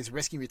Kaliningrad is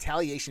risking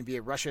retaliation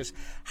via Russia's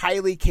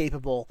highly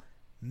capable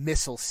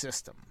missile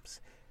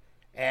systems.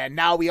 And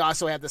now we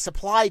also have the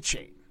supply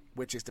chain,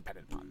 which is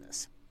dependent upon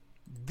this.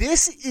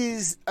 This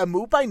is a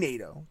move by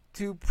NATO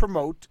to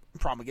promote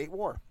and promulgate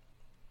war.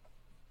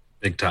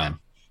 Big time.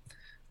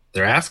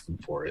 They're asking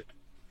for it.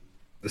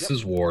 This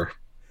is war.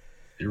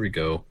 Here we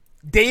go.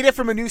 Data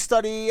from a new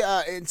study,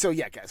 and so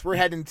yeah, guys, we're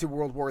heading to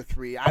World War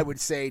III. I would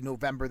say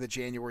November to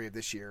January of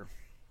this year.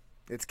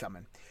 It's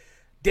coming.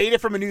 Data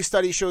from a new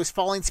study shows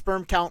falling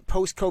sperm count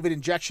post-COVID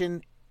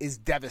injection is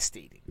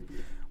devastating.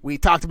 We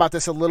talked about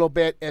this a little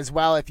bit as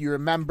well. If you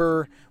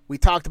remember, we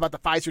talked about the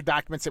Pfizer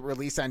documents that were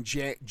released on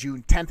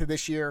June 10th of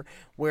this year,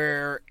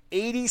 where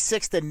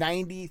 86 to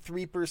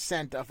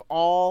 93% of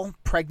all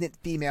pregnant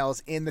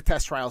females in the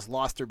test trials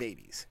lost their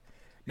babies.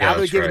 Now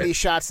they're giving these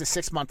shots to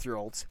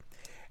 6-month-olds.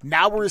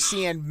 Now we're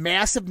seeing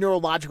massive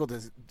neurological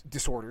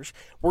disorders.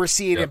 We're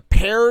seeing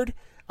impaired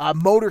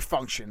motor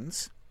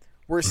functions.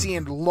 We're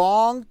seeing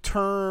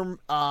long-term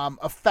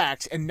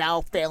effects and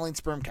now failing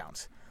sperm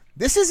counts.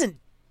 This isn't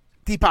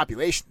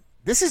depopulation.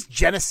 This is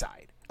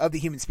genocide of the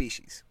human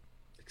species.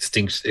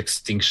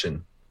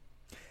 Extinction.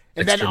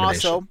 And then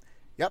also,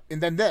 and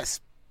then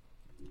this.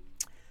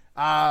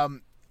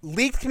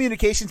 Leaked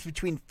communications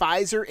between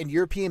Pfizer and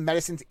European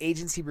Medicines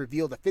Agency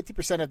revealed that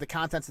 50% of the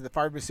contents of the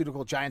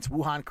pharmaceutical giant's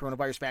Wuhan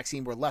coronavirus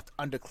vaccine were left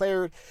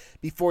undeclared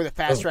before the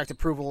fast-track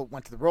approval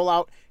went to the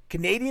rollout.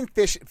 Canadian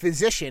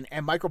physician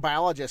and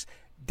microbiologist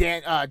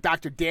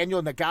Dr.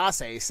 Daniel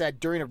Nagase said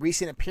during a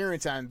recent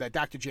appearance on the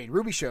Dr. Jane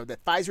Ruby show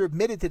that Pfizer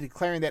admitted to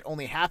declaring that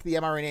only half of the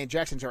mRNA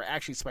injections are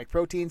actually spike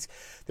proteins.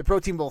 The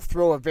protein will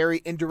throw a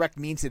very indirect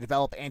means to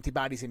develop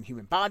antibodies in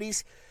human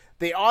bodies.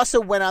 They also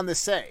went on to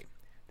say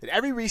that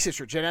every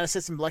researcher,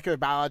 geneticist, and molecular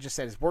biologist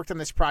that has worked on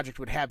this project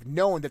would have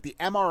known that the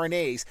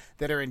mRNAs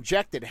that are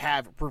injected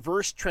have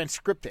reverse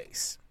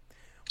transcriptase,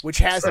 which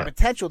has the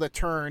potential to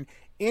turn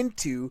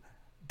into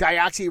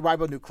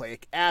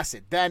deoxyribonucleic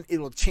acid. Then it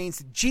will change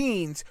the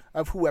genes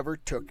of whoever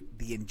took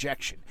the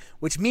injection,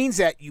 which means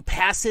that you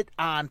pass it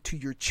on to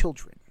your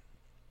children.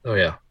 Oh,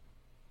 yeah.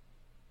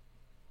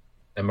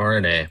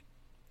 mRNA.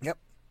 Yep.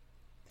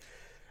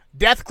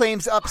 Death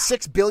claims up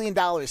 $6 billion.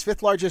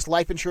 Fifth largest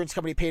life insurance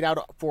company paid out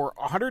for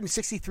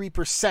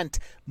 163%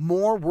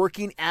 more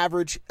working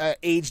average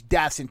age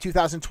deaths in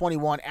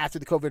 2021 after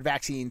the COVID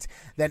vaccines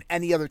than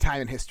any other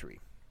time in history.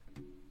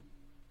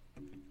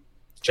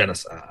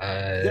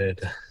 Genocide.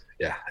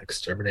 Yeah,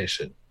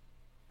 extermination.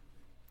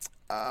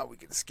 We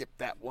can skip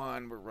that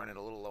one. We're running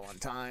a little low on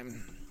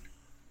time.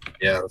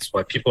 Yeah, that's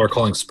why people are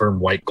calling sperm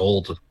white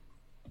gold.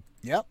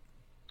 Yep.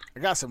 I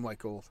got some white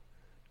gold.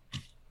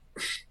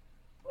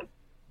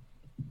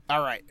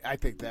 All right, I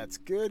think that's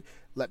good.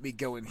 Let me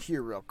go in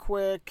here real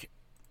quick.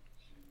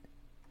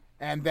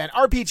 And then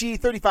RPG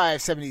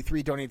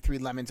 3573 donated 3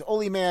 lemons.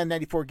 Oli Man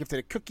 94 gifted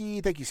a cookie.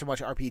 Thank you so much,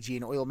 RPG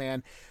and Oil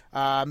Man.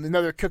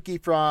 Another cookie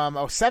from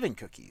 7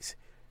 cookies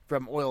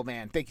from Oil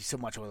Man. Thank you so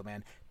much, Oil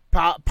Man.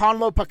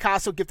 Ponlo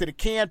Picasso gifted a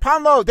can.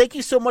 Ponlo, thank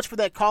you so much for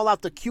that call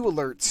out to Q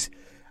Alerts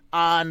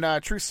on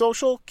Truth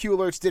Social. Q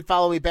Alerts did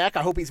follow me back.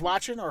 I hope he's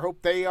watching, or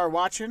hope they are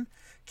watching.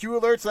 Q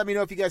Alerts, let me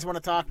know if you guys want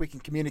to talk. We can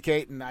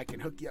communicate, and I can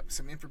hook you up with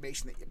some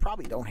information that you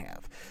probably don't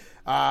have.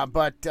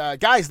 But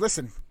guys,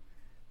 listen.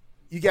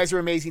 You guys are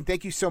amazing.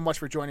 Thank you so much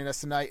for joining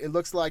us tonight. It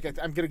looks like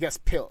I'm going to guess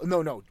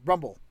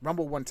Rumble.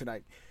 Rumble won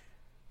tonight.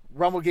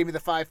 Rumble gave me the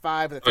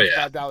 5-5 with the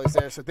 $55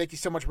 there. So thank you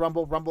so much,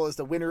 Rumble. Rumble is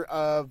the winner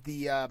of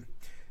the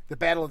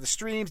Battle of the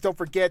Streams. Don't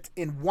forget,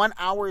 in 1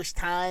 hour's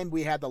time,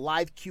 we have the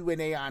live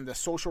Q&A on the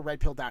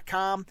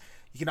socialredpill.com.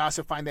 You can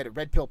also find that at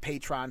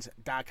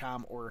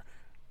redpillpatrons.com or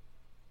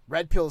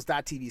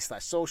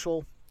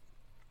redpills.tv/social.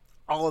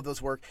 All of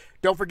those work.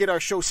 Don't forget our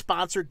show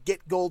sponsor,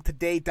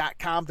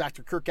 getgoldtoday.com.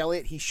 Dr. Kirk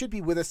Elliott. He should be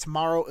with us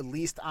tomorrow, at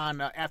least on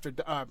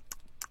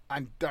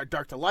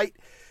Dark to Light.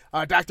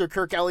 Dr.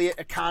 Kirk Elliott,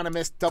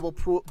 economist, dual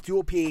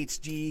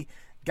PhD,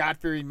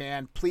 God-fearing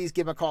man. Please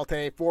give him a call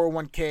today.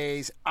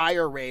 401ks,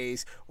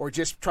 IRAs, or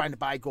just trying to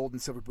buy gold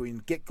and silver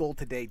bullion.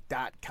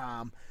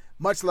 Getgoldtoday.com.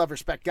 Much love,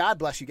 respect. God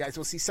bless you guys.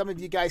 We'll see some of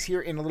you guys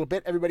here in a little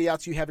bit. Everybody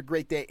else, you have a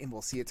great day, and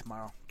we'll see you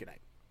tomorrow. Good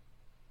night.